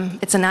 it's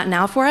a not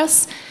now for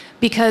us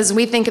because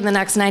we think in the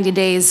next 90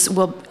 days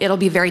it'll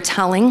be very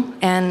telling,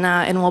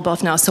 and we'll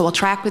both know. So we'll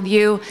track with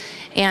you,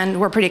 and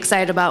we're pretty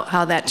excited about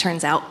how that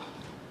turns out.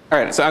 All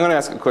right. So I'm going to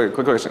ask a quick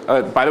question.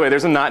 By the way,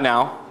 there's a not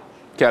now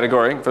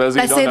category. For those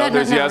of you who don't know,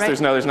 there's yes,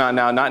 there's no, there's not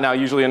now. Not now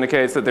usually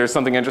indicates that there's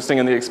something interesting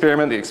in the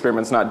experiment. The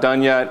experiment's not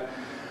done yet.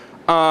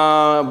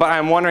 But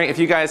I'm wondering if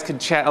you guys could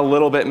chat a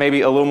little bit,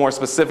 maybe a little more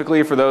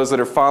specifically for those that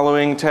are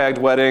following tagged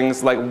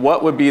weddings, like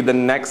what would be the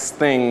next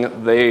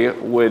thing they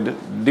would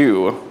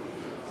do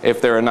if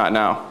they're a not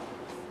now?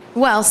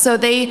 Well, so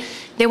they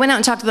went out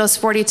and talked to those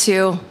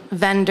 42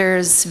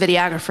 vendors,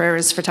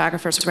 videographers,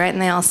 photographers, right?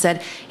 And they all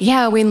said,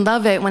 yeah, we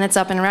love it when it's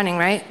up and running,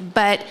 right?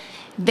 But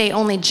they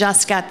only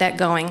just got that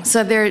going.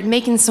 So they're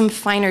making some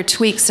finer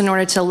tweaks in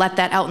order to let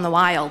that out in the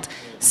wild.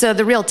 So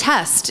the real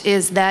test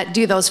is that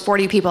do those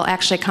 40 people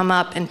actually come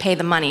up and pay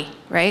the money,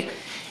 right?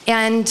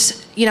 And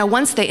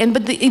once but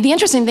the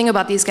interesting thing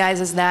about these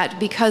guys is that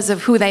because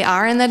of who they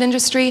are in that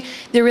industry,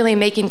 they're really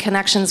making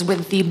connections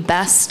with the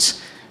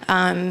best,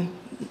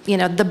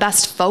 the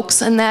best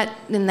folks in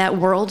that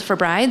world for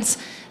brides.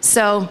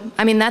 So,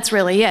 I mean, that's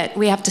really it.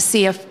 We have to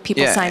see if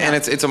people sign up. Yeah,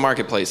 and it's a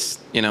marketplace.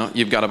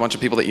 You've got a bunch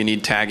of people that you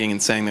need tagging and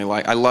saying they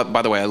like.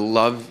 By the way, I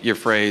love your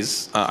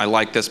phrase, I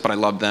like this, but I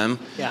love them.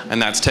 Yeah.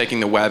 And that's taking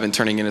the web and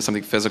turning it into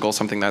something physical,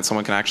 something that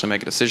someone can actually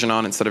make a decision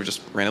on instead of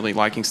just randomly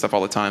liking stuff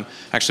all the time.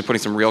 Actually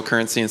putting some real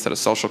currency instead of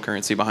social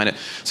currency behind it.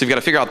 So you've got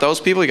to figure out those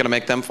people, you've got to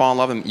make them fall in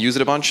love and use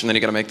it a bunch, and then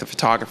you've got to make the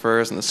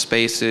photographers and the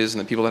spaces and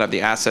the people that have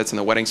the assets in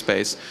the wedding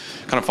space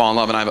kind of fall in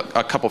love. And I have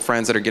a couple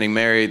friends that are getting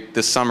married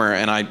this summer,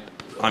 and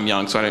I'm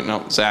young, so I didn't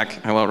know Zach.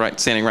 Hello,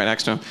 standing right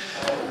next to him,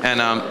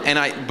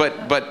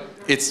 but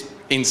it's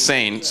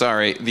insane.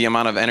 Sorry, the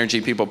amount of energy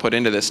people put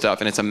into this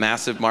stuff, and it's a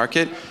massive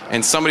market,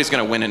 and somebody's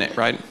going to win in it,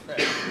 right?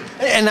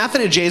 And not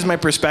that it jays my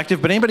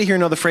perspective, but anybody here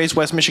know the phrase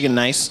West Michigan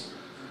nice?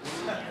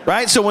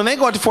 Right? So when they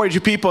go out to 42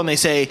 people and they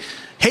say,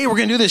 "Hey, we're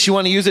going to do this. You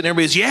want to use it?" and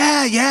everybody's,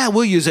 "Yeah,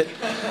 we'll use it."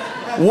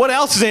 What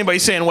else is anybody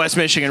saying in West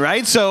Michigan,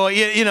 right? So, I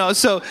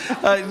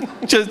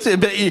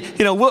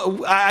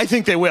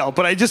think they will.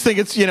 But I just think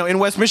it's, in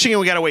West Michigan,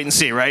 we got to wait and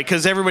see, right?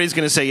 Because everybody's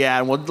going to say,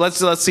 yeah, well, let's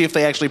see if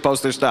they actually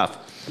post their stuff.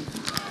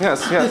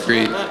 Yes.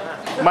 Agreed.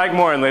 Mike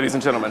Morin, ladies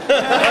and gentlemen.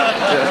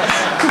 Yes.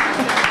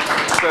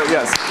 So,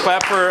 yes,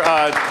 clap for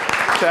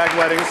tagged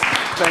weddings.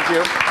 Thank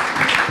you.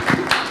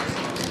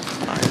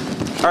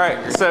 All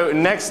right, so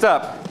next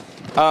up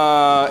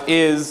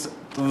is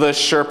the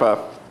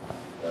Sherpa.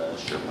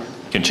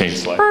 Can change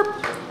slide.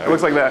 It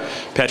looks like that.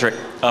 Patrick,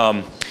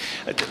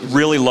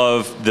 really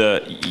love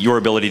your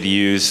ability to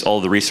use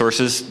all the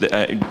resources.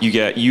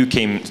 You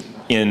came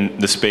in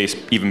the space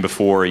even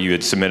before you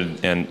had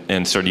submitted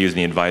and started using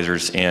the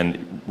advisors,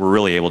 and we're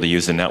really able to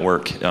use the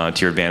network to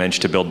your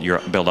advantage to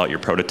build out your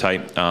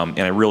prototype. And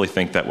I really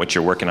think that what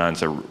you're working on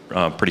is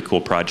a pretty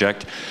cool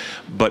project.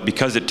 But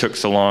because it took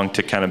so long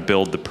to kind of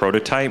build the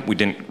prototype, we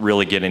didn't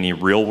really get any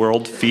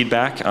real-world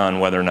feedback on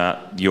whether or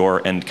not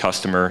your end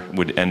customer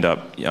would end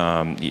up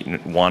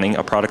wanting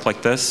a product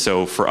like this.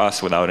 So for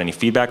us, without any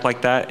feedback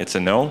like that, it's a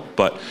no.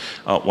 But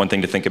one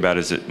thing to think about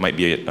is it might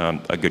be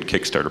a good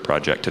Kickstarter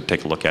project to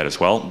take a look at as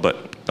well.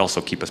 But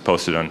also keep us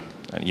posted on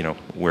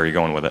where you're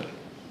going with it.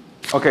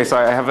 Okay, so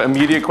I have an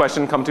immediate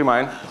question come to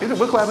mind.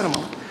 We'll collab in a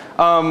moment.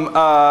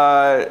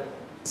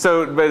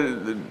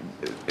 But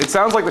it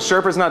sounds like the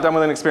Sherpa's not done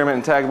with an experiment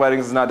and Tagged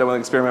Weddings is not done with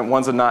an experiment.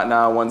 One's a not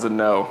now, one's a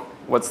no.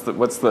 What's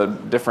the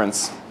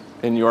difference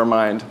in your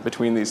mind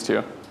between these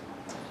two?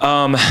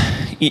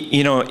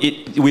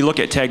 We look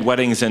at Tagged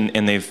Weddings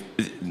and they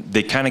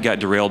kind of got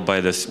derailed by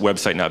this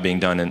website not being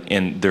done,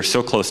 and they're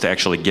so close to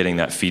actually getting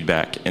that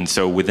feedback. And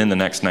so within the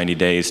next 90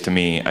 days, to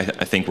me, I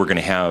think we're going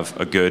to have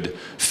a good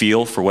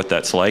feel for what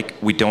that's like.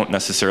 We don't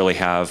necessarily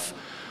have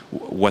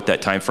what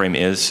that time frame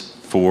is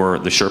for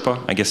the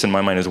Sherpa, I guess in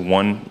my mind is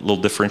one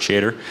little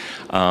differentiator.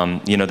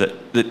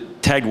 The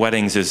Tagged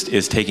Weddings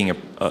is taking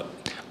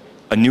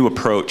a new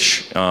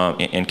approach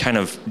and kind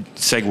of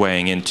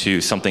segueing into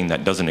something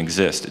that doesn't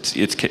exist.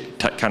 It's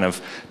kind of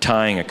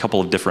tying a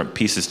couple of different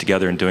pieces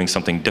together and doing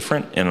something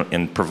different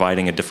and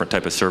providing a different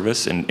type of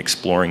service and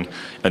exploring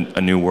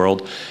a new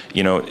world.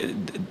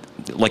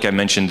 Like I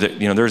mentioned,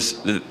 there's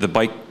the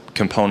bike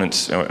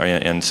components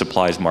and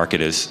supplies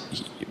market is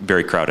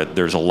very crowded.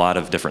 There's a lot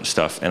of different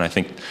stuff, and I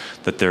think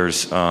that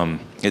there's an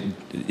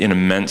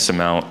immense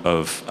amount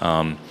of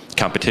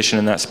competition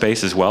in that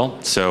space as well.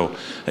 So,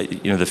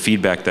 the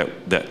feedback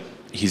that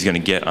he's going to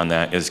get on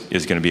that is going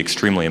to be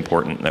extremely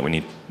important that we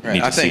need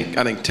to see.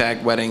 I think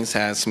Tagged Weddings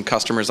has some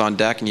customers on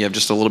deck, and you have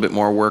just a little bit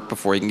more work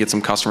before you can get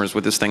some customers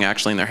with this thing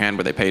actually in their hand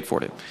where they paid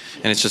for it.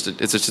 And it's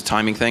just a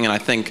timing thing. And I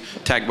think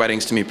Tagged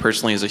Weddings, to me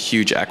personally, is a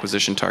huge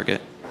acquisition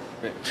target.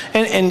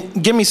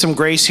 And give me some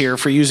grace here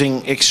for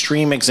using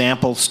extreme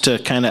examples to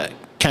kind of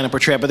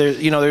portray it. But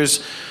there's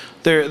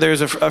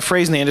a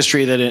phrase in the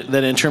industry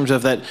that in terms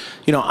of that,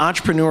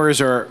 entrepreneurs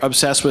are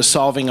obsessed with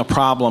solving a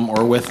problem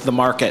or with the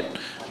market,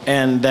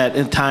 and that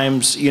at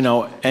times,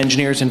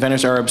 engineers and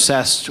vendors are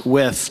obsessed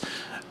with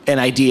an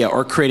idea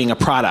or creating a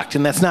product.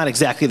 And that's not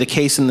exactly the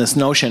case in this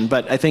notion.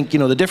 But I think,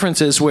 the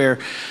difference is where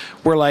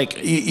we're like,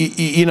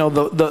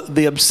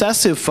 the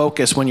obsessive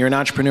focus when you're an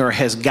entrepreneur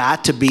has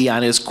got to be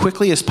on as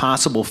quickly as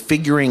possible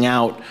figuring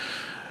out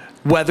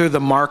whether the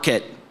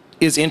market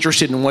is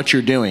interested in what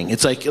you're doing.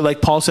 It's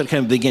like Paul said kind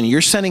of at the beginning,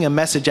 you're sending a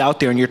message out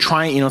there and you're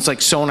trying, it's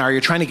like sonar,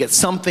 you're trying to get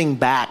something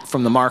back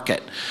from the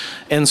market.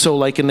 And so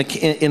like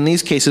in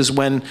these cases,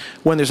 when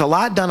there's a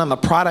lot done on the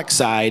product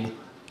side,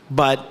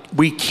 but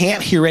we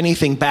can't hear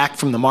anything back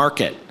from the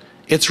market,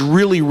 it's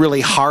really, really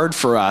hard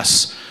for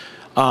us.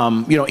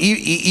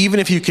 Even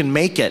if you can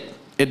make it,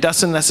 it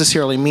doesn't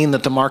necessarily mean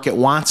that the market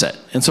wants it.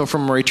 And so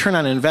from a return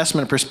on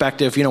investment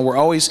perspective,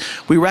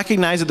 we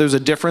recognize that there's a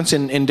difference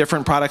in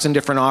different products and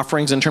different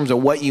offerings in terms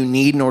of what you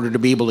need in order to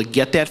be able to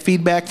get that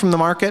feedback from the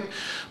market.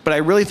 But I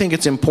really think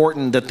it's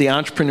important that the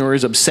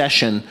entrepreneur's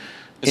obsession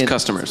is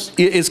customers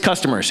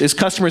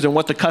and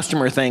what the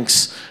customer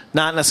thinks,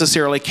 not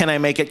necessarily can I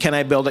make it, can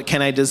I build it,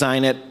 can I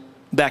design it,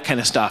 that kind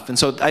of stuff. And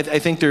so I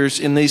think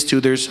in these two,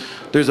 there's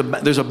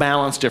a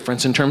balance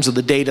difference in terms of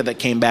the data that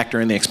came back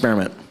during the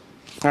experiment.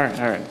 All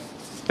right.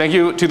 Thank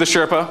you to the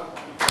Sherpa.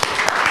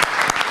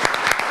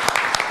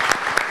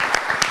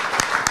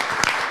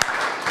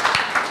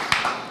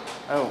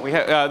 Oh, we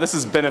have. This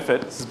is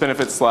Benefit. This is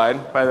Benefit's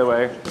slide, by the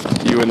way.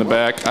 You in the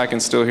back. I can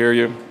still hear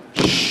you.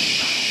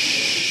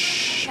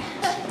 Shh.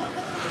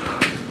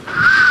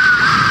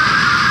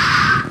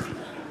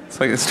 It's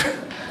like it's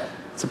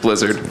a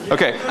blizzard.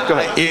 Okay, go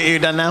ahead. You're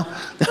done now?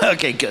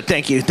 Okay, good.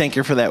 Thank you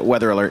for that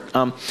weather alert.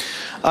 So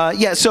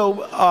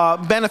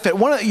Benefit.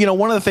 One of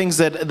the things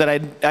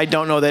that I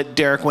don't know that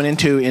Derek went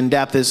into in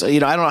depth is, I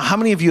don't know how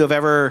many of you have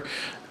ever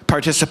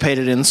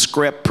participated in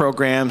script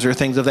programs or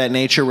things of that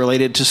nature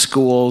related to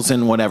schools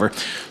and whatever.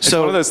 It's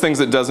one of those things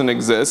that doesn't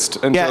exist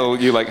until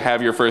you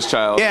have your first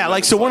child. Yeah,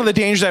 so one of the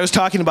dangers I was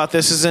talking about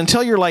this is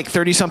until you're like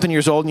 30-something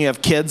years old and you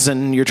have kids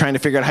and you're trying to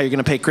figure out how you're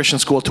going to pay Christian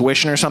school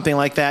tuition or something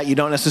like that, you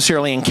don't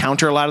necessarily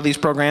encounter a lot of these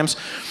programs.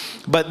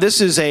 But this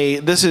is a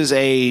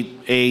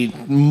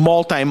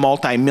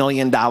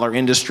multi-million-dollar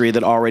industry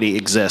that already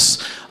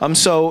exists.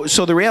 So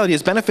the reality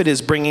is Benefit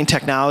is bringing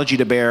technology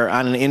to bear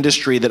on an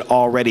industry that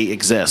already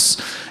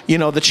exists.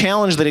 The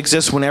challenge that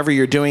exists whenever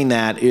you're doing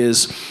that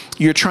is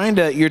you're trying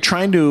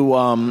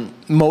to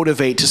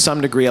motivate to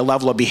some degree a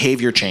level of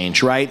behavior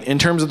change, right? In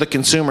terms of the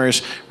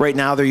consumers, right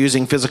now they're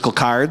using physical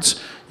cards.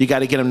 You got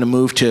to get them to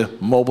move to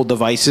mobile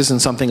devices and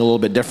something a little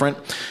bit different.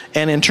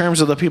 And in terms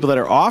of the people that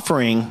are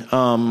offering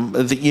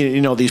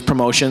these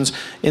promotions,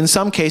 in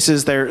some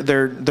cases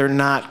they're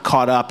not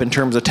caught up in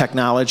terms of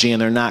technology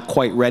and they're not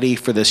quite ready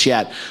for this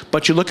yet.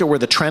 But you look at where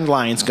the trend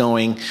line's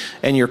going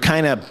and you're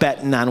kind of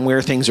betting on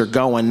where things are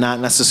going, not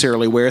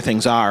necessarily where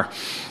things are.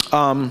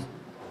 Having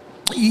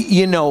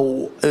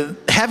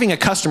having a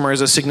customer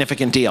is a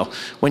significant deal.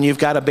 When you've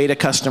got a beta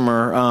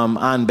customer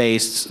on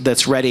base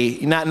that's ready,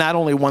 not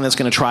only one that's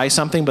going to try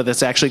something, but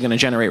that's actually going to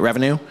generate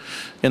revenue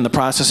in the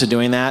process of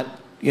doing that,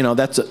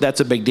 that's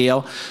a big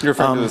deal. You're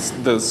referring to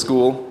the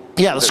school?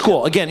 Yeah, the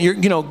school. Again,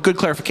 good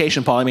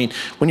clarification, Paul. I mean,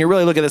 when you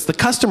really look at this, the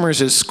customers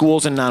is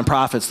schools and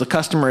nonprofits. The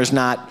customer is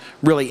not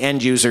really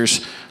end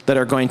users that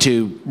are going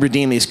to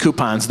redeem these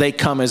coupons. They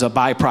come as a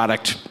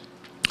byproduct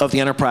of the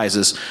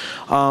enterprises.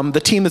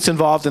 The team that's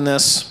involved in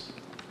this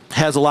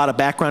has a lot of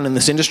background in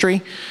this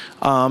industry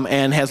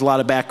and has a lot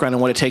of background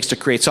in what it takes to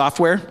create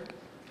software.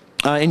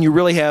 And you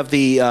really have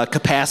the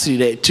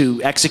capacity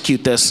to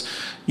execute this,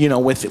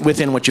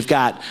 within what you've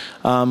got.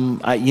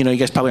 You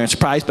guys probably aren't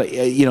surprised, but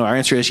our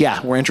answer is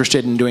yeah, we're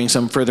interested in doing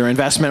some further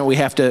investment. We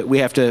have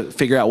to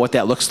figure out what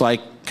that looks like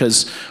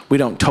because we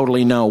don't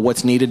totally know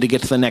what's needed to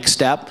get to the next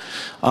step.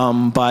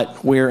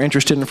 But we're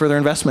interested in further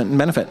investment and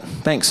benefit.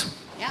 Thanks.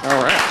 Yeah.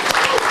 All right.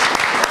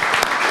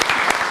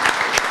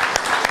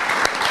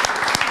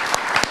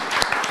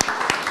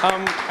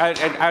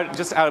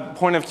 Just out of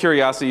point of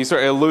curiosity, you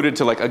sort of alluded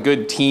to like a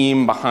good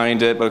team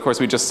behind it, but of course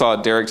we just saw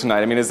Derek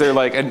tonight. I mean, is there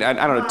like, I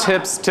don't know,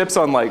 tips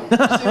on like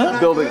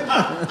building?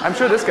 I'm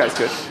sure this guy's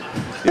good.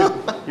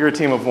 You're a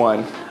team of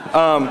one.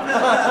 But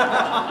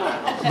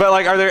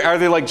like, are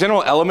there like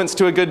general elements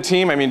to a good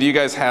team? I mean, do you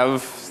guys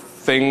have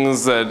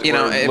things that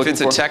if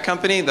it's a tech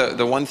company,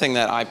 the one thing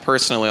that I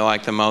personally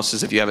like the most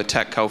is if you have a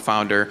tech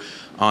co-founder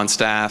on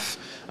staff.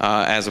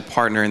 As a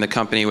partner in the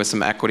company with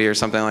some equity or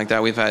something like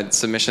that. We've had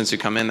submissions who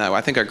come in that I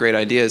think are great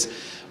ideas,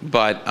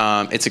 but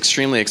it's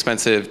extremely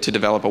expensive to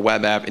develop a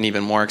web app and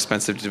even more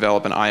expensive to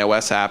develop an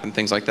iOS app and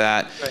things like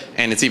that. Right.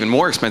 And it's even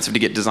more expensive to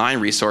get design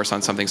resource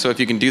on something. So if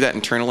you can do that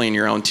internally in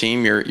your own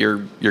team,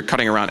 you're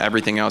cutting around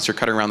everything else. You're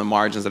cutting around the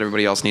margins that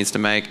everybody else needs to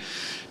make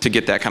to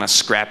get that kind of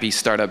scrappy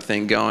startup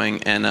thing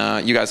going.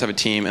 And you guys have a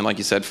team, and like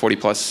you said, 40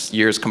 plus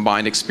years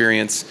combined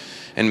experience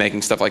and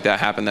making stuff like that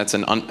happen. That's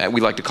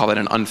we like to call it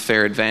an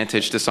unfair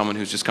advantage to someone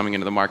who's just coming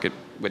into the market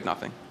with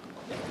nothing.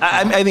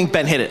 I think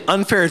Ben hit it.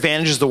 Unfair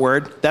advantage is the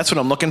word. That's what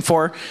I'm looking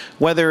for.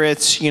 Whether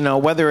it's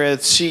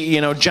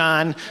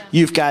John,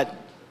 you've got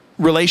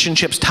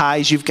relationships,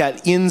 ties, you've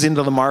got ins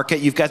into the market,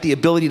 you've got the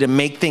ability to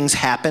make things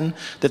happen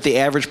that the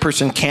average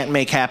person can't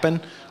make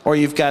happen, or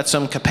you've got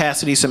some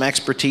capacity, some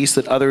expertise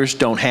that others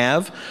don't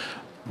have.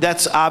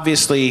 That's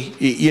obviously,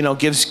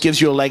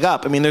 gives you a leg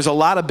up. I mean, there's a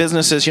lot of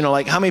businesses,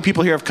 like how many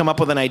people here have come up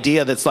with an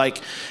idea that's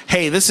like,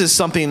 hey, this is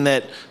something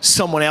that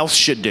someone else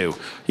should do.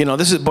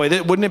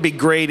 Wouldn't it be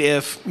great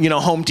if,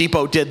 Home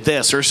Depot did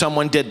this or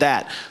someone did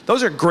that?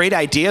 Those are great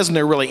ideas and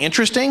they're really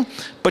interesting,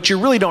 but you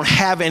really don't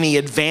have any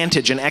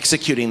advantage in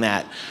executing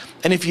that.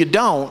 And if you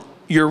don't,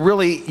 you're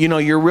really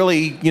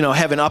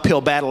have an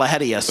uphill battle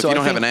ahead of you. So if you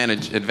don't have an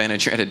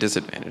advantage, you're at a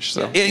disadvantage.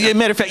 So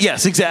matter of fact,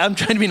 yes, exactly. I'm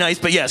trying to be nice,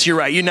 but yes, you're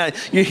right. And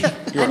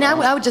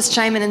I would just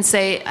chime in and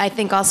say, I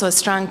think also a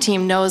strong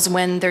team knows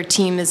when their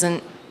team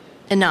isn't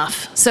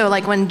enough. So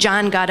like when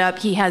John got up,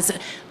 he has,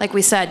 like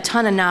we said,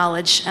 ton of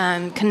knowledge,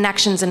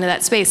 connections into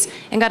that space,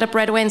 and got up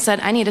right away and said,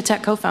 I need a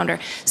tech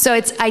co-founder. So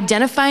it's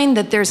identifying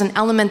that there's an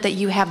element that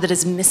you have that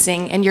is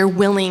missing, and you're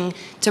willing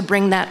to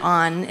bring that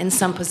on in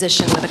some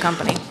position with a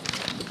company.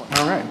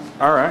 All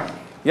right.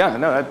 Yeah,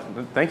 no,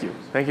 thank you.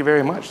 Thank you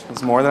very much.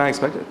 That's more than I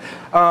expected.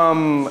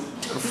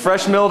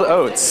 Fresh milled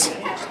oats.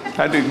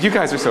 You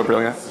guys are so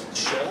brilliant.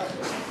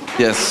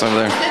 Yes, over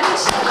there.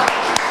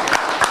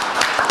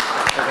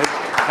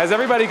 Has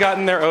everybody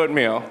gotten their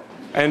oatmeal?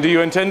 And do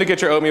you intend to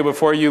get your oatmeal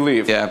before you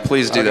leave? Yeah,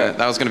 please do that.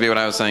 That was going to be what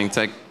I was saying.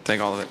 Take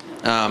all of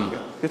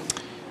it.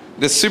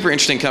 This super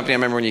interesting company, I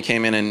remember when you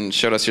came in and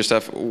showed us your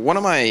stuff.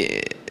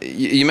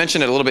 You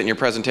mentioned it a little bit in your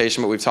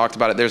presentation, but we've talked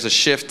about it. There's a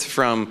shift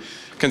from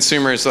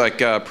consumers, like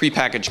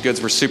prepackaged goods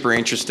were super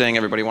interesting.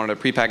 Everybody wanted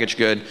a prepackaged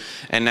good.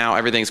 And now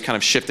everything's kind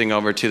of shifting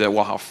over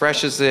to how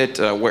fresh is it?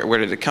 Where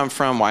did it come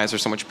from? Why is there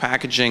so much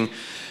packaging?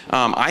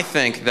 I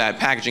think that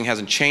packaging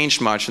hasn't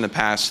changed much in the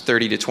past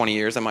 30 to 20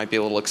 years. That might be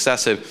a little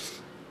excessive.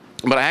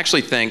 But I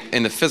actually think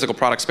in the physical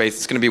product space,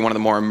 it's going to be one of the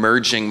more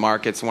emerging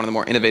markets, one of the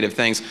more innovative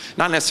things.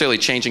 Not necessarily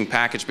changing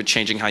package, but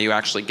changing how you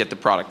actually get the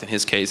product. In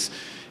his case,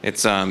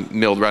 it's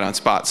milled right on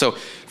spot. So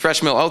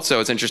fresh mill oats,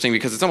 though, it's interesting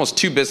because it's almost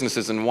two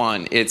businesses in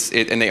one.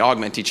 And they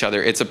augment each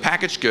other. It's a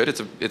packaged good.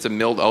 It's a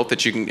milled oat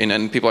that you can,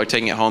 and people are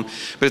taking it home.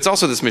 But it's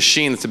also this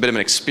machine that's a bit of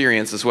an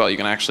experience as well. You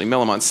can actually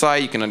mill them on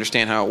site. You can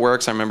understand how it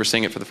works. I remember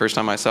seeing it for the first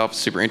time myself. It's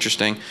super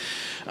interesting.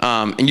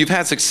 And you've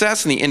had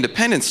success in the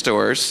independent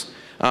stores.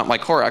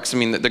 Like Horrocks, I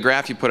mean, the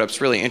graph you put up is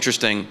really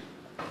interesting.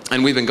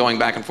 And we've been going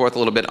back and forth a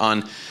little bit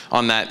on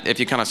that. If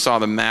you kind of saw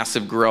the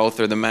massive growth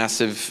or the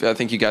massive, I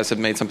think you guys have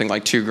made something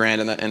like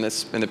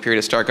 $2,000 in the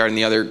period of StartGuard, and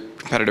the other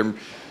competitor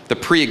the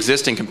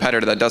pre-existing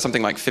competitor that does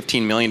something like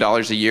 $15 million a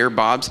year,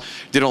 Bob's,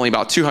 did only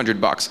about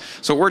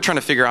 $200. So what we're trying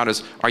to figure out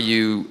is, are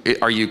you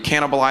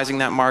cannibalizing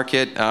that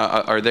market,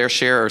 or their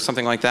share or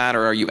something like that,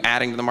 or are you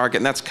adding to the market?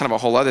 And that's kind of a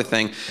whole other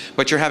thing.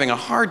 But you're having a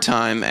hard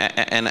time,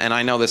 and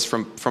I know this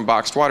from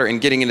boxed water, in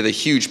getting into the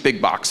huge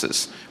big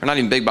boxes, or not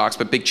even big box,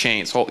 but big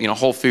chains,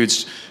 Whole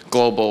Foods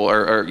Global,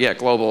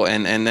 Global,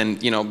 and then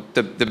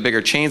the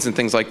bigger chains and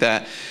things like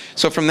that.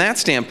 So from that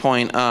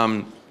standpoint,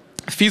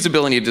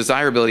 feasibility and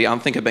desirability, I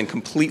don't think have been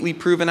completely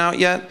proven out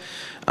yet.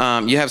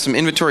 You have some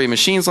inventory of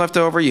machines left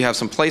over. You have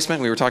some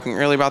placement. We were talking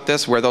earlier about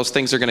this, where those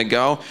things are going to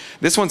go.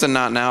 This one's a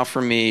not now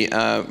for me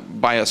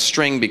by a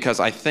string, because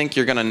I think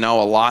you're going to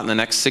know a lot in the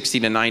next 60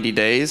 to 90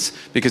 days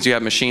because you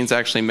have machines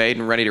actually made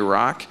and ready to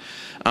rock.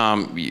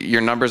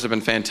 Your numbers have been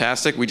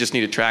fantastic. We just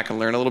need to track and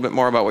learn a little bit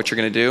more about what you're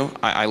going to do.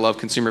 I love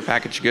consumer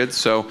packaged goods,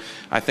 so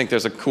I think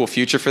there's a cool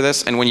future for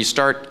this. And when you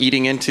start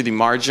eating into the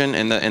margin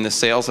and the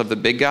sales of the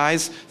big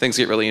guys, things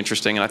get really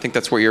interesting, and I think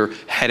that's where you're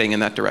heading in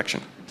that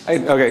direction.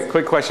 Okay,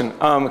 quick question,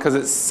 because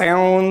it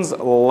sounds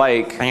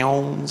like the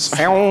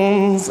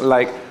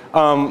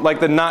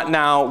not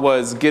now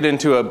was get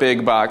into a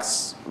big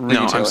box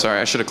retailer. No, I'm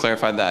sorry, I should have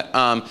clarified that.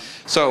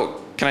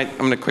 So I'm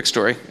going to quick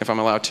story, if I'm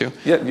allowed to.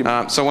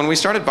 Yeah. So when we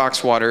started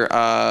Box Water,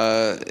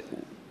 well,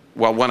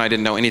 one, I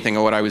didn't know anything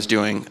of what I was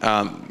doing.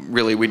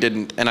 Really, we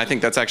didn't, and I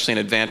think that's actually an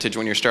advantage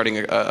when you're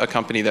starting a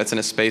company that's in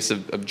a space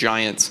of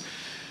giants.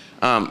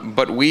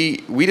 But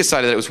we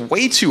decided that it was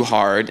way too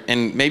hard,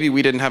 and maybe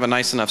we didn't have a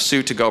nice enough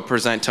suit to go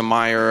present to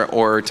Meijer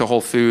or to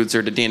Whole Foods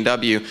or to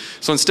D&W.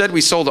 So instead, we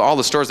sold to all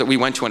the stores that we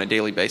went to on a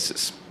daily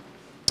basis.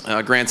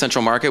 Grand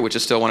Central Market, which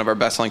is still one of our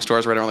best-selling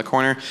stores right around the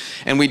corner.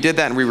 And we did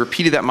that, and we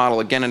repeated that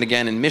model again and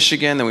again in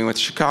Michigan, then we went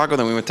to Chicago,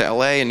 then we went to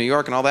LA and New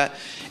York and all that.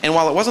 And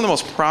while it wasn't the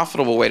most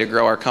profitable way to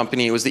grow our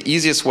company, it was the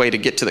easiest way to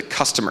get to the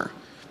customer.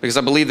 Because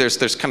I believe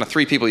there's kind of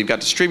three people. You've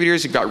got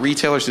distributors, you've got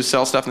retailers who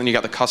sell stuff, and then you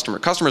got the customer.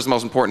 Customer is the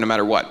most important no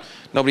matter what.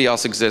 Nobody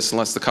else exists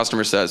unless the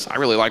customer says, I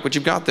really like what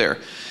you've got there.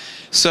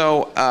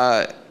 So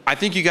I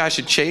think you guys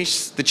should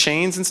chase the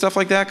chains and stuff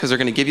like that, because they're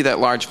going to give you that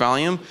large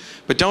volume.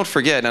 But don't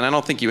forget, and I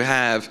don't think you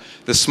have,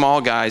 the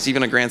small guys,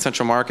 even a Grand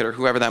Central Market or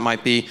whoever that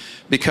might be,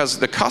 because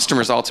the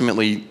customers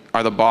ultimately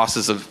are the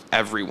bosses of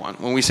everyone.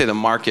 When we say the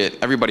market,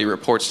 everybody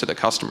reports to the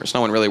customers.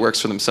 No one really works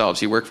for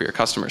themselves. You work for your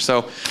customers.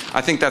 So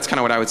I think that's kind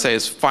of what I would say,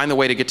 is find the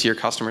way to get to your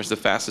customers the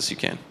fastest you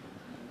can.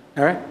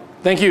 All right.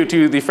 Thank you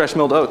to the Fresh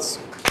Milled Oats.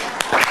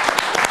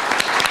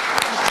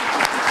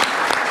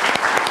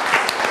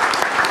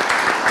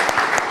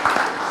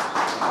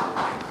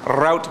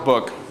 Route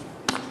book.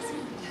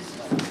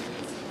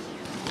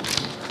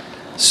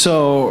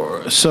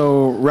 So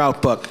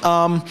route book. Here's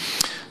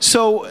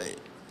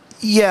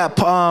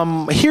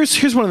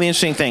one of the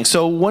interesting things.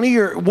 So one of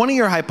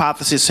your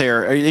hypotheses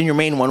here, and your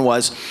main one,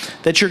 was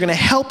that you're going to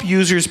help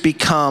users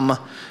become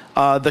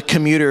the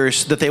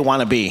commuters that they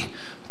want to be.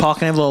 Paul,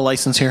 can I have a little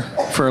license here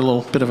for a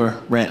little bit of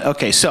a rant?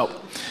 Okay, so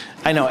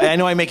I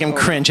know I make him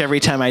cringe every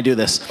time I do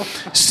this.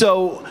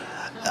 So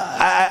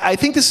I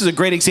think this is a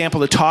great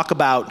example to talk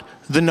about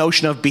the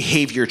notion of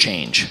behavior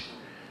change.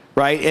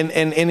 Right,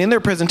 and in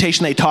their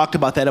presentation they talked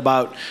about that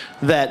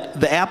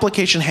the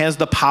application has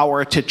the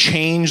power to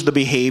change the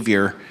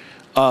behavior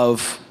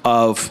of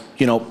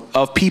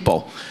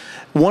people.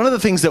 One of the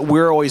things that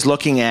we're always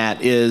looking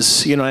at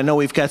is, I know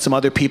we've got some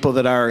other people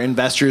that are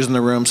investors in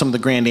the room, some of the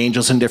Grand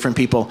Angels and different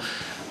people.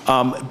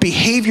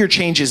 Behavior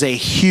change is a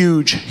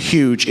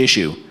huge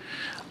issue.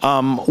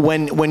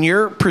 When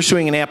you're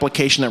pursuing an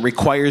application that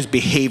requires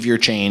behavior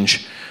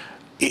change,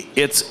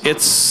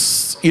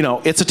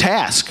 it's a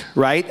task,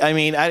 right? I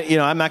mean,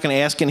 I'm not going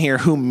to ask in here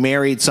who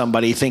married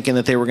somebody thinking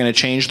that they were going to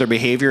change their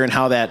behavior and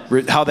how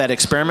that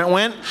experiment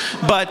went,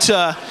 but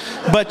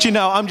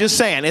I'm just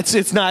saying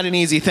it's not an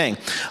easy thing.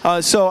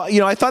 So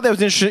I thought that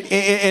was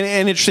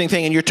an interesting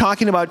thing, and you're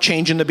talking about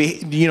changing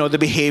the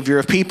behavior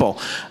of people.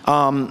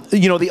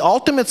 The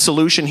ultimate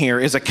solution here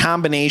is a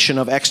combination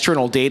of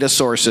external data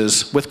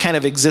sources with kind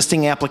of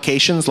existing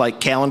applications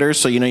like calendars.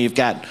 So you've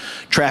got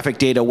traffic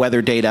data,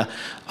 weather data.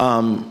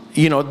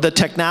 The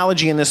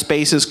technology in this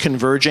space is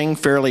converging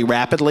fairly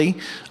rapidly.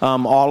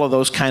 All of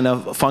those kind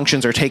of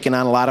functions are taking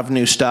on a lot of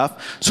new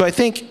stuff. So I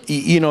think,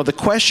 the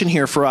question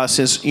here for us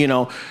is,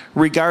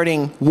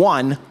 regarding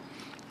one,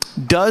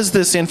 does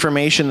this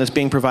information that's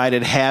being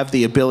provided have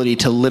the ability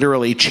to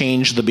literally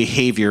change the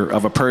behavior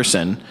of a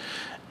person?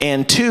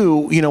 And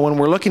two, when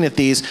we're looking at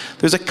these,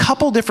 there's a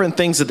couple different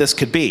things that this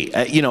could be.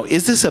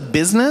 Is this a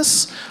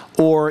business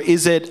or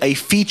is it a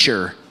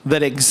feature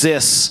that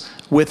exists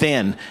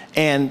within?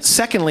 And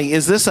secondly,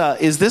 is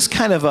this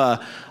kind of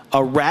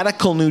a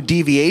radical new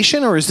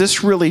deviation, or is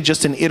this really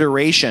just an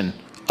iteration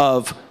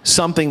of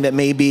something that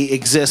maybe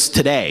exists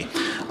today.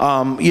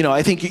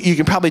 I think you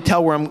can probably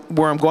tell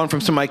where I'm going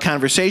from some of my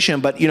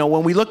conversation, but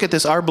when we look at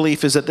this, our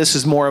belief is that this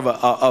is more of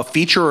a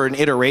feature or an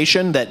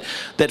iteration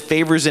that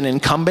favors an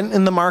incumbent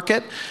in the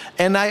market.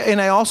 And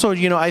I also,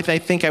 I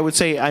think I would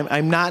say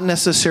I'm not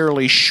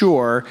necessarily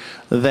sure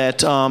that,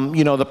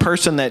 the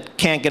person that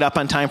can't get up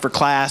on time for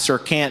class or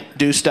can't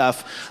do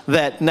stuff,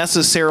 that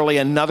necessarily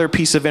another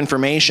piece of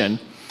information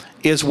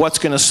is what's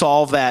going to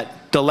solve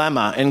that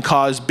dilemma and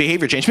cause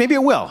behavior change. Maybe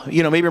it will,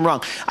 maybe I'm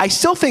wrong. I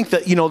still think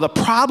that, the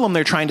problem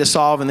they're trying to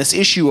solve in this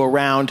issue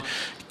around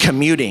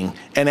commuting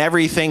and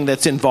everything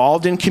that's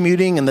involved in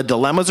commuting and the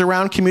dilemmas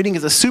around commuting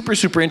is a super,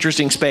 super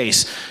interesting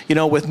space.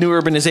 With new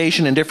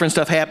urbanization and different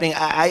stuff happening,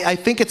 I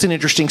think it's an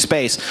interesting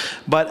space.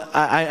 But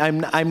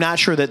I'm not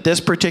sure that this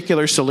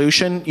particular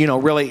solution,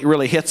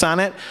 really hits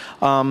on it.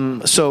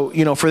 So,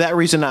 for that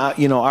reason,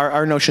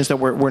 our notion is that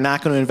we're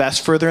not going to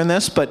invest further in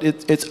this, but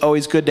it's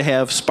always good to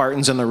have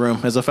Spartans in the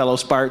room as a fellow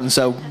Spartan.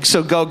 So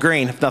go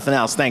green, if nothing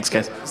else. Thanks,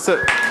 guys.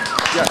 So,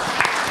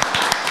 yeah.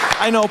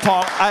 I know,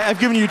 Paul. I've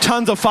given you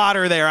tons of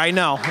fodder there. I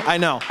know.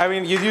 I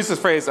mean, you used this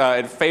phrase,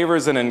 it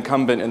favors an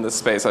incumbent in this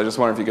space. I just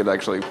wonder if you could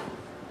actually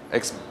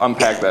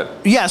unpack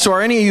that. Yeah, so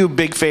are any of you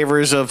big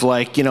favors of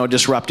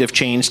disruptive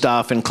change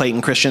stuff and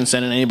Clayton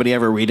Christensen, and anybody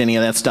ever read any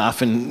of that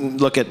stuff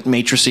and look at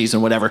matrices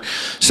and whatever?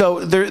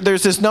 So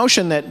there's this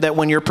notion that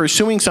when you're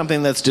pursuing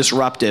something that's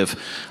disruptive,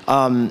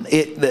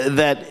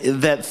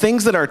 that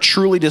things that are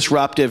truly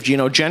disruptive,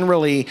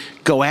 generally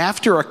go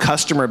after a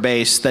customer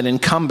base that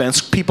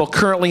incumbents, people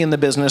currently in the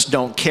business,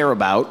 don't care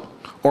about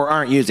or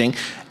aren't using,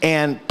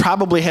 and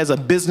probably has a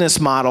business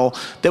model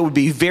that would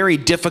be very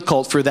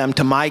difficult for them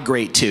to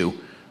migrate to,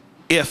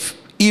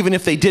 even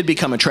if they did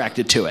become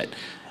attracted to it.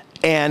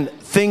 And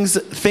things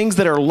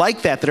that are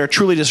like that are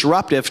truly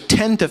disruptive,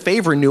 tend to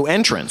favor new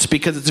entrants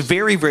because it's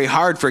very, very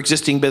hard for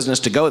existing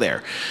business to go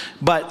there.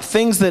 But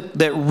things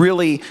that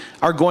really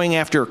are going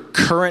after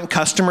current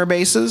customer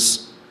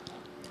bases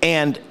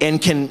and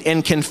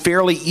can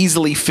fairly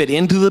easily fit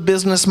into the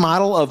business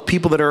model of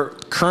people that are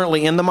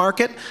currently in the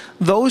market,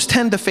 those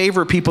tend to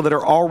favor people that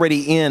are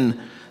already in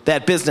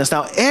that business.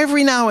 Now,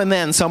 every now and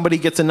then somebody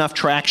gets enough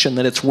traction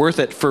that it's worth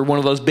it for one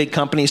of those big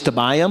companies to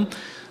buy them,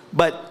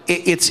 but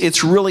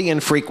it's really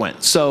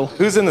infrequent. So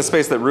who's in the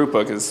space that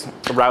Rootbook is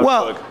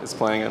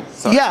playing in?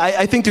 Sorry. Yeah,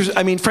 I think frankly,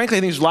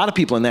 I think there's a lot of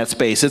people in that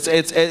space.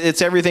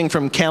 It's everything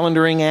from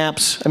calendaring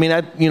apps. I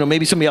mean,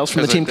 maybe somebody else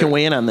from the team can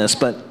weigh in on this,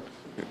 but.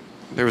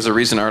 There was a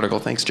recent article,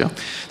 thanks Joe.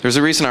 There's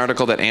a recent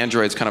article that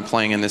Android's kind of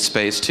playing in this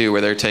space too,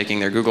 where they're taking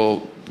their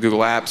Google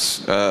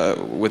Apps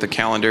with a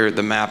calendar,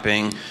 the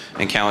mapping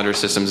and calendar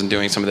systems and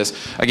doing some of this.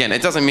 Again,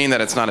 it doesn't mean that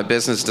it's not a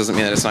business, it doesn't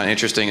mean that it's not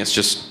interesting, it's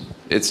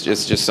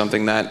just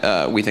something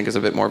that we think is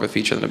a bit more of a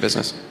feature than a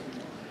business.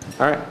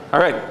 All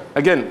right.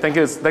 Again,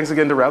 thanks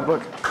again to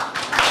Routebook.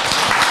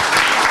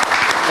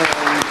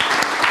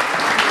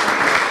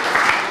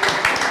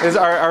 Is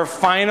our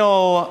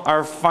final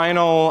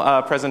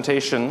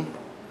presentation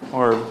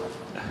or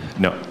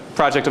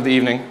project of the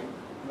evening.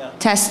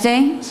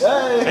 Testing.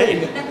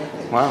 Hey.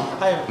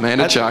 Wow.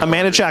 Amanda Chaco.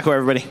 Amanda Chaco,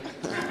 everybody.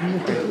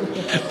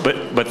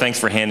 But thanks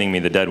for handing me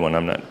the dead one.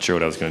 I'm not sure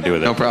what I was going to do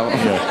with it. No problem.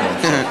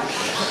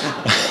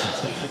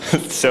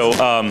 So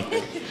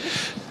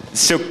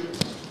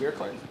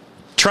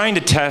trying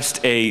to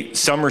test a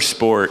summer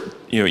sport,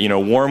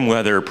 warm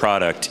weather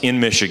product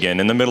in Michigan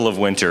in the middle of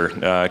winter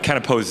kind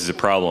of poses a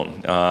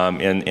problem.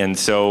 And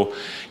so,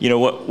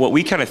 what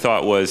we kind of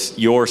thought was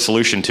your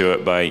solution to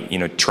it by,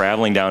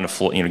 traveling down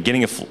to,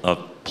 getting a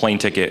plane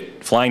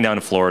ticket, flying down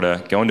to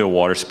Florida, going to a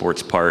water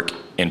sports park,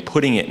 and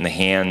putting it in the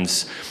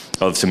hands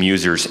of some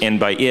users. And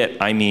by it,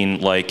 I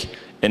mean like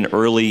an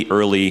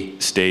early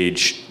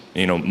stage,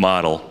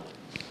 model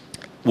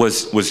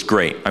was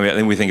great. I mean, I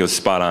think we think it was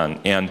spot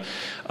on. And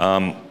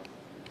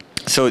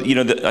so,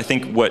 I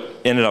think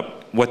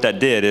what that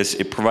did is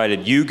it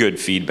provided you good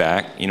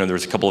feedback. There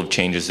was a couple of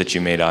changes that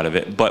you made out of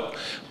it, but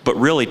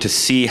really to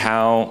see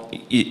how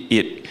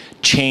it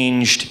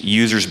changed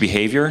users'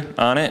 behavior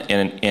on it.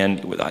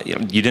 And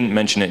you didn't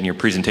mention it in your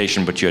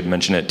presentation, but you had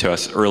mentioned it to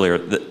us earlier.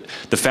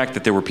 The fact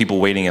that there were people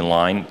waiting in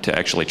line to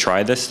actually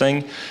try this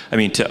thing, I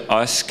mean, to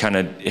us, kind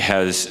of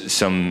has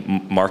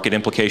some market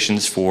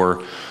implications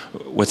for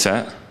what's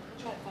that?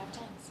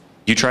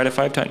 You tried it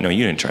 5 times? No,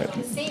 you didn't try it.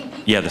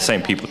 The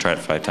same people tried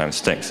it 5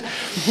 times. Thanks.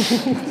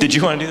 Did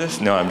you want to do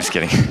this? No, I'm just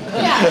kidding.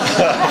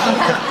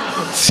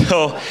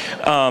 So,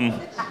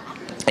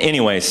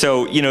 anyway,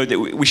 so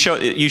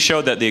you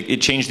showed that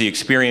it changed the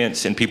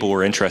experience and people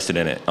were interested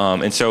in it.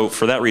 And so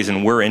for that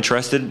reason, we're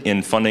interested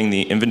in funding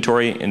the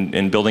inventory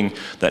and building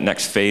that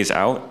next phase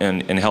out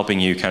and helping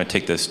you kind of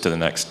take this to the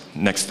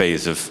next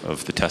phase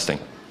of the testing.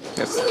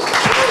 Yes.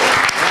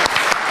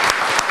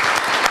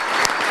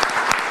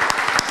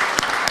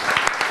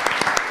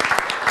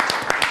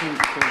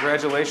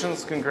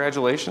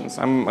 Congratulations.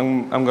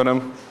 I'm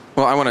gonna.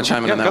 Well, I want to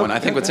chime in on that one. I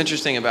think what's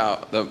interesting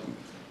about the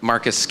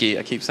Marcus Ski,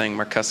 I keep saying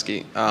Marcus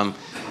Ski,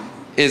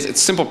 is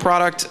it's a simple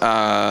product.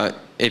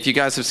 if you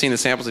guys have seen the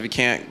samples, if you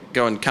can't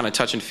go and kind of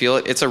touch and feel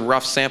it, it's a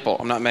rough sample.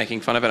 I'm not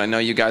making fun of it. I know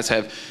you guys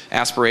have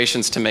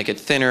aspirations to make it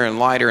thinner and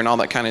lighter and all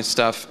that kind of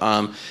stuff.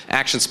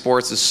 Action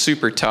Sports is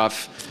super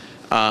tough.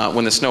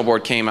 When the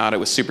snowboard came out, it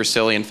was super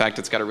silly. In fact,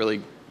 it's got a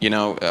really,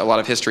 a lot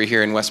of history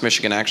here in West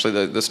Michigan,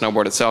 actually, the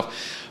snowboard itself.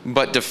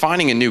 But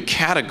defining a new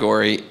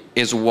category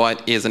is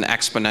what is an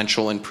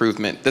exponential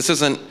improvement. This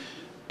isn't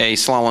a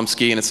slalom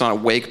ski and it's not a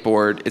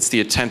wakeboard. It's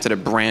the attempt at a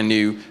brand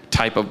new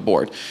type of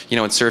board. In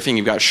surfing,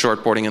 you've got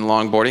shortboarding and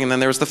longboarding, and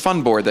then there was the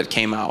fun board that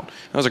came out.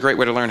 That was a great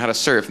way to learn how to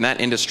surf. And that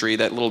industry,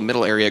 that little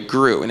middle area,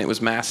 grew, and it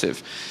was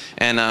massive.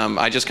 And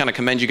I just kind of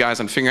commend you guys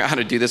on figuring out how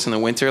to do this in the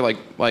winter, like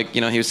he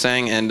was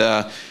saying. And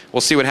we'll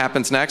see what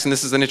happens next. And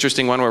this is an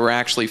interesting one where we're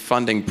actually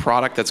funding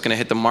product that's going to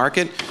hit the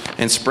market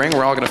in spring.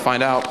 We're all going to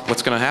find out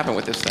what's going to happen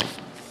with this thing.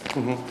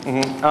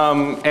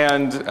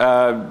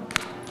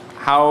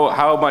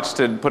 How much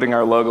did putting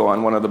our logo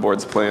on one of the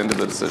boards play into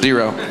the decision?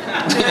 0.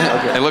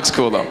 Okay. It looks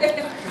cool though.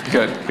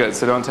 Good.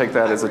 So don't take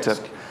that as a tip.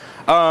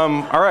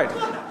 All right.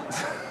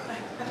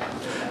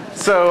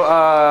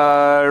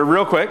 So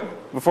real quick,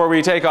 before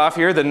we take off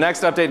here, the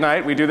next update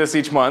night, we do this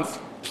each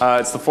month.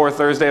 It's the fourth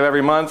Thursday of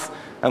every month,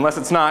 unless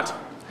it's not.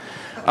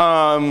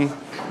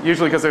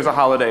 Usually because there's a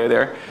holiday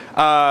there.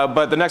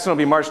 But the next one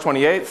will be March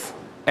 28th.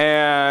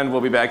 And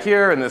we'll be back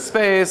here in this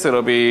space.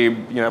 It'll be,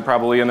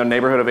 probably in the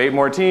neighborhood of 8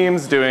 more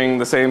teams doing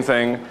the same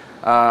thing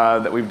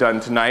that we've done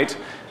tonight.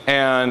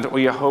 And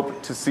we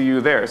hope to see you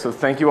there. So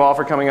thank you all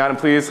for coming out, and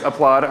please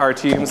applaud our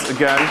teams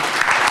again.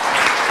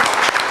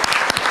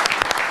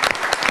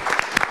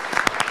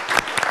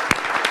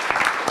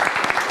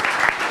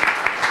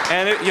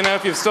 And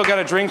if you've still got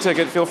a drink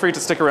ticket, feel free to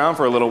stick around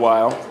for a little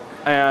while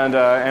and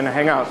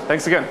hang out.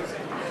 Thanks again.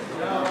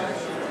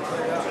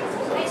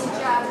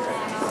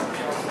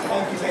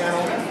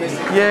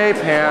 Yay,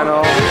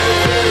 panel.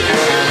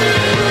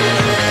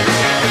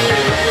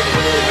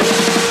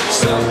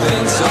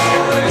 Something's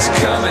always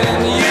coming,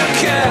 you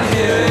can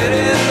hear it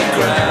in the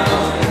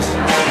ground.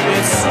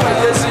 It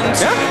swells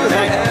into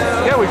the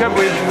air. Yeah, we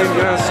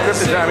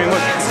scripted that. I mean, look,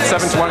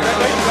 7:20.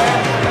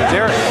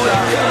 Derek,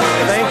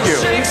 thank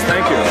you.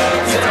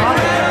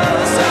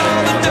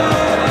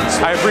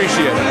 I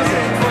appreciate it.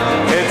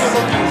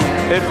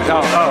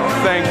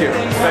 Thank you.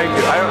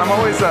 I'm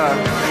always, I'm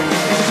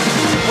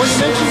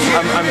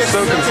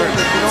so concerned.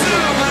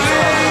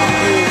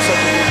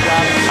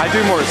 I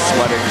do more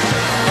sweating.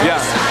 Yeah.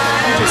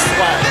 You just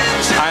sweat.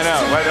 I know,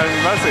 but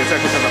mostly it's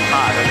actually because I'm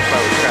hot. I just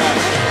thought it was kind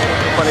of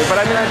funny. But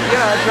I mean, I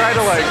try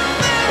to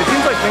it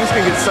seems like things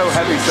can get so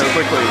heavy so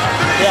quickly.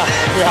 Yeah.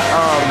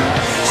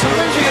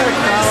 Sometimes you got a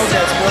crowd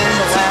that's willing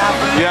to laugh.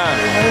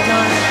 Another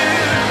time,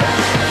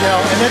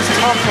 and it's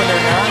tough when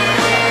they're not.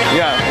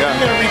 Yeah. You're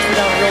going to reach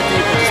down real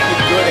deep and just be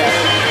good at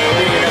it.